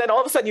that, then all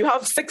of a sudden you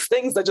have 6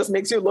 things that just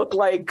makes you look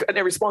like an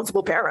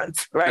irresponsible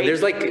parent, right? And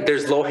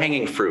there's low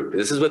hanging fruit.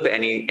 This is with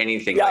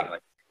anything like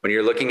when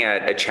you're looking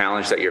at a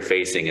challenge that you're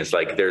facing, is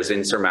like there's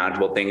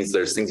insurmountable things.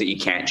 There's things that you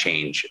can't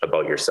change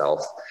about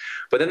yourself.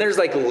 But then there's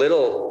like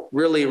little,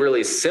 really,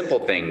 really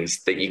simple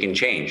things that you can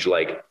change.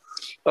 Like,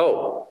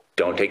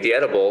 don't take the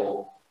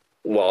edible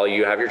while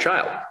you have your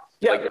child.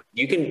 Yeah. Like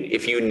you can,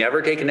 if you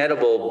never take an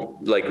edible,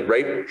 like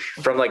right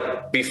from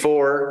like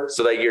before,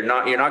 so that you're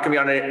not going to be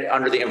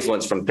under the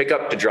influence from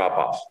pickup to drop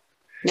off.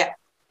 Yeah.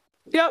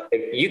 Yep.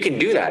 If you can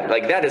do that.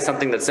 Like that is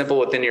something that's simple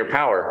within your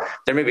power.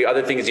 There may be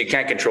other things you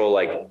can't control,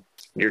 like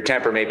your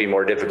temper may be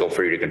more difficult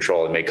for you to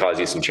control. It may cause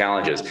you some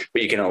challenges,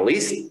 but you can at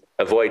least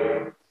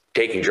avoid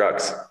taking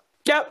drugs.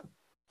 Yep.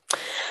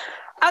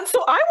 And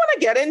so I want to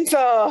get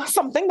into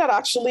something that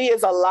actually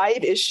is a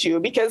live issue,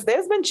 because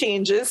there's been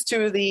changes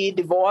to the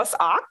Divorce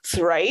Act,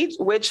 right,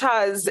 which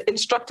has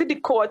instructed the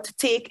court to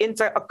take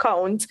into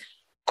account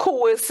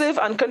coercive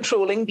and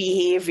controlling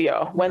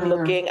behavior when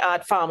looking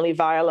at family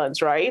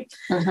violence, right?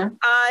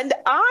 And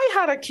I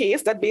had a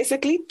case that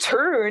basically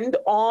turned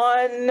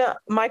on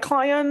my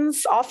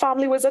clients'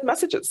 Family Wizard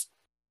messages.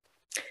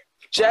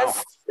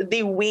 Just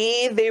the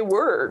way they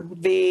were.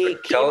 They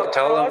tell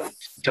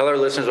our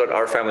listeners what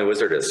Our Family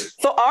Wizard is.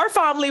 So Our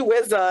Family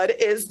Wizard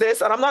is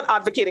this, and I'm not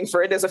advocating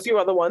for it. There's a few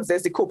other ones.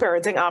 There's the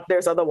co-parenting app.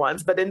 There's other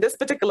ones. But in this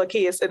particular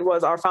case, it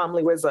was Our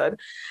Family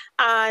Wizard.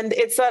 And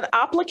it's an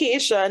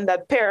application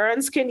that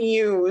parents can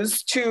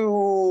use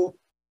to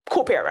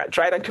co-parent,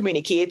 right, and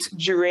communicate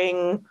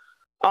during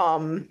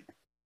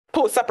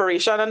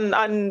post-separation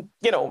and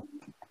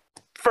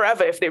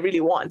forever if they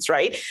really want,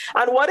 right?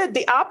 And what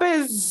the app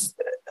is,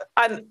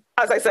 and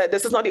as I said,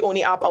 this is not the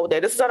only app out there.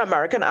 This is an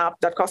American app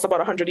that costs about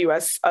 $100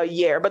 US a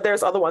year, but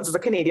there's other ones. There's a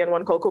Canadian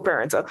one called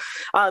Co-Parenter.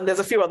 There's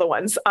a few other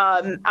ones.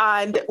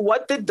 And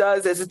what it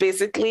does is it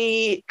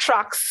basically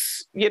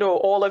tracks,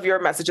 all of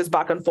your messages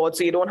back and forth.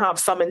 So you don't have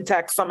some in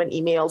text, some in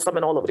email, some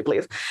in all over the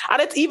place.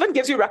 And it even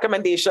gives you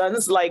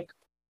recommendations like,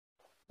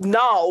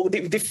 now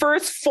the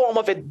first form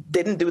of it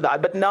didn't do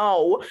that, but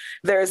now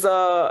there's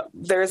a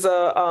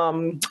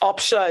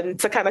option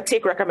to kind of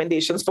take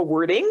recommendations for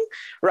wording,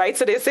 right?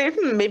 So they say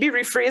maybe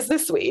rephrase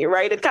this way,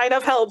 right? It kind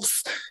of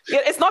helps.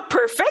 It's not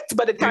perfect,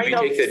 but it kind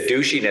of take the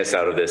douchiness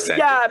out of this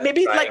sentence. Yeah,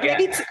 maybe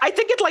I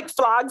think it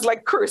flags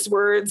like curse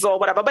words or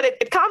whatever, but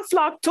it can't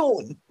flag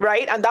tone,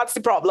 right? And that's the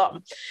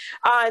problem.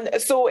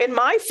 And so in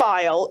my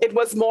file, it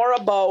was more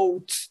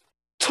about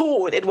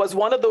tone. It was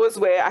one of those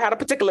where I had a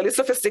particularly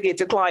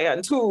sophisticated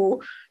client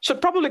who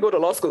should probably go to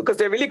law school because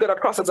they're really good at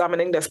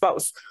cross-examining their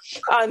spouse.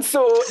 And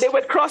so they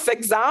would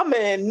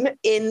cross-examine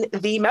in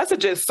the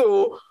messages.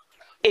 So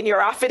in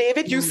your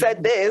affidavit, you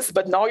said this,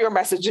 but now you're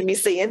messaging me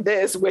saying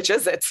this, which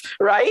is it,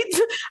 right?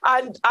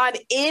 And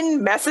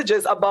in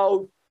messages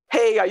about,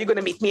 hey, are you going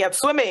to meet me at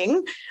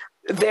swimming?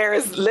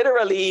 There's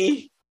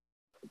literally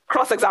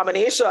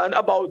cross-examination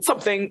about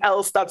something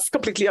else that's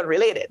completely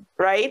unrelated,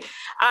 right?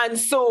 And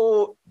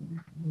so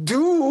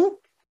do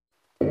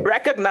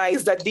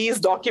recognize that these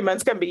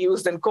documents can be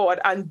used in court,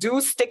 and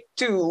do stick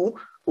to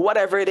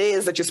whatever it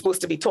is that you're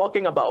supposed to be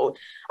talking about,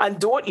 and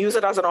don't use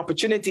it as an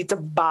opportunity to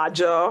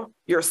badger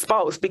your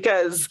spouse,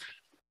 because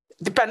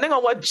depending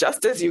on what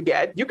justice you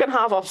get, you can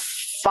have a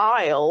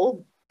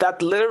file that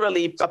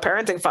literally a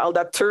parenting file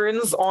that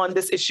turns on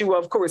this issue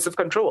of coercive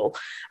control.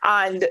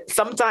 And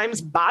sometimes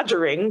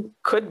badgering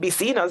could be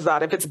seen as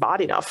that if it's bad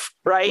enough,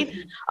 right?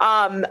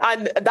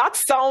 And that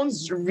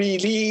sounds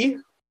really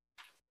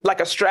like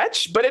a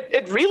stretch, but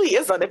it really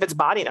isn't if it's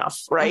bad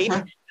enough, right?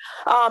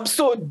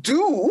 So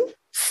do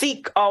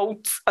seek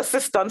out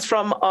assistance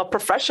from a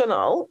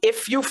professional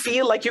if you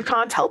feel like you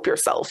can't help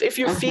yourself, if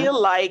you feel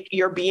like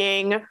you're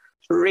being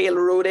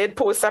railroaded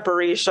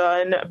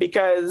post-separation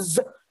because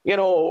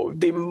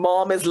the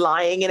mom is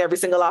lying in every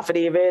single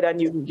affidavit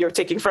and you're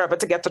taking forever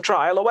to get to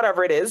trial or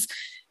whatever it is.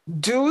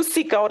 Do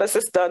seek out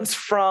assistance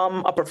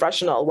from a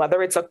professional,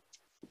 whether it's a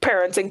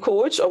parenting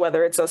coach or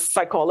whether it's a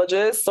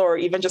psychologist or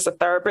even just a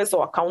therapist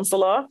or a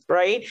counselor,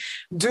 right?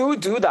 Do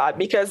that,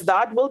 because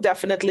that will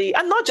definitely,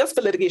 and not just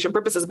for litigation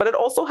purposes, but it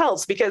also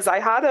helps, because I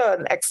had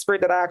an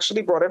expert that I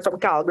actually brought in from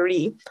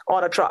Calgary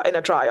in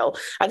a trial,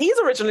 and he's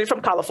originally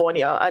from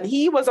California, and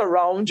he was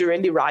around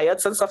during the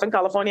riots and stuff in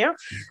California.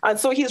 And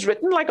so he's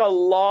written like a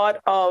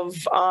lot of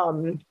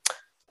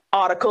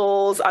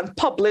articles and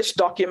published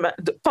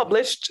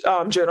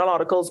journal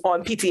articles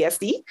on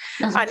PTSD.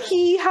 And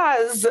he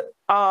has,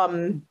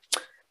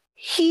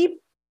 he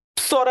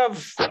sort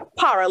of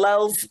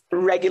parallels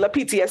regular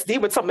PTSD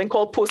with something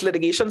called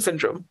post-litigation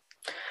syndrome,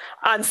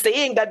 and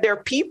saying that there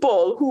are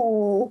people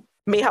who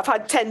may have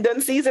had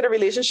tendencies in a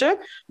relationship,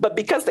 but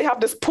because they have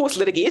this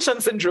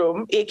post-litigation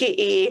syndrome,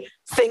 aka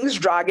things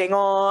dragging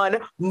on,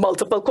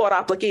 multiple court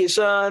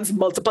applications,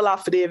 multiple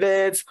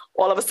affidavits,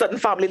 all of a sudden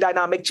family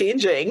dynamic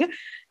changing,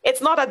 it's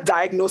not a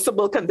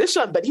diagnosable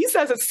condition, but he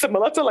says it's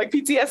similar to like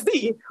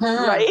PTSD,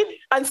 right?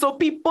 And so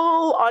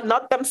people are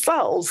not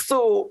themselves.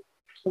 So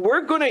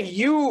we're going to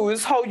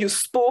use how you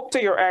spoke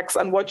to your ex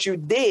and what you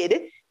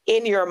did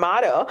in your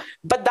matter,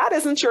 but that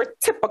isn't your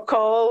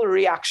typical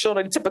reaction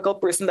or the typical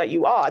person that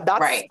you are.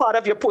 That's part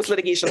of your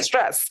post-litigation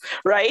stress,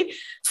 right?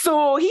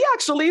 So he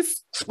actually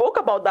spoke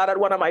about that at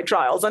one of my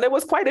trials, and it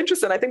was quite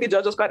interesting. I think the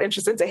judge was quite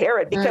interested to hear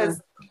it, because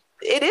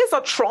it is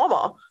a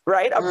trauma,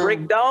 right? A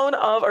breakdown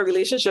of a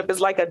relationship is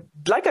like a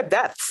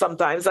death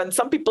sometimes, and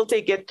some people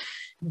take it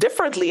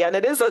differently. And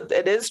it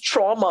is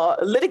trauma.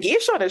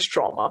 Litigation is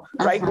trauma,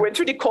 right? Going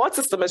through the court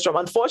system is trauma.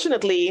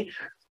 Unfortunately,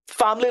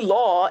 family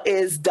law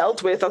is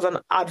dealt with as an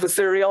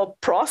adversarial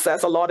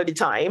process a lot of the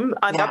time,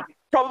 and that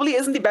probably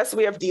isn't the best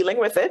way of dealing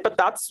with it, but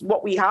that's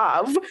what we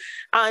have.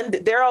 And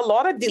there are a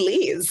lot of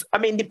delays. I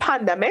mean, the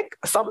pandemic,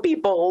 some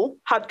people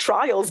had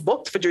trials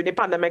booked for during the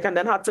pandemic and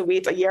then had to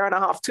wait a year and a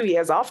half, 2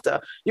 years after.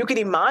 You can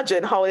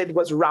imagine how it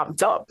was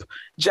ramped up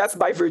just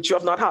by virtue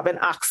of not having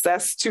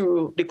access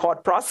to the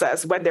court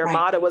process when their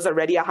matter was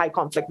already a high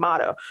conflict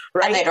matter,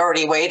 right? And they'd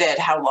already waited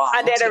how long?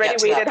 And they'd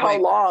already waited how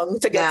long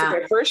to get to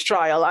their first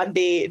trial. And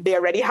they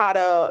already had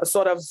a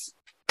sort of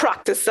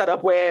practice set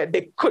up where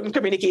they couldn't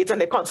communicate and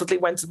they constantly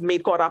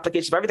made court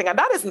applications for everything. And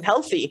that isn't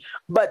healthy,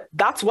 but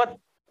that's what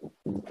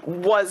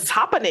was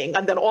happening.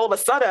 And then all of a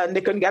sudden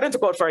they couldn't get into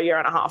court for a year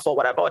and a half or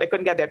whatever, or they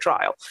couldn't get their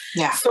trial.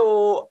 Yeah.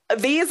 So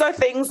these are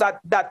things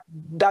that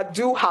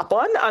do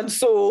happen. And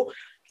so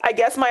I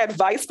guess my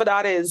advice for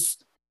that is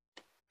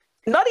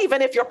not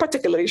even if you're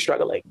particularly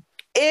struggling.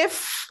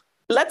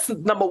 Let's,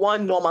 number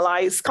one,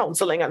 normalize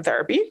counseling and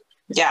therapy.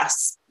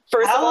 Yes.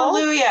 First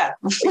Hallelujah.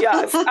 of all,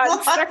 yes.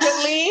 And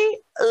secondly,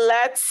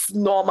 let's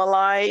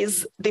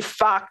normalize the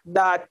fact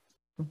that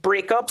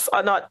breakups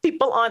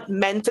people aren't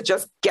meant to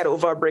just get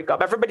over a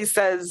breakup. Everybody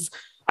says,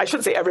 I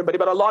shouldn't say everybody,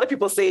 but a lot of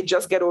people say,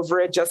 just get over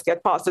it, just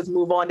get past it,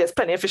 move on. There's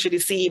plenty of fish to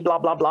see, blah,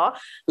 blah, blah.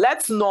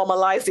 Let's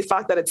normalize the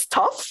fact that it's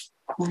tough.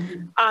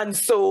 Mm-hmm. And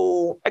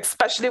so,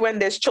 especially when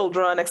there's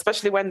children,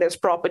 especially when there's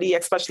property,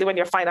 especially when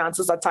your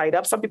finances are tied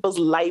up, some people's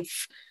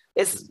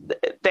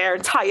their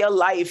entire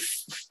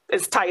life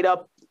is tied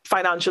up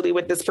financially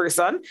with this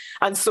person.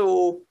 And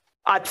so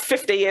at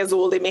 50 years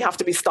old, they may have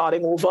to be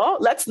starting over.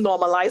 Let's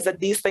normalize that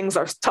these things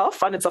are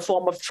tough and it's a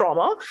form of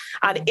trauma.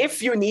 And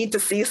if you need to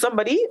see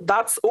somebody,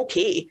 that's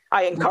okay.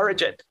 I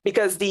encourage it,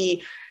 because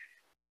the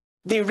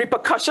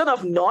repercussion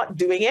of not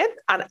doing it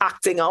and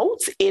acting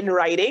out in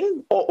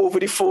writing or over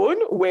the phone,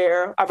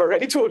 where I've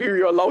already told you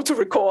you're allowed to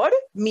record,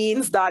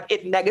 means that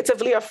it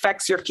negatively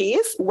affects your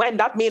case when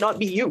that may not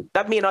be you.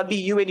 That may not be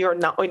you in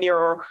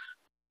your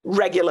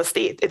regular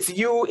state. It's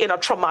you in a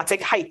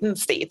traumatic, heightened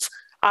state.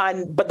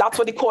 But that's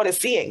what the court is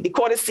seeing. The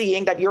court is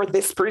seeing that you're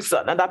this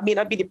person, and that may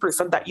not be the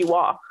person that you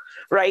are,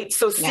 right?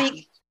 So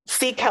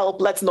seek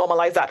help. Let's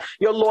normalize that.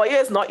 Your lawyer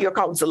is not your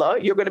counselor.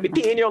 You're going to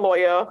be paying your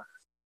lawyer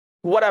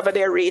whatever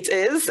their rate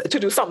is to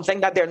do something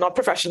that they're not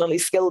professionally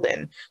skilled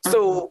in. Mm-hmm.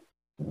 So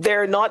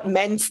they're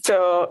meant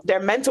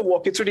to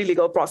walk you through the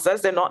legal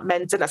process. They're not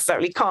meant to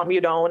necessarily calm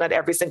you down at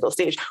every single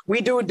stage.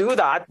 We do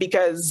that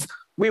because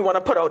we want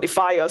to put out the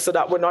fire so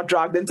that we're not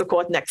dragged into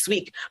court next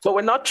week, but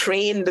we're not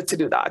trained to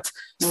do that.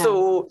 No.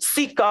 So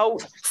seek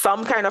out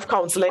some kind of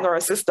counseling or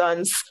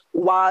assistance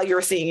while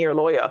you're seeing your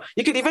lawyer.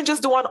 You could even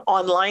just do an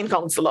online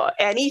counselor,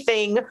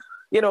 anything, and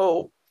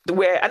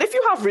if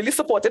you have really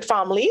supported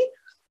family,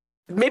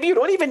 maybe you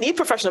don't even need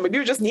professional, maybe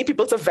you just need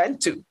people to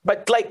vent to.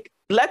 But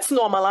let's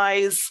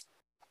normalize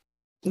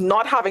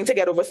not having to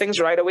get over things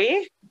right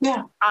away.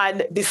 Yeah.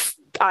 And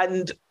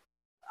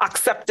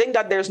accepting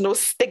that there's no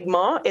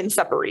stigma in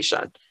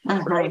separation,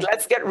 right?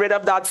 Let's get rid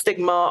of that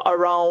stigma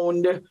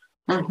around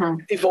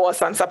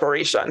divorce and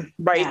separation,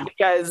 right? Yeah.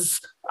 Because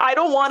I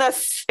don't want to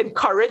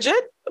encourage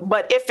it,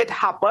 but if it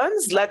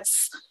happens,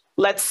 let's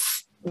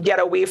get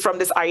away from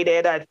this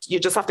idea that you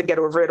just have to get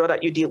over it or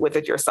that you deal with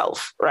it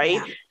yourself,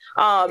 right?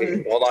 Yeah.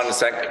 Okay, hold on a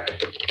second.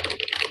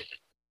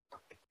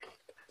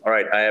 All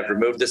right, I have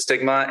removed the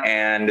stigma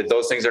and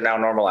those things are now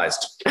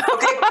normalized.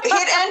 Okay,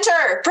 hit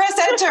enter, press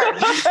enter.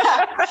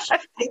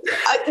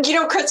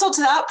 Crystal,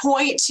 to that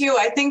point too,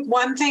 I think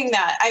one thing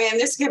that,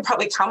 this could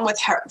probably come with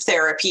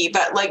therapy,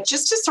 but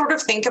just to sort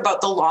of think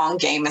about the long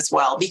game as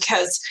well,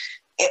 because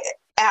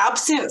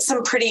absent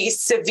some pretty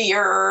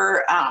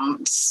severe,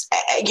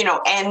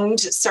 end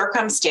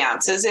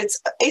circumstances,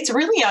 it's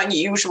really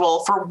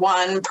unusual for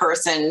one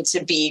person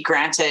to be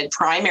granted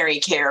primary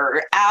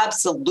care,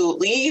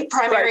 absolutely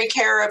primary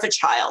care of a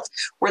child,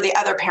 where the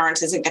other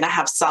parent isn't going to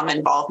have some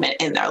involvement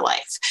in their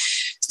life.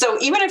 So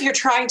even if you're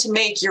trying to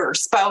make your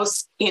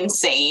spouse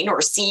insane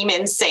or seem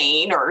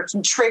insane or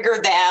trigger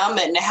them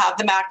and have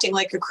them acting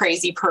like a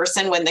crazy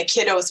person when the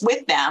kiddo's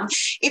with them,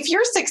 if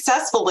you're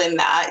successful in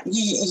that,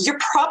 you're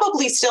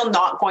probably still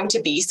not going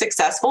to be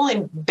successful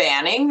in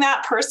banning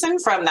that person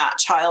from that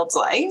child's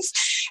life.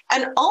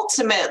 And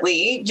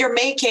ultimately, you're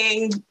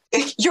making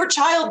your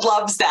child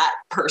loves that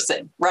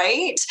person,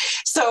 right?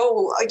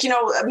 So,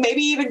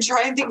 maybe even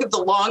try and think of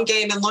the long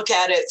game and look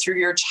at it through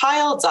your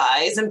child's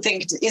eyes and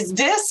think, is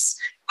this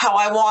how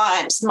I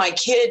want my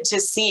kid to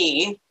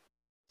see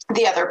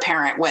the other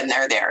parent when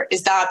they're there?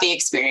 Is that the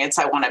experience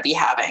I want to be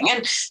having?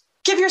 And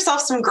give yourself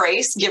some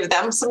grace, give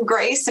them some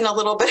grace and a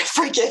little bit of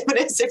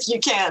forgiveness if you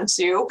can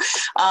too.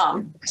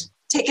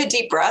 Take a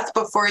deep breath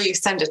before you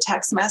send a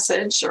text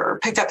message or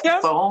pick up the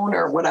phone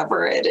or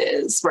whatever it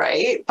is,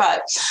 right?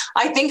 But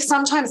I think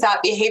sometimes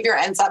that behavior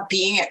ends up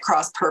being at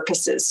cross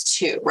purposes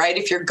too, right?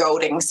 If you're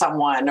goading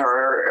someone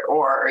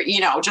or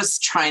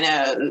just trying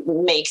to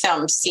make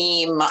them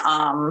seem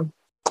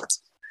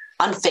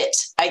unfit,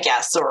 I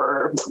guess,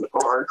 or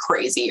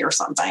crazy or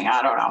something.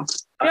 I don't know.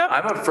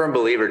 I'm a firm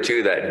believer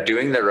too that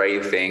doing the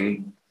right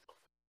thing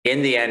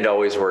in the end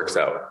always works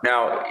out.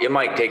 Now, it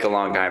might take a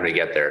long time to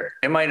get there.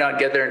 It might not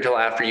get there until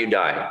after you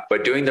die,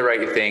 but doing the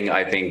right thing,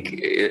 I think,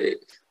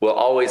 it will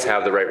always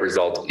have the right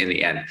result in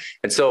the end.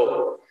 And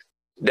so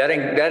that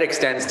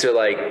extends to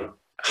like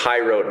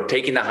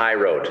taking the high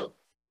road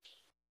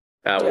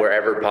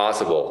wherever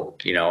possible,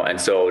 and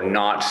so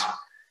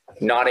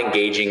not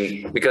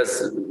engaging,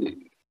 because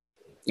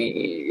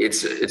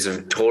it's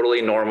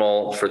totally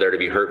normal for there to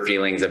be hurt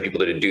feelings and people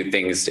to do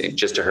things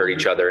just to hurt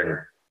each other. And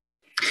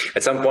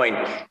at some point,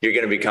 you're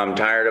going to become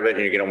tired of it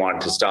and you're going to want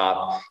it to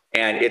stop.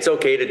 And it's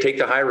okay to take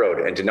the high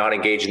road and to not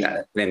engage in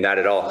that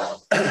at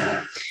all.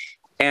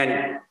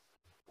 And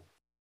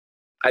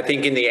I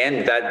think in the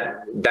end,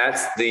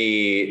 that's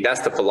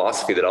the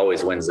philosophy that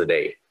always wins the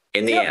day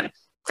in the end.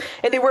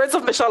 In the words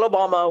of Michelle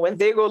Obama, when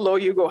they go low,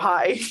 you go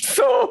high.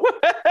 So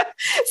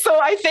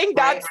I think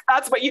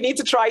that's what you need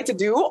to try to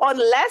do,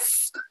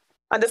 unless,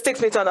 and this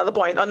takes me to another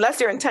point, unless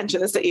your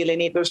intention is to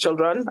alienate those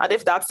children. And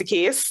if that's the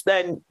case,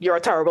 then you're a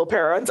terrible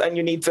parent and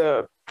you need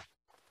to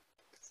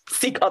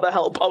seek other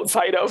help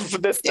outside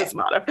of this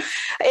matter.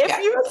 If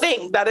you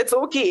think that it's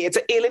okay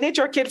to alienate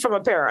your kid from a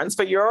parent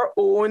for your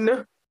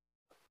own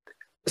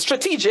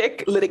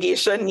strategic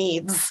litigation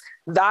needs,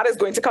 that is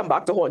going to come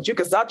back to haunt you,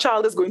 because that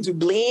child is going to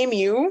blame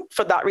you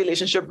for that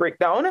relationship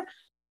breakdown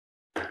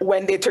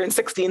when they turn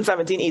 16,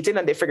 17, 18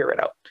 and they figure it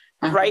out,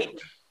 right?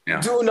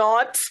 Yeah. Do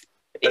not.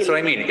 That's what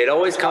I mean. It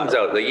always comes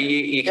out. Like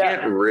you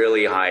can't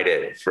really hide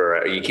it.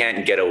 You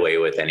can't get away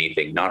with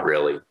anything. Not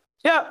really.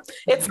 Yeah,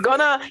 it's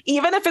gonna,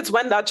 even if it's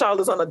when that child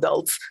is an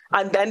adult,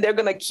 and then they're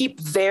gonna keep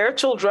their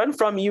children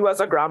from you as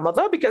a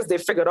grandmother because they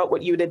figured out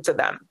what you did to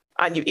them,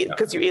 and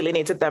because you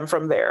alienated them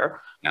from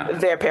their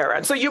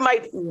parents. So you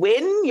might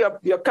win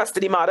your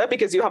custody matter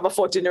because you have a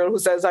 14-year-old who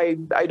says, I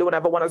don't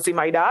ever want to see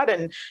my dad,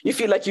 and you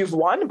feel like you've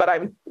won. But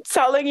I'm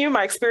telling you,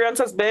 my experience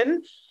has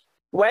been,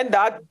 when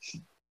that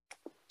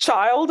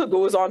child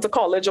goes on to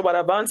college or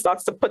whatever and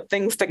starts to put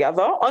things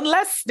together,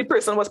 unless the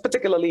person was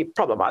particularly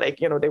problematic,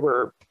 they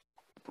were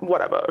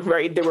whatever,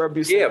 right? They were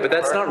abusive. Yeah, but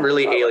that's not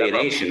really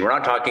alienation. We're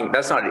not talking,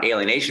 that's not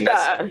alienation.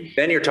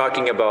 Then you're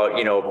talking about,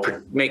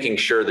 making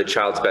sure the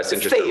child's best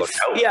interest are looked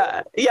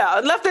out. Yeah.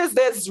 Unless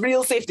there's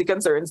real safety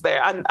concerns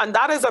there. And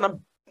that is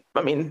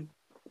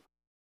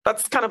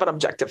that's kind of an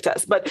objective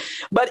test. But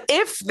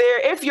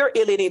if you're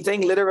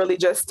alienating literally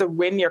just to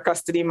win your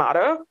custody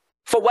matter,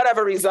 for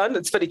whatever reason,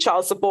 it's for the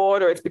child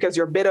support, or it's because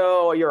you're bitter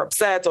or you're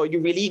upset, or you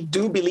really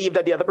do believe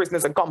that the other person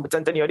is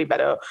incompetent and you're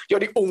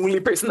the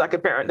only person that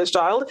can parent this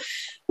child,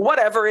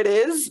 whatever it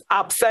is,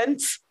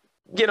 absent,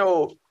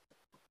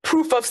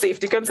 proof of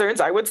safety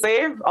concerns, I would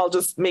say, I'll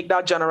just make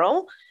that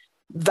general,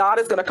 that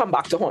is going to come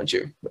back to haunt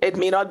you. It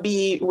may not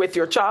be with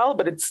your child,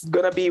 but it's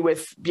going to be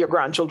with your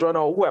grandchildren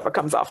or whoever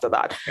comes after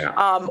that.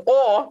 Yeah.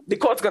 Or the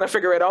court's going to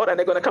figure it out and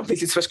they're going to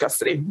completely switch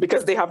custody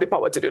because they have the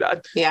power to do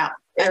that. Yeah.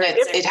 And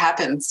it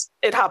happens.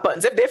 It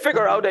happens. If they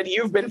figure out that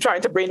you've been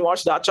trying to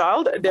brainwash that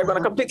child, they're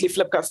going to completely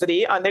flip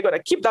custody, and they're going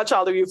to keep that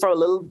child with you for a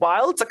little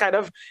while to kind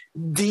of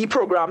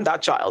deprogram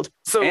that child.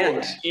 So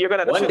you're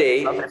going to... One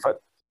day,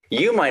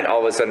 you might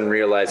all of a sudden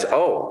realize,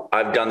 oh,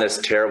 I've done this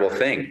terrible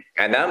thing.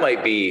 And that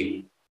might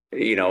be...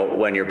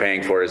 when you're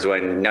paying for it, is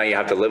when now you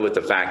have to live with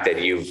the fact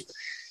that you've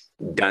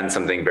done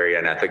something very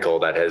unethical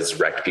that has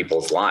wrecked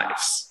people's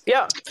lives.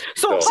 Yeah.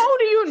 So how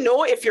do you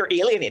know if you're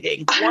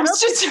alienating? I was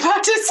just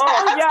about to say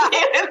that.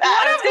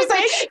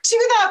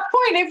 To that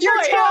point,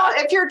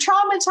 if you're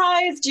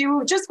traumatized,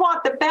 you just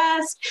want the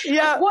best.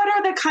 Yeah. Like, what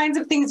are the kinds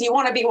of things you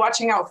want to be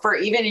watching out for,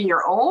 even in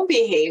your own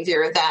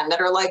behavior, then, that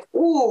are like,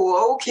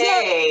 ooh,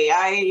 okay,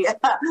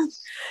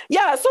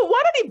 Yeah. So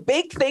one of the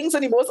big things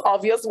and the most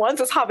obvious ones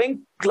is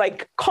having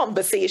like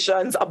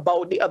conversations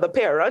about the other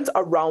parent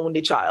around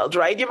the child,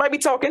 right? You might be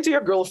talking to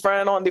your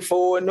girlfriend on the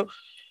phone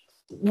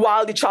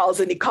while the child's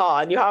in the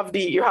car, and you have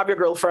your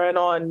girlfriend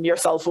on your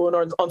cell phone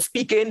or on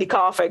speaker in the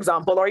car, for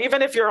example, or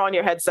even if you're on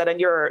your headset and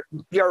you're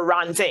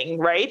ranting,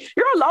 right?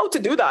 You're allowed to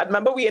do that.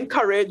 Remember, we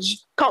encourage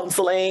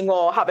counseling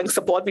or having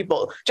support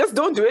people. Just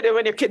don't do it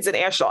when your kid's in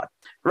earshot,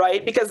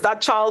 right? Because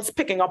that child's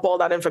picking up all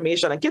that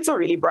information, and kids are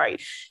really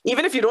bright.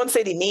 Even if you don't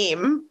say the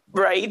name,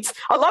 right?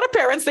 A lot of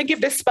parents think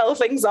if they spell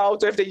things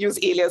out or if they use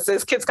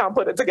aliases, kids can't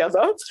put it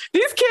together.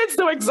 These kids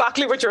know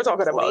exactly what you're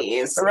talking about,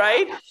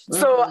 right? Mm-hmm.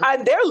 So,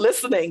 and they're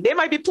listening. They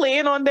might be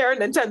playing on their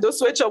Nintendo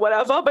Switch or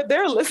whatever, but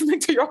they're listening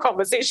to your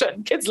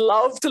conversation. Kids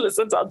love to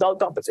listen to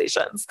adult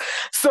conversations.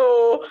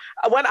 So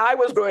when I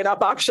was growing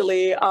up,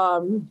 actually,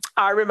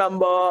 I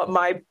remember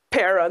my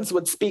parents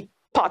would speak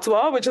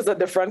Patois, which is a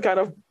different kind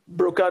of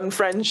broken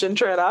French in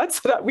Trinidad,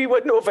 so that we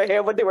wouldn't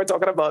overhear what they were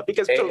talking about,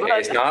 because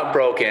it's not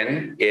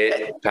broken.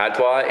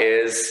 Patois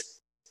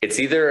it's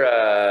either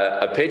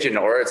a pidgin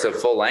or it's a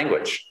full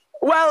language.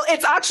 Well,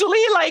 it's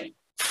actually like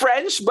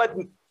French, but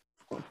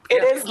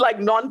it is like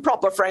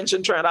non-proper French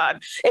in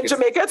Trinidad. In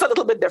Jamaica, it's a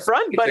little bit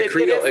different, but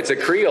it's a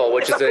Creole,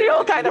 which is a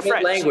Creole kind of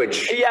French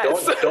language.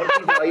 Yes. Don't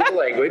devalue the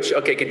language.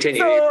 Okay,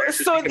 continue.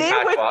 So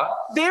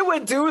they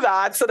would do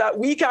that so that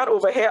we can't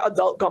overhear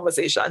adult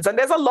conversations. And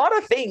there's a lot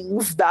of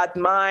things that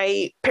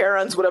my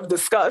parents would have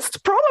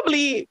discussed,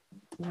 probably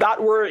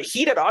that were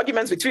heated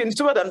arguments between the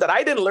two of them that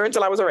I didn't learn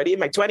till I was already in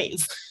my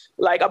 20s,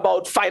 like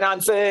about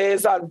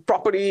finances and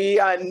property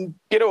and,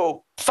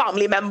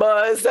 family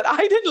members that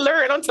I didn't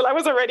learn until I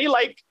was already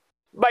like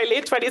my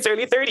late 20s,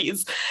 early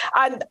 30s.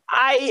 And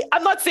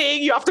I'm not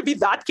saying you have to be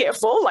that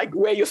careful, like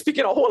where you're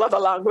speaking a whole other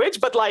language,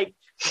 but like,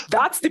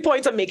 that's the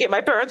point I'm making.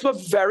 My parents were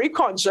very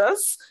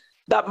conscious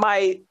that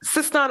my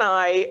sister and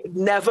I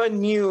never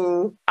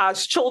knew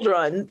as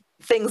children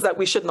things that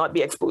we should not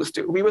be exposed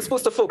to. We were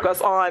supposed to focus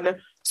on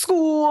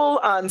school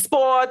and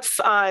sports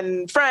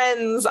and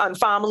friends and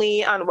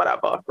family and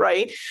whatever,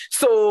 right?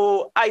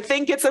 So I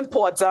think it's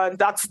important.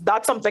 That's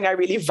something I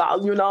really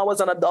value now as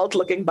an adult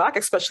looking back,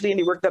 especially in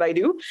the work that I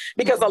do,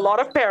 because a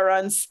lot of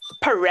parents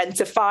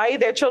parentify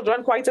their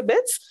children quite a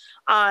bit.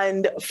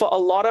 And for a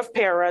lot of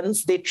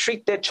parents, they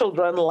treat their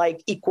children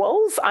like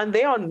equals, and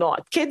they are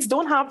not. Kids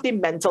don't have the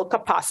mental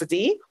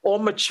capacity or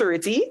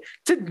maturity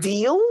to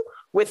deal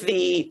with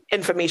the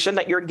information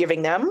that you're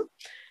giving them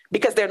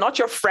because they're not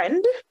your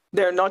friend.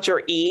 They're not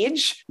your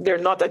age. They're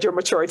not at your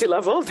maturity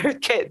level. They're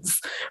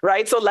kids,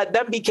 right? So let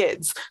them be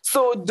kids.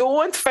 So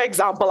don't, for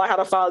example, I had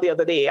a file the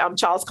other day. I'm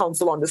child's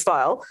counsel on this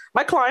file.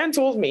 My client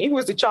told me, who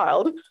is the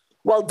child,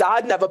 well,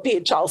 dad never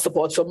paid child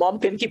support, so mom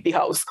can keep the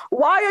house.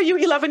 Why are you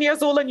 11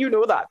 years old and you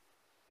know that?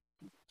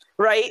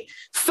 Right?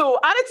 So,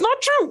 and it's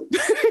not true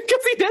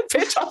because he did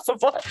pay child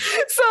support.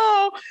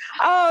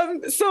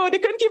 So they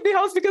couldn't keep the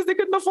house because they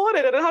couldn't afford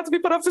it and it had to be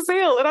put up for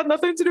sale. It had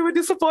nothing to do with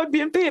the support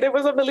being paid. It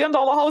was $1 million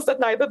house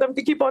that neither of them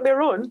could keep on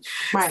their own.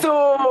 Right.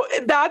 So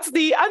and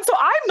so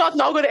I'm not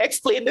now going to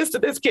explain this to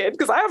this kid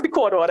because I have the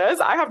court orders,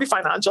 I have the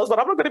financials, but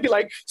I'm not going to be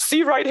like,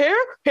 see right here,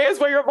 here's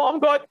where your mom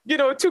got,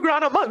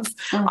 $2,000 a month.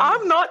 Mm-hmm.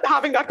 I'm not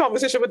having that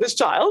conversation with this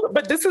child,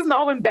 but this is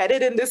now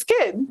embedded in this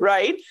kid,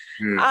 right?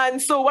 Mm.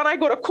 And so when I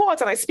go to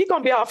court and I speak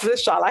on behalf of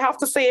this child, I have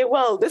to say,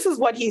 well, this is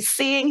what he's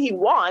saying he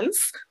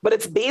wants, but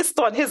it's based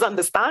on his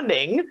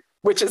understanding,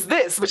 which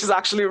is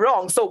actually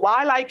wrong. So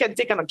while I can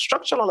take an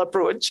instructional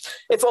approach,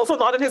 it's also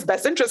not in his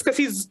best interest because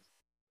he's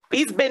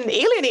been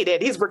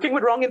alienated. He's working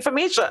with wrong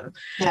information,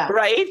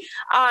 right?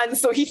 And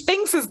so he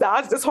thinks his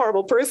dad's this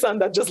horrible person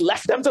that just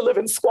left them to live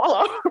in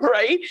squalor,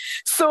 right?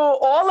 So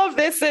all of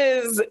this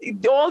is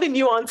all the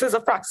nuances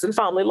of practicing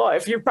family law.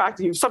 If you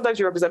practice, sometimes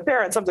you represent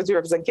parents, sometimes you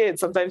represent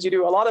kids, sometimes you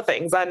do a lot of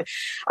things. And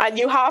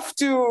you have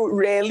to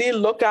really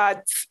look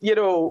at,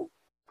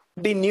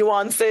 the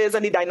nuances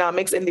and the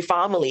dynamics in the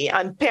family,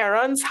 and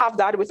parents have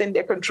that within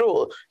their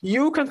control.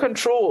 You can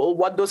control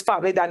what those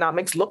family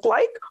dynamics look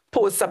like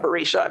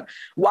post-separation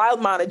while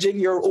managing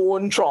your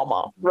own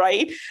trauma,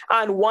 right?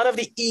 And one of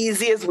the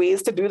easiest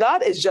ways to do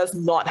that is just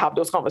not have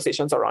those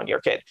conversations around your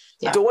kid.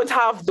 Yeah. Don't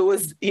have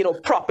those,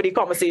 property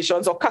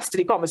conversations or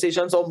custody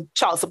conversations or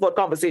child support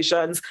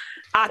conversations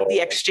at the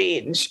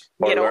exchange.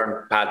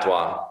 Learn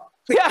patois.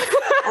 Yeah,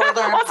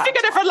 or speak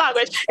a different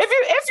language.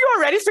 If you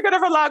already speak a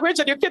different language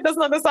and your kid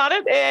doesn't understand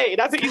it, hey,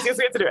 that's the easiest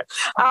way to do it.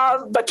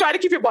 But try to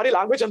keep your body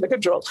language under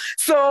control.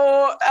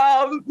 So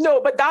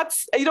no, but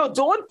that's,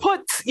 don't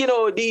put,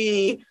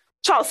 the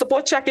child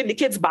support check in the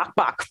kid's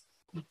backpack.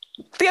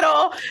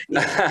 Don't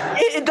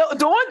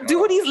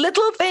do these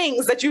little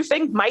things that you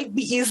think might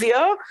be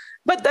easier,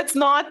 but that's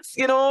not,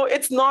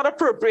 it's not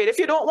appropriate. If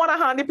you don't want to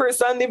hand the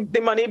person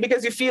the money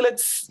because you feel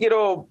it's,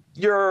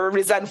 you're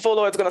resentful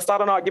or it's going to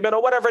start an argument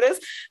or whatever it is,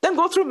 then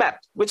go through MEP,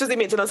 which is the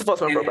Maintenance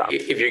Enforcement Program.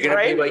 If you're going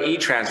to pay by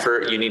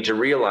e-transfer, you need to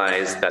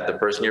realize that the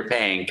person you're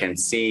paying can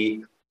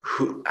see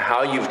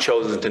how you've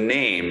chosen to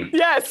name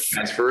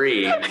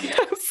transferee.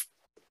 Yes.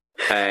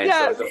 And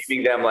so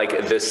giving them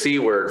like the C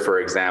word, for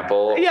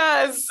example.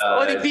 Yes,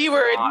 or the B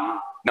word.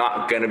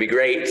 Not going to be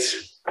great.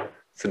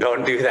 So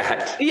don't do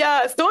that.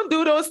 Yes, don't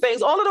do those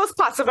things. All of those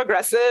passive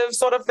aggressive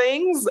sort of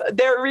things,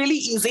 they're really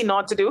easy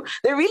not to do.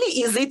 They're really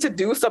easy to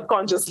do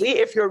subconsciously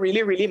if you're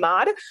really, really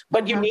mad,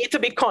 but you need to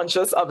be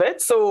conscious of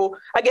it. So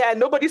again,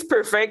 nobody's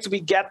perfect. We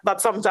get that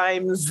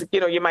sometimes,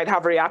 you might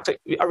have a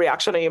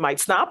reaction or you might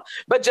snap,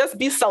 but just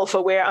be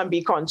self-aware and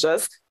be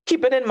conscious.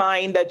 Keeping in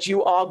mind that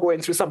you are going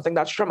through something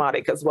that's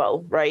traumatic as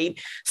well, right?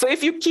 So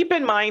if you keep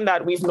in mind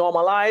that we've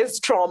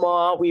normalized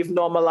trauma, we've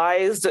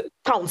normalized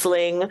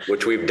counseling,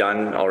 which we've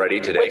done already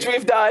today,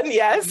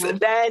 yes,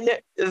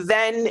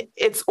 then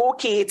it's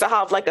okay to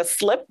have like a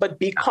slip, but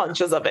be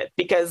conscious of it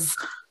because,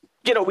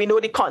 we know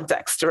the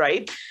context,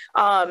 right?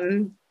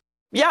 So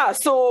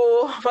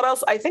what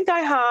else? I think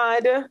I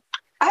have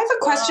a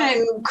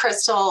question,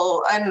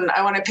 Crystal, and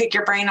I want to pick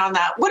your brain on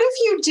that. What if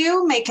you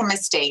do make a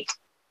mistake?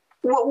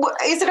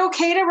 Is it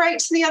okay to write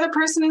to the other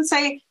person and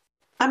say,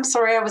 I'm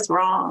sorry, I was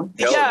wrong?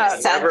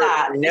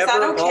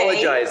 Never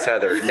apologize,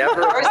 Heather.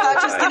 Never. Or is that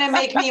just going to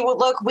make me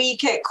look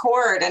weak at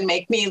court and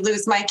make me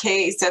lose my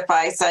case if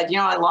I said,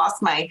 I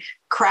lost my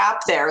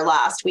crap there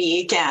last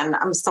week and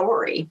I'm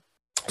sorry?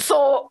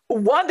 So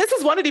this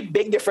is one of the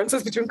big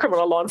differences between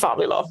criminal law and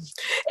family law.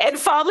 In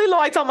family law,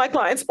 I tell my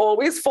clients,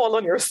 always fall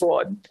on your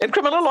sword. In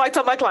criminal law, I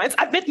tell my clients,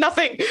 admit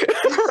nothing,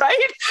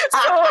 right?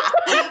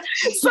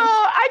 So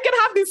I can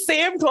have the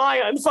same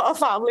client for a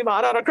family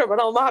matter and a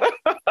criminal matter.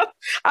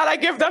 And I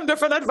give them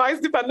different advice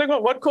depending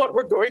on what court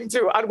we're going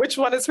to and which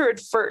one is heard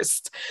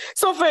first.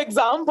 So for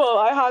example,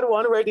 I had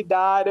one where the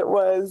dad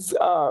was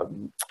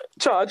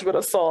charged with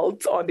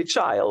assault on the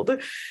child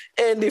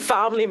in the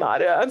family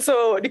matter. And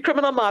so the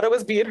criminal matter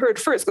was being heard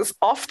first because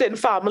often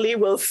family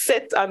will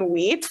sit and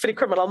wait for the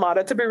criminal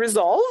matter to be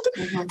resolved.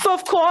 Mm-hmm. So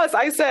of course,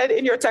 I said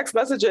in your text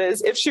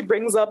messages, if she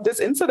brings up this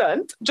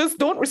incident, just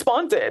don't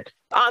respond to it.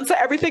 Answer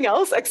everything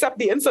else except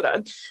the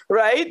incident,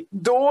 right?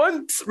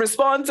 Don't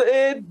respond to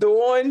it.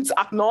 Don't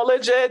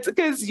acknowledge it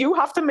because you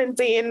have to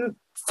maintain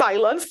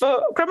silence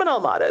for criminal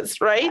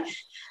matters, right?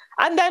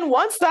 And then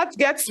once that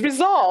gets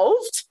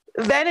resolved,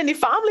 then in the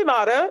family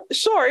matter,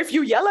 sure, if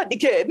you yell at the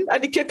kid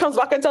and the kid comes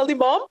back and tell the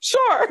mom,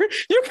 sure,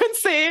 you can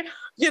say,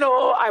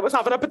 I was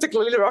having a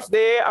particularly rough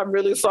day. I'm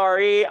really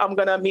sorry. I'm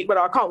going to meet with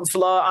our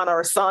counselor and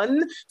our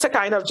son to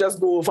kind of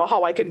just go over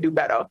how I can do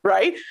better,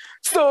 right?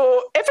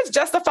 So if it's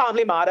just a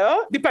family matter,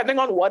 depending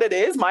on what it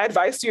is, my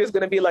advice to you is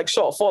going to be like,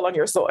 sure, fall on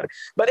your sword.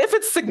 But if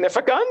it's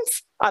significant,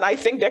 and I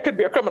think there could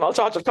be a criminal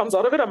charge that comes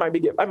out of it, I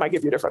might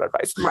give you different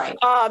advice. Right.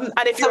 And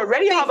if you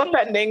already have a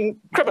pending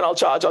criminal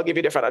charge, I'll give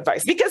you different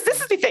advice. Because this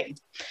is the thing.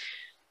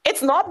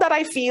 It's not that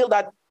I feel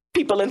that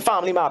people in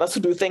family matters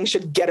who do things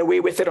should get away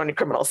with it on the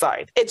criminal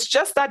side. It's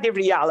just that the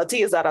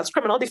reality is that as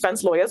criminal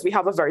defense lawyers, we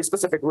have a very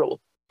specific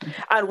role.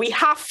 And we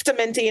have to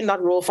maintain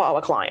that role for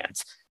our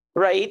clients,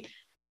 right?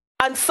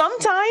 And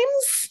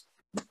sometimes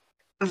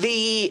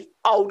the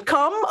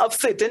outcome of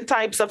certain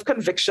types of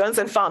convictions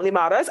and family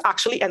matters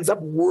actually ends up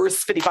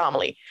worse for the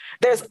family.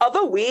 There's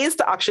other ways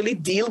to actually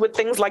deal with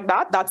things like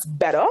that that's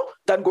better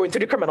than going to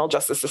the criminal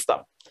justice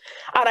system.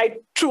 And I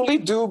truly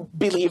do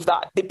believe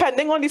that,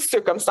 depending on the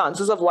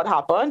circumstances of what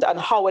happened and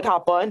how it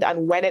happened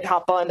and when it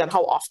happened and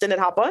how often it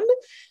happened,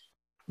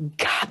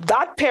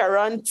 that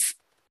parent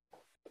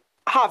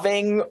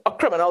having a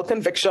criminal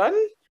conviction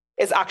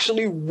is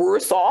actually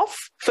worse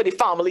off for the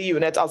family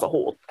unit as a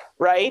whole,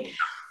 right?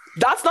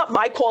 That's not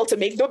my call to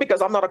make, though,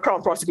 because I'm not a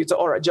crown prosecutor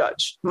or a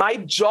judge. My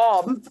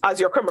job as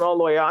your criminal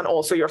lawyer and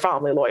also your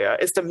family lawyer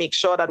is to make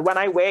sure that when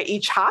I wear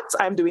each hat,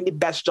 I'm doing the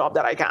best job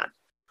that I can,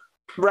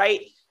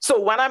 right? So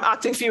when I'm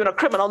acting for you in a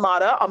criminal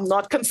matter, I'm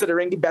not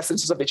considering the best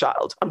interests of the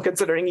child. I'm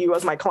considering you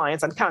as my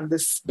clients and can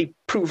this be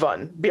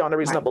proven beyond a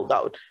reasonable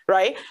doubt,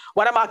 right?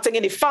 When I'm acting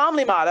in the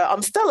family matter,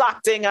 I'm still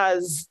acting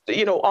as,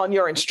 on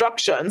your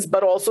instructions,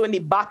 but also in the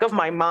back of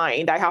my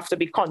mind, I have to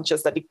be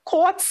conscious that the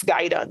court's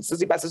guidance is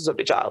the best interest of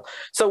the child.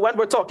 So when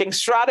we're talking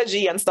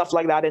strategy and stuff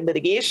like that in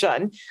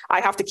litigation, I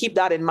have to keep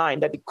that in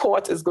mind, that the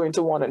court is going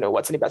to want to know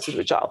what's in the best interest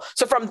of the child.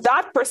 So from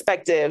that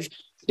perspective,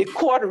 the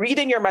court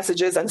reading your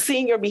messages and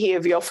seeing your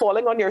behavior,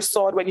 falling on your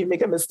sword when you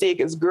make a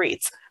mistake is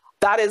great.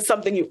 That is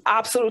something you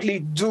absolutely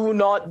do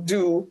not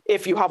do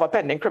if you have a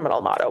pending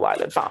criminal matter while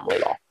in family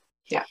law.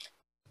 Yeah.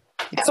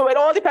 So it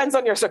all depends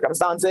on your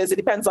circumstances. It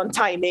depends on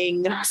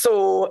timing.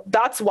 So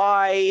that's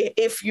why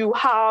if you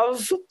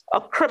have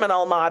a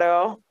criminal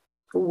matter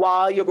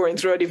while you're going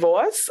through a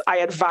divorce, I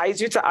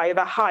advise you to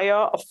either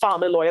hire a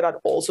family lawyer that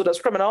also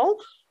does criminal,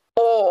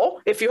 or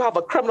if you have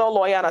a criminal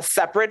lawyer and a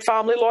separate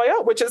family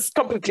lawyer, which is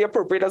completely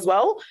appropriate as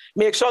well,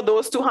 make sure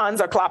those two hands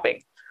are clapping,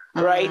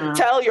 right? Mm-hmm.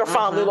 Tell your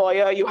family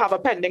lawyer you have a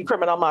pending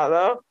criminal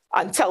matter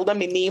and tell them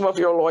the name of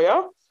your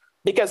lawyer,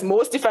 because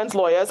most defense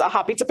lawyers are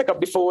happy to pick up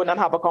the phone and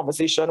have a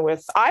conversation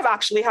with. I've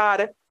actually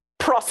had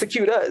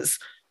prosecutors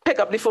pick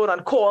up the phone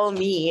and call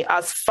me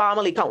as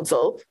family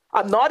counsel.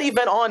 I'm not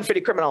even on for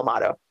the criminal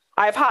matter.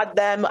 I've had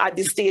them at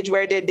the stage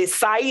where they're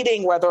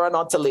deciding whether or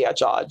not to lay a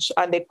charge,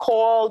 and they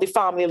call the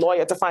family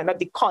lawyer to find out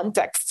the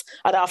context.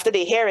 And after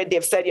they hear it,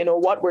 they've said, you know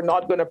what, we're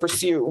not going to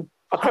pursue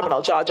a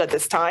criminal charge at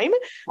this time.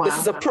 Wow. This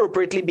is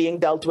appropriately being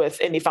dealt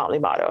with in the family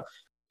matter,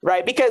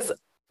 right? Because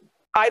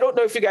I don't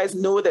know if you guys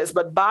know this,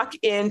 but back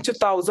in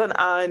 2000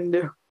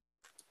 and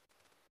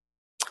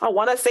I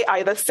want to say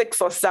either 6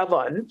 or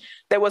 7,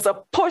 there was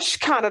a push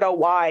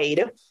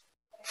Canada-wide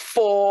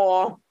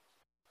for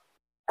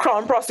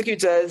Crown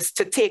prosecutors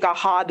to take a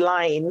hard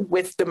line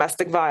with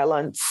domestic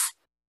violence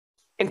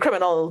in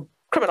criminal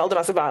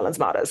domestic violence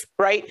matters,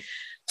 right?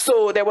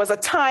 So there was a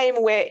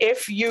time where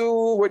if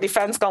you were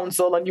defense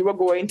counsel and you were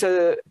going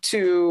to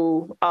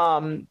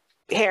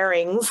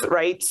hearings,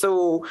 right?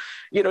 So,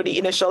 the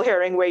initial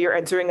hearing where you're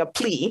entering a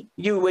plea,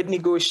 you would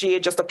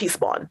negotiate just a peace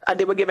bond, and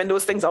they were giving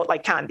those things out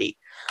like candy.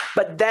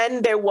 But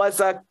then there was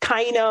a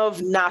kind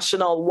of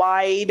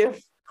national-wide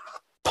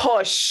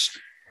push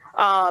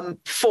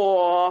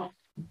for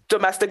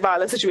domestic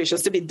violence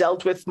situations to be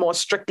dealt with more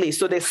strictly.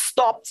 So they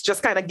stopped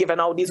just kind of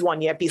giving out these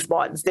 1-year peace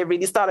bonds. They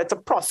really started to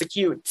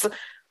prosecute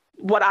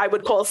what I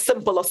would call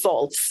simple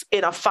assaults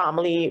in a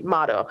family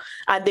matter.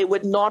 And they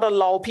would not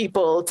allow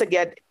people to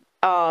get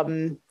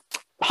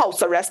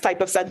house arrest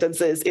type of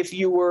sentences if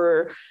you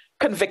were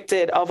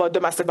convicted of a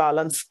domestic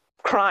violence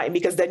crime,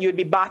 because then you'd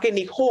be back in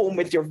the home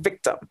with your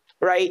victim,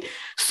 right?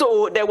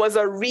 So there was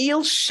a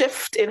real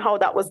shift in how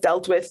that was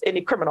dealt with in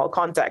the criminal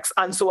context.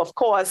 And so, of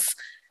course,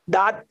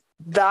 that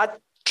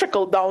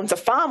trickled down to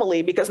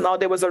family, because now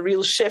there was a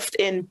real shift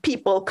in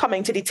people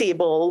coming to the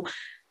table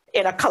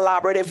in a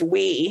collaborative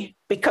way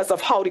because of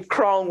how the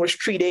Crown was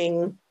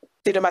treating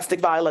the domestic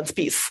violence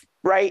piece,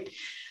 right?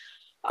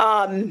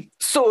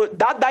 So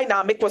that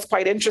dynamic was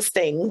quite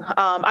interesting.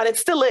 And it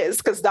still is,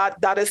 because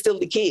that is still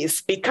the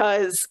case,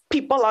 because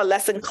people are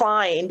less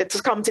inclined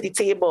to come to the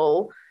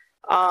table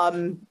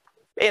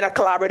in a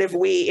collaborative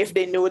way if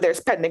they know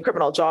there's pending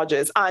criminal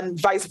charges, and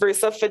vice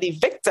versa for the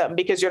victim,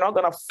 because you're not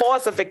going to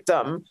force a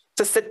victim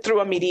to sit through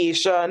a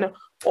mediation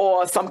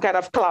or some kind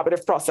of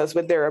collaborative process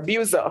with their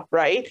abuser,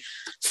 right?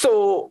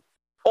 So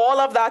all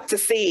of that to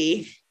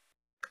say,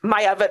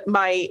 my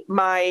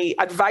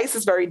advice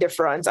is very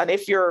different. And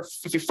if you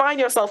find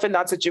yourself in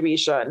that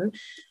situation,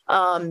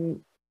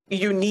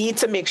 you need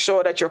to make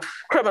sure that your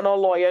criminal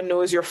lawyer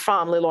knows your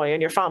family lawyer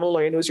and your family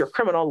lawyer knows your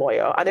criminal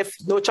lawyer. And if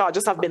no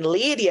charges have been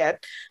laid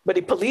yet, but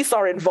the police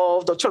are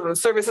involved or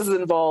children's services is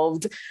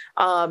involved,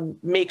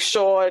 make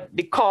sure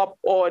the cop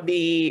or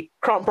the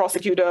Crown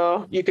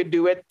prosecutor, you could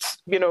do it,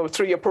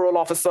 through your parole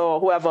officer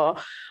or whoever,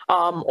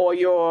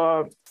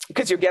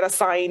 because you get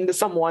assigned to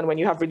someone when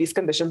you have release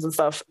conditions and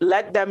stuff,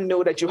 let them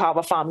know that you have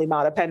a family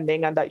matter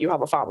pending and that you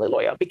have a family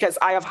lawyer. Because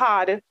I have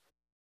had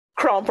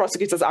Crown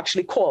prosecutors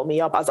actually call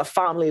me up as a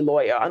family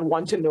lawyer and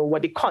want to know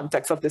what the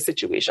context of the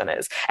situation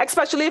is,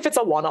 especially if it's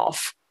a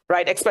one-off,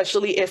 right?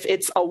 Especially if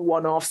it's a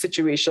one-off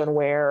situation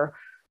where,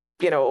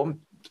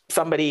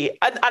 somebody,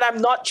 and I'm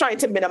not trying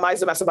to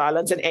minimize domestic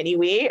violence in any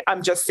way.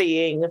 I'm just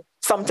saying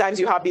sometimes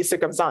you have these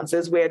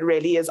circumstances where it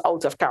really is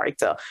out of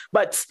character.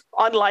 But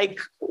unlike,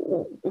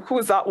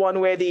 who's that one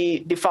where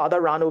the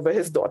father ran over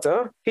his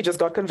daughter? He just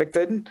got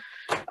convicted.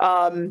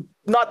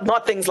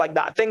 Not things like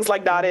that. Things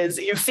like that is,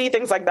 you see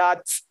things like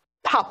that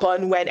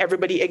happen when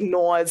everybody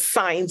ignores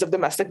signs of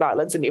domestic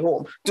violence in the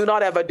home. Do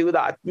not ever do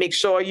that. Make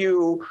sure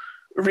you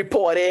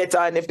report it.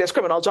 And if there's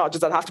criminal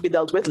charges that have to be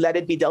dealt with, let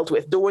it be dealt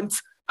with. Don't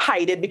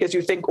hide it because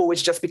you think,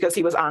 it's just because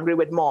he was angry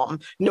with mom.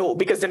 No,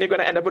 because then you're going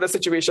to end up with a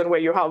situation where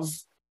you have,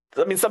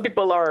 some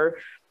people are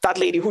that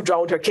lady who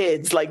drowned her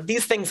kids. Like,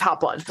 these things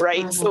happen, right?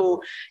 Mm-hmm.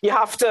 So you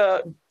have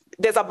to,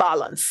 there's a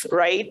balance,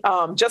 right?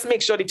 Just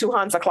make sure the two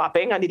hands are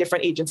clapping and the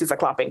different agencies are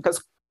clapping,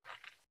 because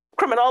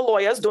criminal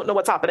lawyers don't know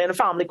what's happening in a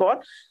family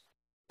court,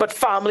 but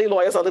family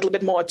lawyers are a little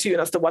bit more attuned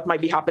as to what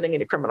might be happening in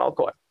the criminal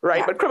court, right?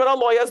 Yeah. But criminal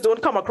lawyers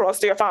don't come across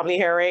to your family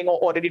hearing or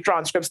order the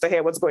transcripts to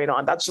hear what's going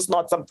on. That's just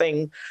not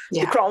something,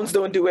 the Crowns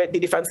don't do it, the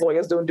defense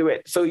lawyers don't do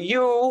it. So if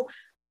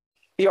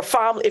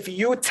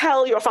you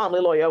tell your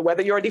family lawyer,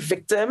 whether you're the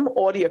victim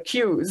or the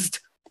accused,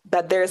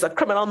 that there's a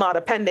criminal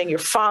matter pending, your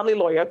family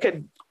lawyer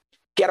could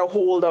get a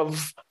hold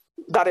of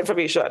that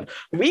information.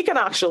 We can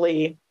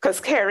actually,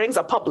 because hearings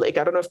are public,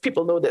 I don't know if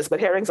people know this, but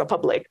hearings are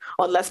public,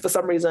 unless for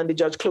some reason the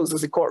judge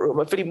closes the courtroom.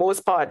 But for the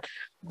most part,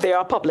 they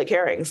are public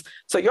hearings.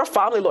 So your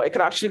family lawyer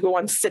can actually go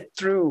and sit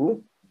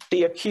through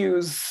the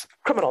accused's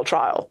criminal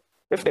trial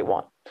if they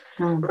want,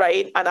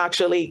 right? And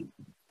actually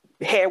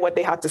hear what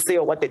they had to say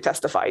or what they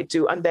testified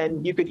to. And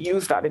then you could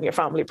use that in your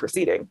family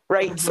proceeding,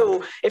 right? Mm-hmm.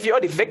 So if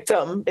you're the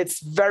victim, it's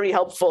very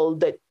helpful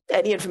that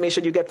any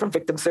information you get from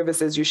victim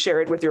services, you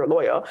share it with your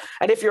lawyer.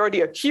 And if you're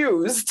the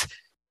accused,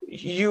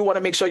 you want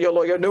to make sure your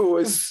lawyer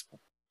knows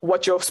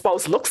what your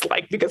spouse looks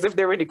like, because if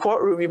they're in the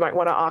courtroom, you might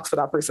want to ask for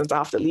that person to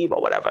have to leave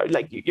or whatever.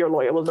 Like, your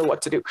lawyer will know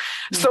what to do.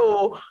 Mm-hmm.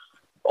 So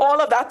all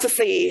of that to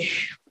say,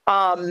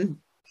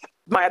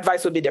 my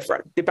advice would be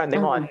different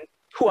depending on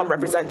who I'm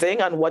representing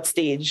and what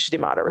stage the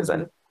matter is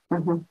in.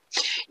 Mm-hmm.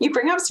 You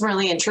bring up some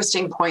really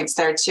interesting points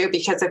there too,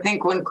 because I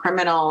think when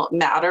criminal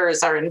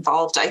matters are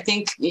involved, I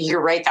think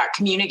you're right, that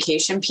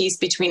communication piece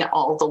between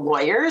all the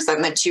lawyers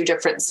and the two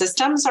different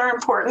systems are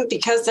important,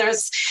 because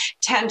there's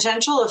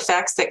tangential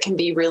effects that can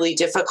be really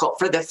difficult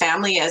for the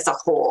family as a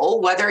whole,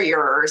 whether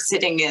you're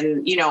sitting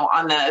in,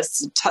 on the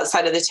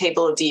side of the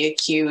table of the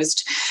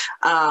accused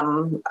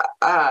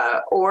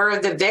or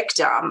the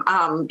victim.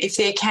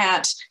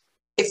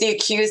 If the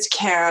accused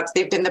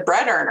they've been the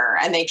bread earner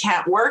and they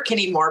can't work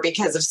anymore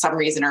because of some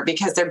reason, or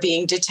because they're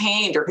being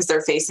detained, or because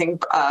they're facing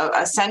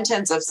a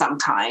sentence of some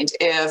kind,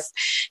 if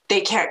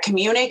they can't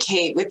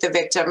communicate with the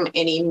victim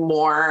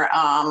anymore,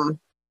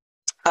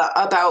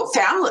 about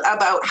family,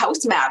 about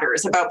house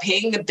matters, about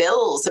paying the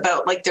bills,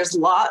 about there's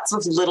lots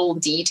of little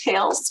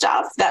detail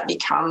stuff that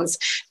becomes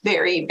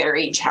very,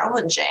 very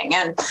challenging.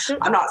 And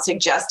I'm not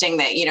suggesting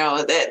that,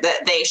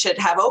 that they should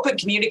have open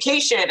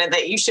communication and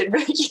that you should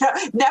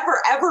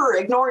never, ever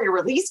ignore your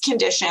release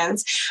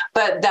conditions.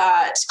 But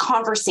that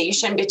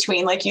conversation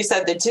between, like you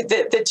said,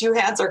 the two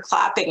hands are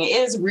clapping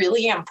is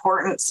really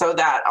important, so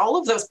that all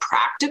of those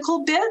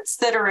practical bits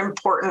that are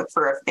important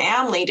for a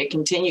family to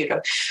continue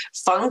to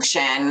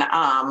function,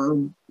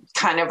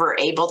 kind of are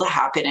able to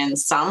happen in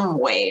some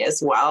way as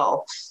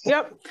well.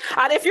 Yep.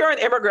 And if you're an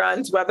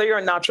immigrant, whether you're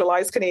a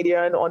naturalized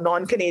Canadian or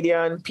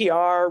non-Canadian,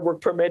 PR,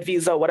 work permit,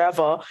 visa,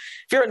 whatever,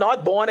 if you're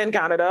not born in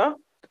Canada,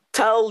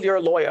 tell your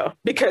lawyer,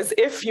 because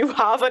if you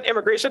have an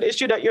immigration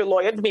issue that your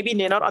lawyer maybe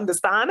may not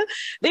understand,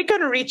 they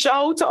can reach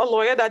out to a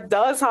lawyer that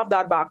does have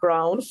that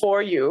background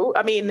for you.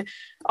 I mean,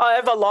 I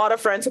have a lot of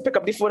friends who pick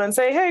up the phone and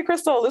say, hey,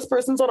 Crystal, this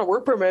person's on a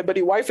work permit, but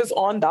the wife is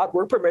on that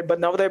work permit, but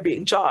now they're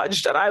being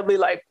charged. And I'll be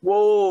like,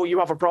 whoa, you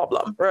have a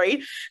problem, right?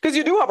 Because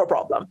you do have a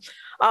problem.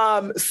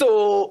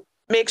 So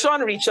make sure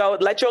and reach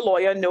out, let your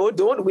lawyer know.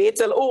 Don't wait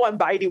till, oh, and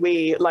by the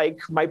way, like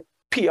my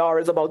PR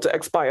is about to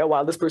expire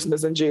while this person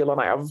is in jail and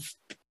I have,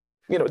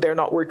 they're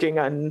not working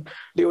and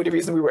the only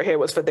reason we were here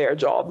was for their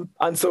job.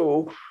 And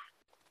so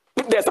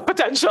there's a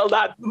potential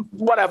that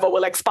whatever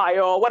will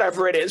expire or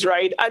whatever it is,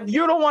 right? And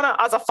you don't want to,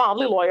 as a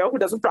family lawyer who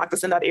doesn't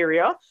practice in that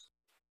area,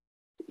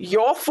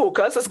 your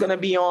focus is going to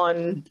be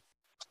on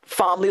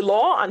family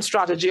law and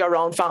strategy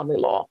around family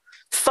law.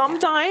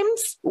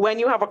 Sometimes when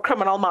you have a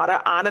criminal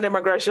matter and an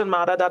immigration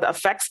matter that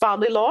affects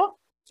family law,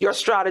 your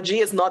strategy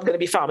is not going to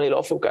be family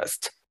law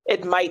focused.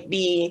 It might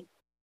be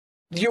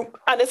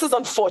and this is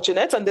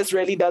unfortunate, and this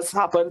really does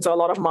happen to a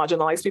lot of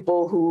marginalized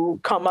people who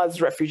come as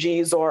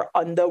refugees or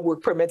under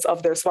work permits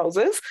of their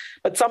spouses.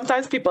 But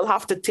sometimes people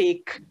have to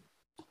take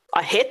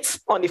a hit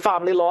on the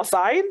family law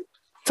side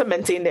to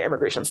maintain their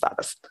immigration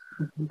status,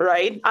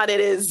 right? And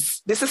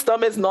the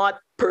system is not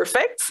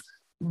perfect,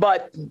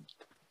 but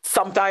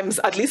sometimes,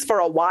 at least for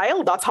a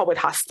while, that's how it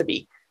has to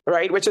be,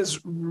 right? Which is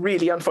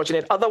really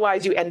unfortunate.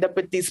 Otherwise, you end up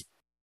with these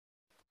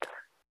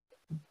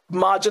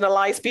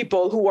marginalized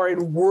people who are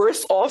in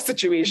worse off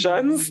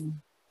situations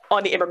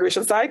on the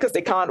immigration side because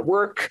they can't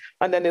work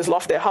and then they've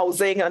lost their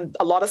housing, and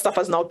a lot of stuff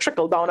has now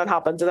trickled down and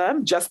happened to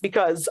them just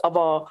because of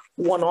a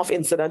one-off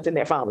incident in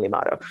their family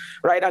matter,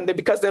 right? And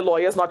because their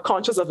lawyer is not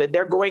conscious of it,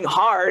 they're going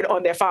hard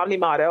on their family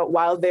matter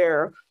while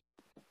they're,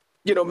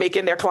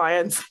 making their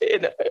clients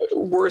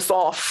worse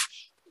off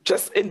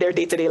just in their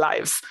day-to-day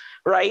lives,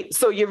 right?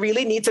 So you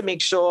really need to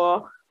make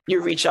sure you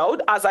reach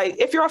out.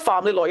 If you're a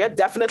family lawyer,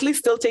 definitely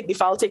still take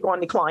on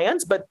the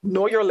clients, but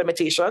know your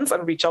limitations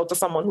and reach out to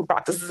someone who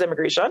practices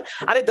immigration.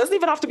 And it doesn't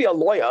even have to be a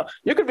lawyer.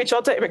 You could reach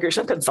out to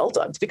immigration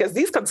consultants, because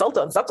these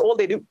consultants, that's all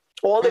they do.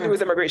 All they do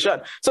is immigration.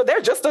 So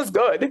they're just as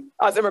good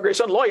as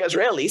immigration lawyers,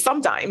 really,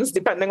 sometimes,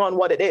 depending on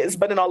what it is.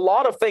 But in a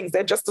lot of things,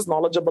 they're just as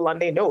knowledgeable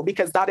and they know,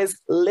 because that is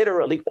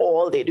literally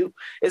all they do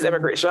is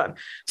immigration.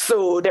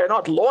 So they're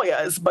not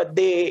lawyers, but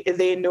they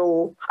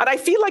know. And I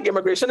feel like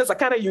immigration is a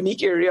kind of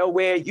unique area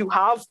where you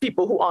have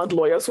people who aren't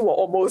lawyers who are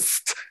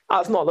almost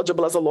as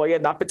knowledgeable as a lawyer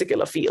in that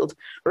particular field,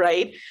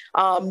 right?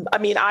 I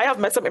mean, I have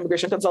met some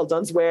immigration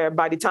consultants where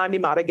by the time the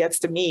matter gets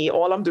to me,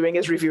 all I'm doing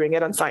is reviewing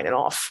it and signing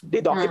off.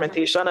 The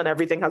documentation and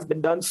everything has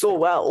been done so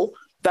well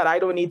that I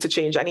don't need to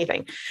change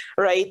anything,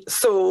 right?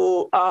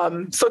 So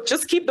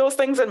just keep those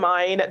things in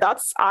mind.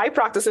 I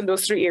practice in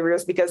those three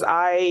areas because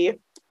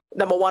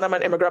number one, I'm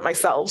an immigrant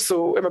myself,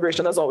 so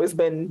immigration has always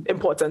been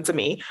important to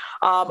me.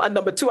 And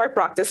number two, I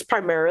practiced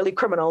primarily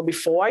criminal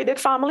before I did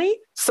family.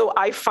 So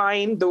I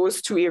find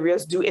those two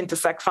areas do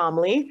intersect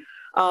family.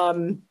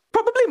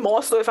 Probably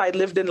more so if I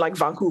lived in like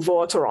Vancouver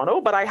or Toronto,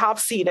 but I have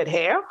seen it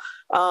here.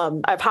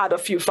 I've had a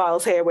few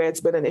files here where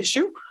it's been an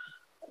issue.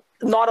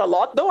 Not a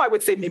lot, though. I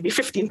would say maybe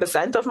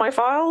 15% of my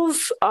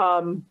files,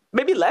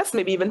 maybe less,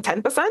 maybe even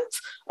 10%.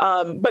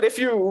 But if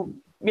you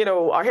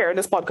are here in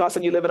this podcast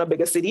and you live in a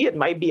bigger city, it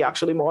might be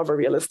actually more of a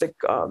realistic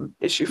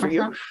issue for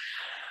you.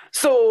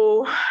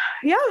 So,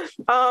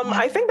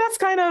 I think that's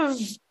kind of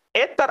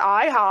it that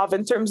I have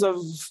in terms of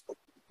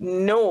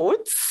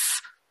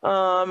notes.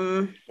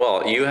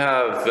 Well, you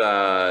have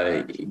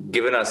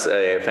given us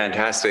a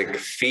fantastic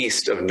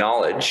feast of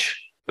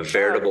knowledge, a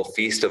veritable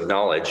feast of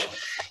knowledge,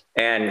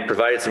 and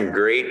provided some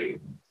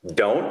great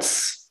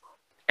don'ts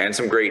and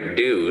some great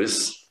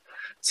do's.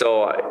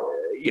 So,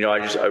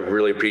 I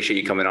really appreciate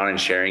you coming on and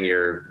sharing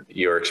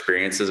your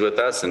experiences with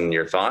us and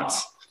your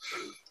thoughts.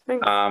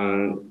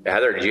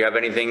 Heather, did you have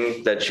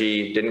anything that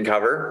she didn't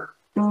cover?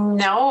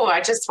 No,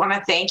 I just want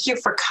to thank you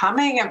for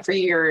coming and for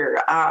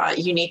your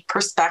unique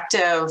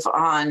perspective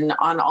on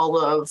all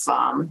of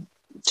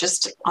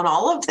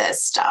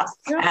this stuff.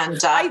 Yeah. And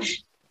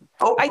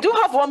I do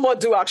have one more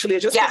do actually.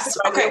 Yes.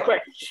 Okay. Real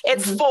quick.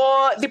 It's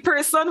for the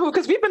person who,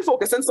 because we've been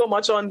focusing so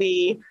much on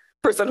the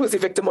person who's the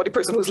victim or the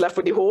person who's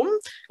left the home.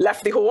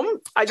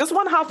 I just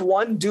want to have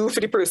one do for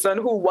the person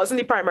who wasn't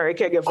the primary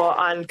caregiver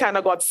and kind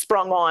of got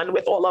sprung on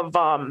with all of,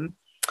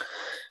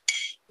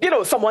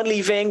 someone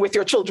leaving with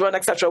your children,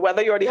 etc.,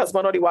 whether you're the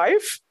husband or the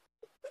wife.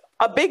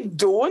 A big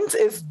don't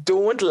is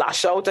don't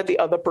lash out at the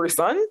other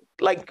person.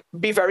 Like,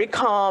 be very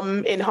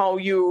calm in how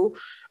you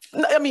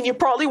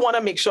probably want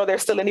to make sure they're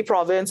still in the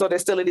province or they're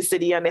still in the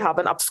city and they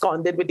haven't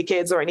absconded with the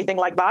kids or anything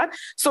like that.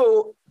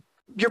 So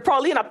you're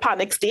probably in a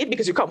panic state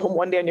because you come home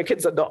one day and your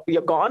kids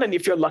you're gone. And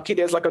if you're lucky,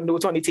 there's like a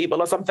note on the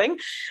table or something.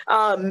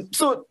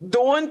 So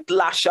don't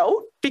lash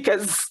out,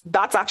 because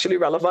that's actually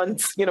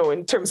relevant,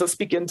 in terms of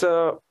speaking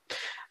to...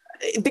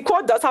 The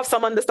court does have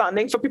some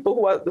understanding for people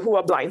who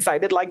are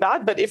blindsided like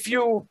that. But if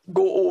you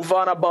go over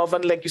and above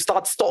and like you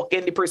start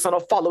stalking the person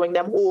or following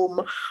them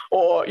home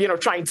or,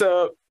 trying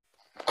to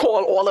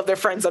call all of their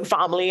friends and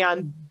family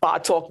and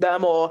bad talk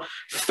them or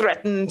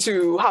threaten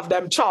to have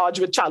them charged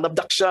with child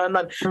abduction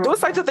and those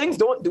types of things.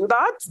 Don't do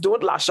that.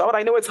 Don't lash out.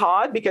 I know it's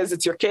hard because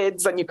it's your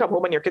kids and you come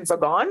home and your kids are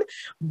gone,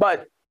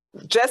 but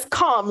just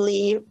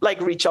calmly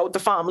like reach out to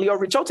family or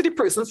reach out to the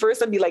person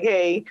first and be like,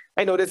 hey,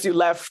 I noticed you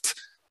left.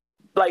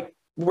 Like,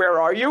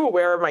 where are you?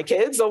 Where are my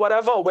kids or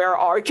whatever? Where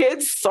are our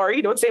kids?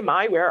 Sorry, don't say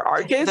my, where are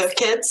our kids? The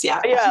kids, yeah.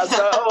 Yeah,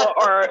 so,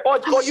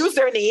 or use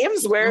their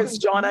names. Where's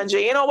John and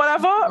Jane or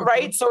whatever,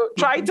 right? So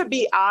try to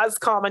be as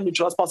calm and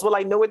neutral as possible.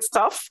 I know it's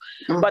tough,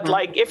 but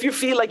like if you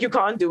feel like you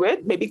can't do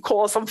it, maybe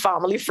call some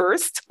family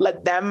first,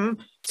 let them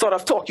sort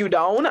of talk you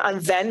down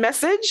and then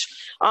message.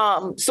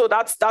 So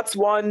that's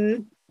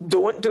one,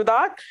 don't do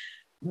that.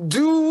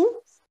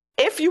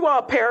 If you are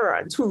a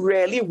parent who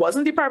really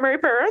wasn't the primary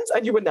parent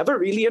and you were never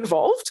really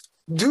involved,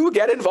 do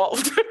get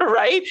involved,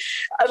 right?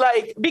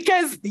 Like,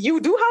 because you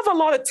do have a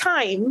lot of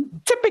time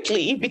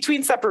typically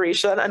between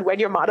separation and when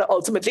your matter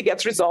ultimately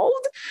gets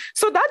resolved.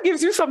 So that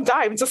gives you some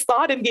time to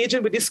start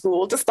engaging with the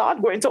school, to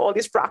start going to all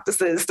these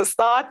practices, to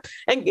start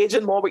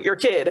engaging more with your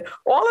kid.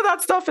 All of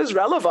that stuff is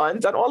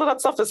relevant and all of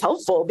that stuff is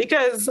helpful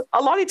because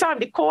a lot of the time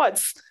the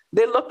courts,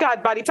 they look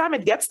at, by the time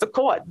it gets to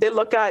court, they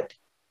look at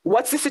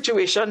what's the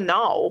situation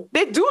now?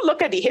 They do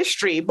look at the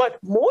history, but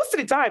most of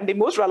the time, the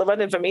most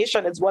relevant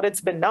information is what it's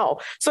been now.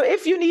 So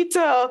if you need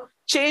to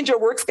change your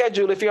work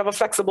schedule, if you have a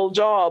flexible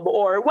job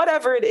or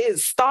whatever it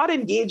is, start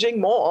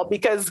engaging more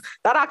because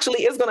that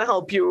actually is going to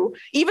help you.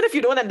 Even if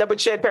you don't end up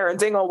with shared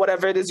parenting or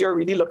whatever it is you're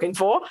really looking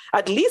for,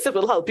 at least it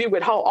will help you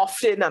with how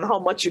often and how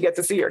much you get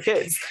to see your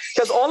kids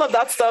because all of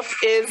that stuff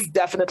is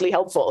definitely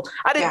helpful.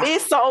 And it may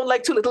sound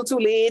like too little too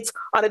late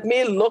and it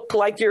may look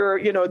like you're,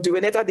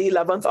 doing it at the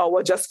 11th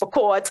hour just for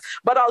court.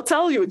 But I'll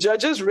tell you,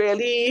 judges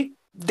really,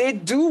 they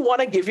do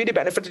want to give you the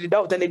benefit of the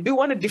doubt and they do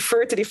want to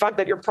defer to the fact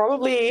that you're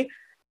probably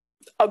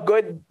a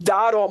good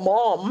dad or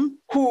mom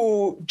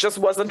who just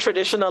wasn't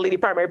traditionally the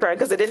primary parent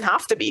because they didn't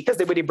have to be because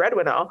they were the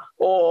breadwinner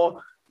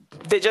or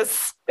they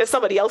just, if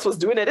somebody else was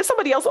doing it, if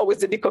somebody else always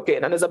did the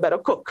cooking and is a better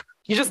cook,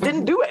 you just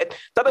didn't do it.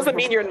 That doesn't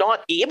mean you're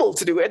not able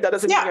to do it. That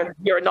doesn't mean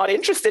you're not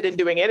interested in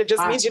doing it. It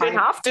just means you didn't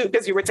have to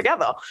because you were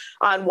together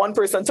and one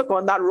person took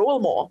on that role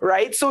more,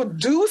 right? So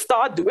do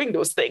start doing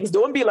those things.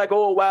 Don't be like,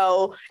 oh,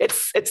 well,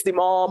 it's the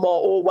mom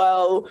or, oh,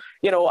 well,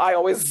 I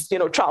always,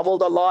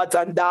 traveled a lot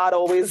and dad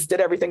always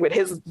did everything with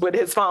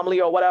his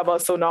family or whatever.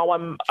 So now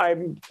I'm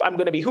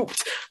going to be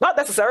hooped. Not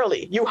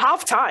necessarily. You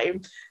have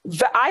time.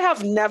 I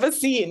have never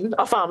seen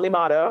a family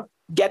matter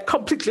get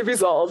completely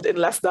resolved in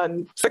less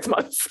than 6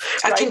 months.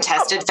 A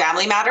contested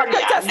family matter?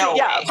 No way.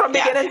 From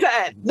beginning to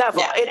end. Never.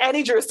 In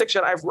any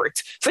jurisdiction I've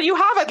worked. So you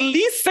have at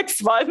least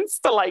 6 months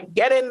to like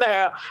get in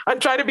there and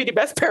try to be the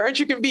best parent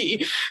you can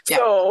be.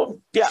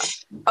 So,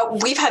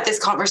 we've had this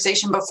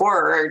conversation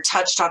before or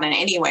touched on it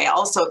anyway,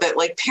 also that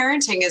like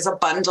parenting is a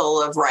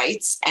bundle of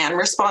rights and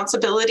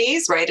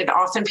responsibilities, right? And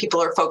often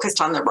people are focused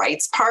on the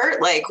rights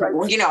part, like, I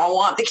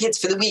want the kids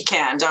for the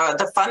weekend,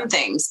 the fun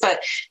things,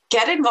 but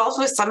get involved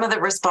with some of the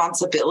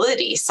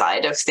responsibility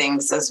side of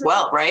things as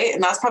well, right?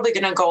 And that's probably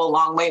going to go a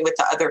long way with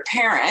the other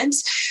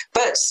parents.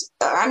 But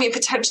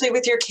potentially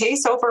with your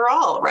case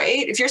overall,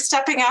 right? If you're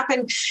stepping up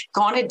and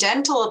going to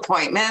dental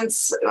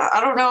appointments,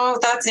 I don't know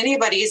if that's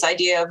anybody's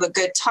idea of a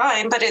good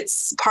time, but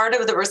it's part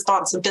of the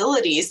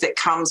responsibilities that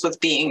comes with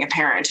being a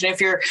parent. And if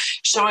you're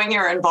showing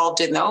you're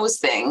involved in those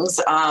things,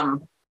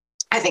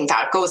 I think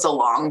that goes a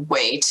long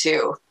way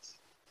too.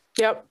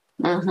 Yep.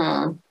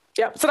 Mm-hmm.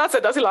 Yeah, so that's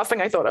it. That's the last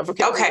thing I thought of.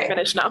 Okay.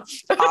 Finish now.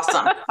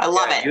 Awesome. I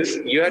love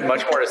it. You had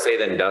much more to say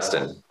than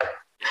Dustin.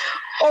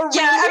 Oh,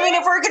 really?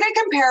 If we're going to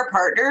compare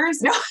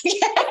partners, no.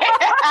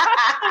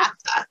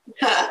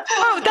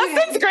 Oh,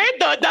 Dustin's great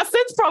though.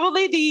 Dustin's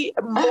probably the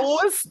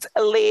most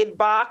laid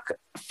back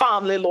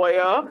family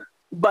lawyer,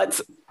 but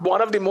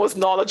one of the most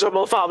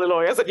knowledgeable family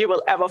lawyers that you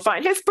will ever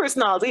find. His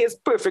personality is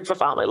perfect for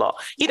family law.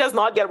 He does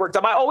not get worked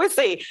up. I always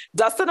say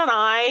Dustin and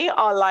I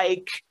are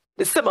like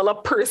the similar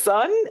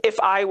person if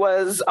I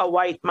was a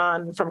white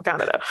man from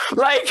Canada.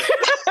 Like we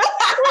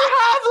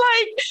have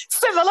like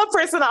similar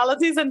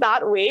personalities in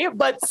that way,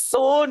 but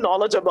so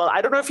knowledgeable.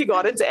 I don't know if he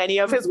got into any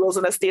of his wills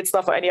and estate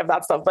stuff or any of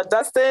that stuff, but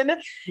Dustin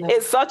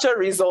is such a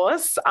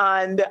resource.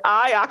 And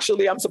I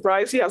actually am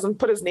surprised he hasn't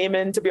put his name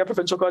in to be a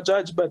provincial court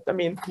judge, but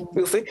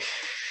we'll see.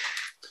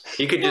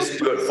 You could just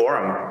do it for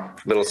him.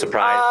 Little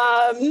surprise.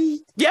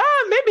 Yeah,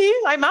 maybe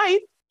I might.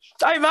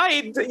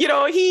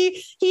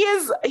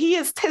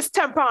 His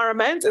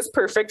temperament is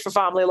perfect for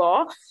family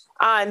law.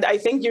 And I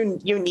think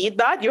you need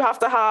that. You have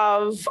to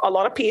have a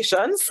lot of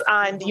patience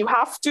and you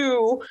have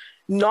to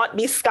not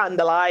be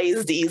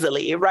scandalized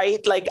easily,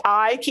 right? Like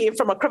I came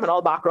from a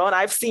criminal background.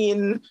 I've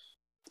seen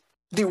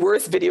the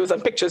worst videos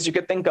and pictures you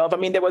could think of.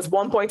 There was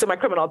one point in my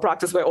criminal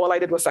practice where all I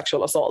did was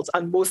sexual assault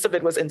and most of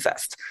it was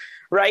incest,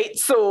 right?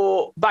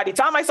 So by the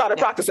time I started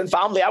practicing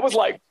family, I was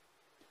like,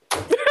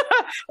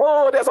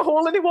 oh, there's a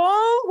hole in the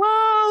wall.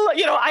 Well,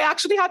 I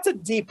actually had to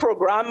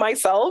deprogram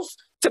myself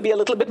to be a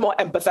little bit more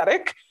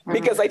empathetic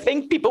because I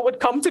think people would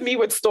come to me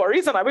with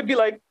stories and I would be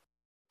like,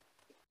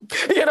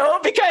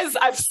 because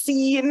I've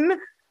seen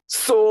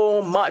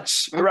so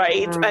much,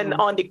 right? And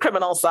on the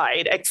criminal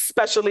side,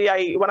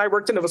 especially when I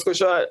worked in Nova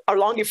Scotia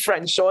along the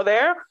French shore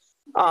there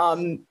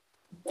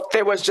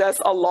was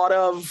just a lot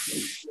of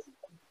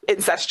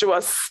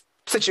incestuous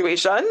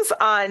situations.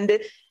 And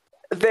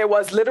there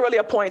was literally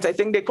a point, I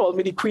think they called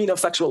me the queen of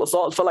sexual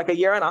assault for like a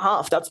year and a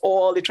half. That's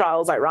all the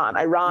trials I ran.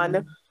 I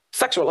ran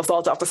sexual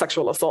assault after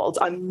sexual assault.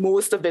 And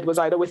most of it was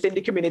either within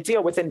the community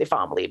or within the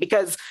family,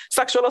 because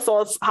sexual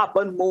assaults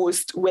happen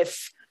most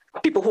with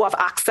people who have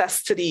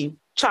access to the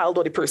child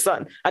or the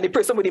person. And the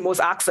person with the most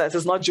access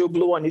is not Joe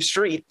Blow on the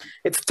street.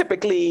 It's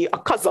typically a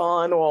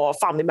cousin or a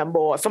family member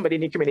or somebody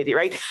in the community,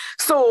 right?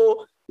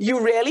 So you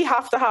really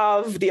have to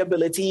have the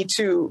ability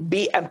to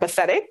be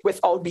empathetic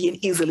without being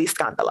easily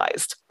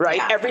scandalized, right?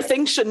 Yeah.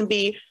 Everything shouldn't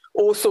be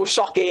so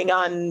shocking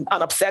and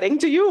upsetting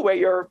to you where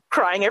you're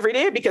crying every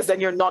day, because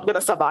then you're not going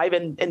to survive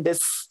in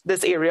this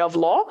area of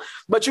law.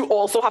 But you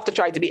also have to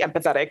try to be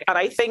empathetic. And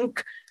I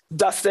think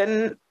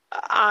Dustin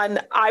and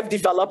I've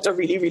developed a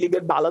really, really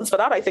good balance for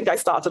that. I think I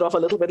started off a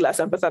little bit less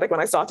empathetic when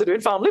I started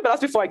doing family, but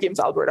that's before I came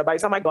to Alberta. By the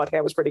time I got here,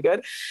 it was pretty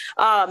good.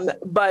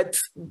 But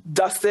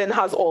Dustin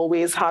has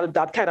always had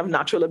that kind of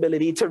natural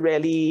ability to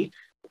really,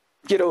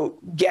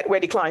 get where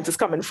the client is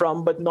coming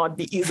from, but not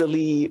be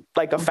easily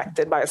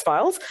affected by his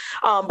files.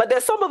 But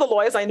there's some of the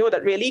lawyers I know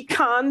that really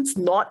can't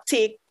not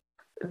take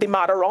the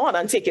matter on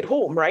and take it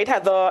home, right?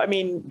 Heather, I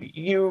mean,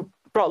 you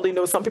probably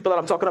know some people that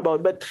I'm talking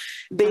about, but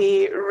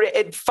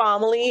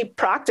family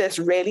practice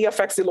really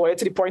affects the lawyer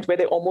to the point where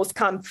they almost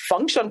can't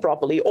function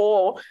properly,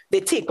 or they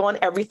take on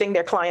everything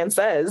their client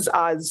says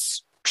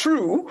as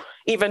true,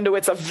 even though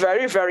it's a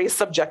very, very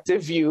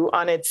subjective view.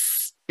 And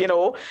it's,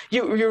 you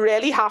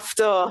really have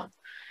to.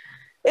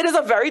 It is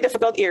a very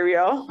difficult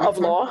area of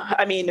law.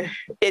 I mean,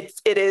 it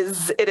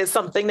is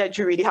something that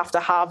you really have to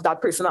have that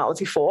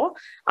personality for.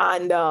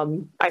 And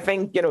I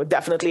think,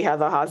 definitely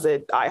Heather has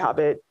it. I have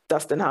it.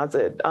 Dustin has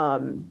it.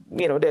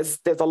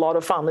 There's a lot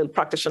of family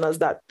practitioners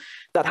that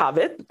have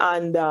it.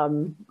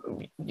 And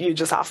you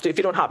just have to, if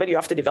you don't have it, you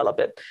have to develop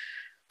it.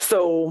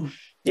 So,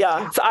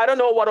 yeah. So I don't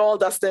know what all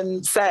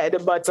Dustin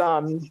said, but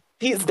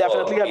he's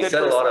definitely a good person. He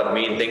said a lot of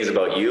mean things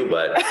about you,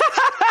 but...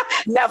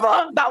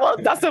 Never.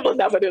 Dustin will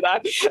never do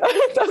that. He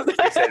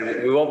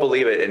said, we won't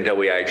believe it until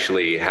we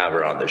actually have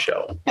her on the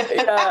show.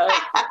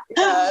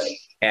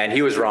 And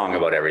he was wrong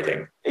about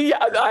everything.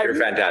 Yeah, you're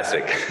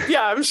fantastic.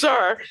 Yeah, I'm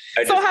sure.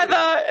 So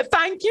Heather,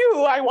 thank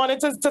you. I wanted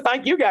to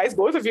thank you guys,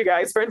 both of you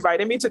guys, for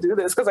inviting me to do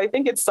this, because I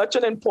think it's such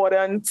an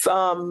important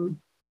thing.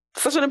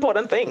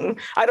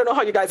 I don't know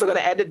how you guys are going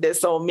to edit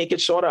this or make it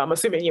shorter. I'm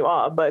assuming you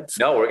are, but...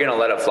 No, we're going to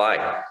let it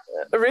fly.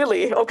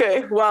 Really?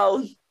 Okay.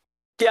 Well,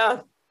 yeah.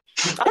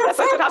 I guess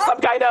I should have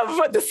some kind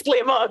of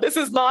disclaimer. This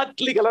is not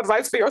legal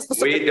advice for your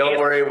specific. Don't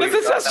worry. This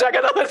is just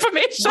general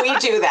information. We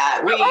do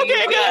that. We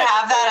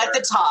have that at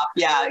the top.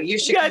 Yeah, you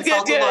should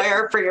consult a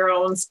lawyer for your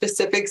own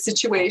specific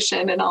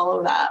situation and all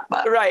of that.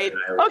 But, right.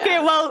 Okay.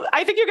 Yeah. Well,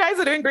 I think you guys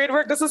are doing great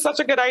work. This is such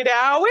a good idea.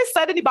 I always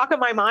said in the back of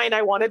my mind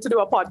I wanted to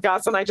do a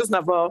podcast, and I just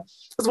never.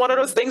 It's one of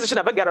those things that you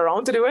never get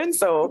around to doing.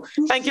 So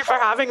thank you for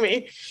having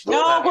me.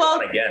 There's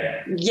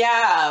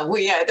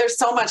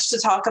so much to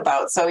talk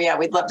about. So yeah,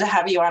 we'd love to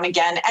have you on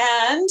again.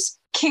 And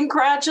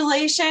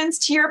congratulations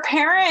to your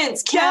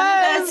parents,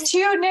 Canada's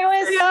two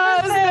newest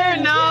citizens. They're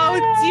now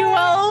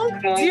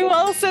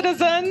dual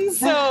citizens.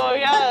 So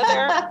yeah,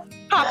 they're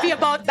happy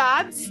about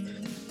that.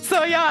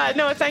 So yeah,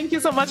 no, thank you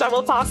so much. I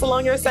will pass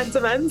along your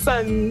sentiments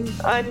and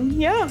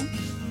yeah,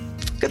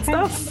 good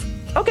stuff.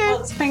 Okay.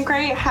 Well, it's been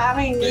great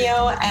having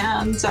you,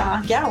 and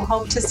we'll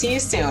hope to see you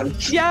soon.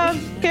 Yeah.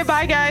 Okay,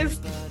 bye guys.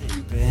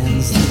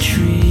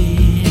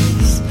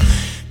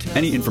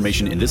 Any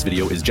information in this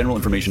video is general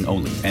information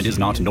only and is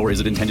not, nor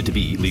is it intended to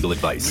be, legal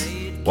advice.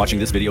 Watching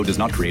this video does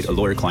not create a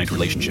lawyer-client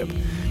relationship.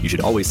 You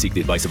should always seek the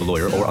advice of a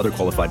lawyer or other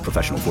qualified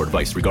professional for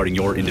advice regarding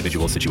your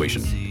individual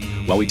situation.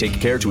 While we take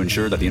care to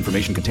ensure that the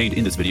information contained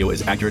in this video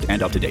is accurate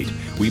and up to date,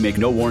 we make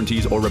no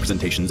warranties or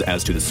representations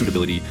as to the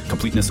suitability,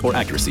 completeness, or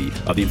accuracy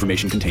of the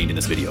information contained in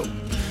this video.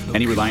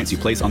 Any reliance you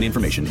place on the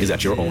information is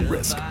at your own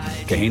risk.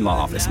 Kahane Law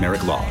Office,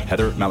 Merrick Law,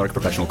 Heather Malarick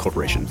Professional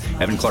Corporation,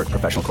 Evan Clark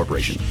Professional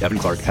Corporation, Evan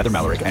Clark, Heather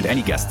Malarick, and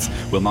any guests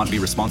will not be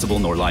responsible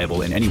nor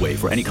liable in any way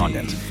for any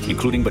content,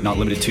 including but not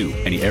limited to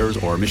any errors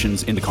or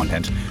omissions in the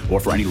content, or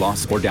for any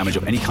loss or damage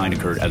of any kind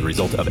occurred as a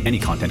result of any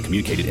content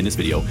communicated in this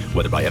video,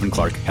 whether by Evan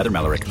Clark, Heather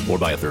Malarick, or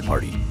by a third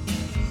party.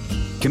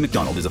 Kim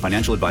McDonald is a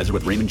financial advisor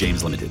with Raymond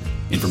James Limited.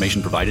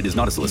 Information provided is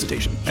not a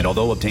solicitation, and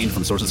although obtained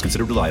from sources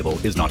considered reliable,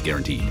 is not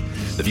guaranteed.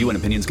 The view and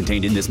opinions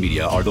contained in this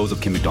media are those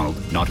of Kim McDonald,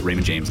 not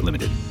Raymond James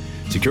Limited.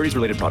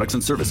 Securities-related products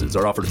and services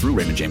are offered through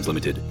Raymond James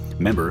Limited,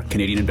 member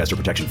Canadian Investor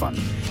Protection Fund.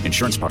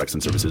 Insurance products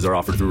and services are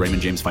offered through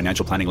Raymond James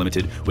Financial Planning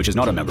Limited, which is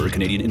not a member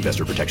Canadian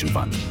Investor Protection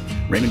Fund.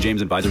 Raymond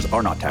James advisors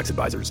are not tax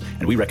advisors,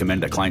 and we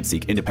recommend that clients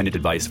seek independent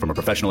advice from a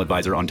professional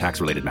advisor on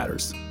tax-related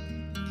matters.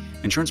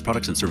 Insurance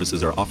products and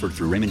services are offered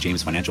through Raymond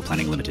James Financial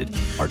Planning Limited,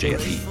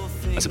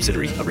 RJFP, a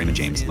subsidiary of Raymond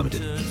James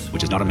Limited,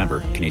 which is not a member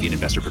Canadian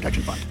Investor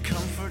Protection Fund.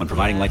 When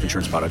providing life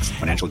insurance products,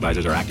 financial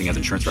advisors are acting as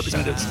insurance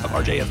representatives of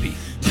RJFP.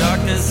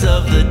 Darkness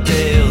of the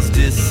dales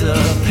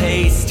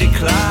dissipate. race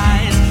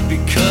declines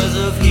because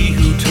of he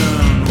who took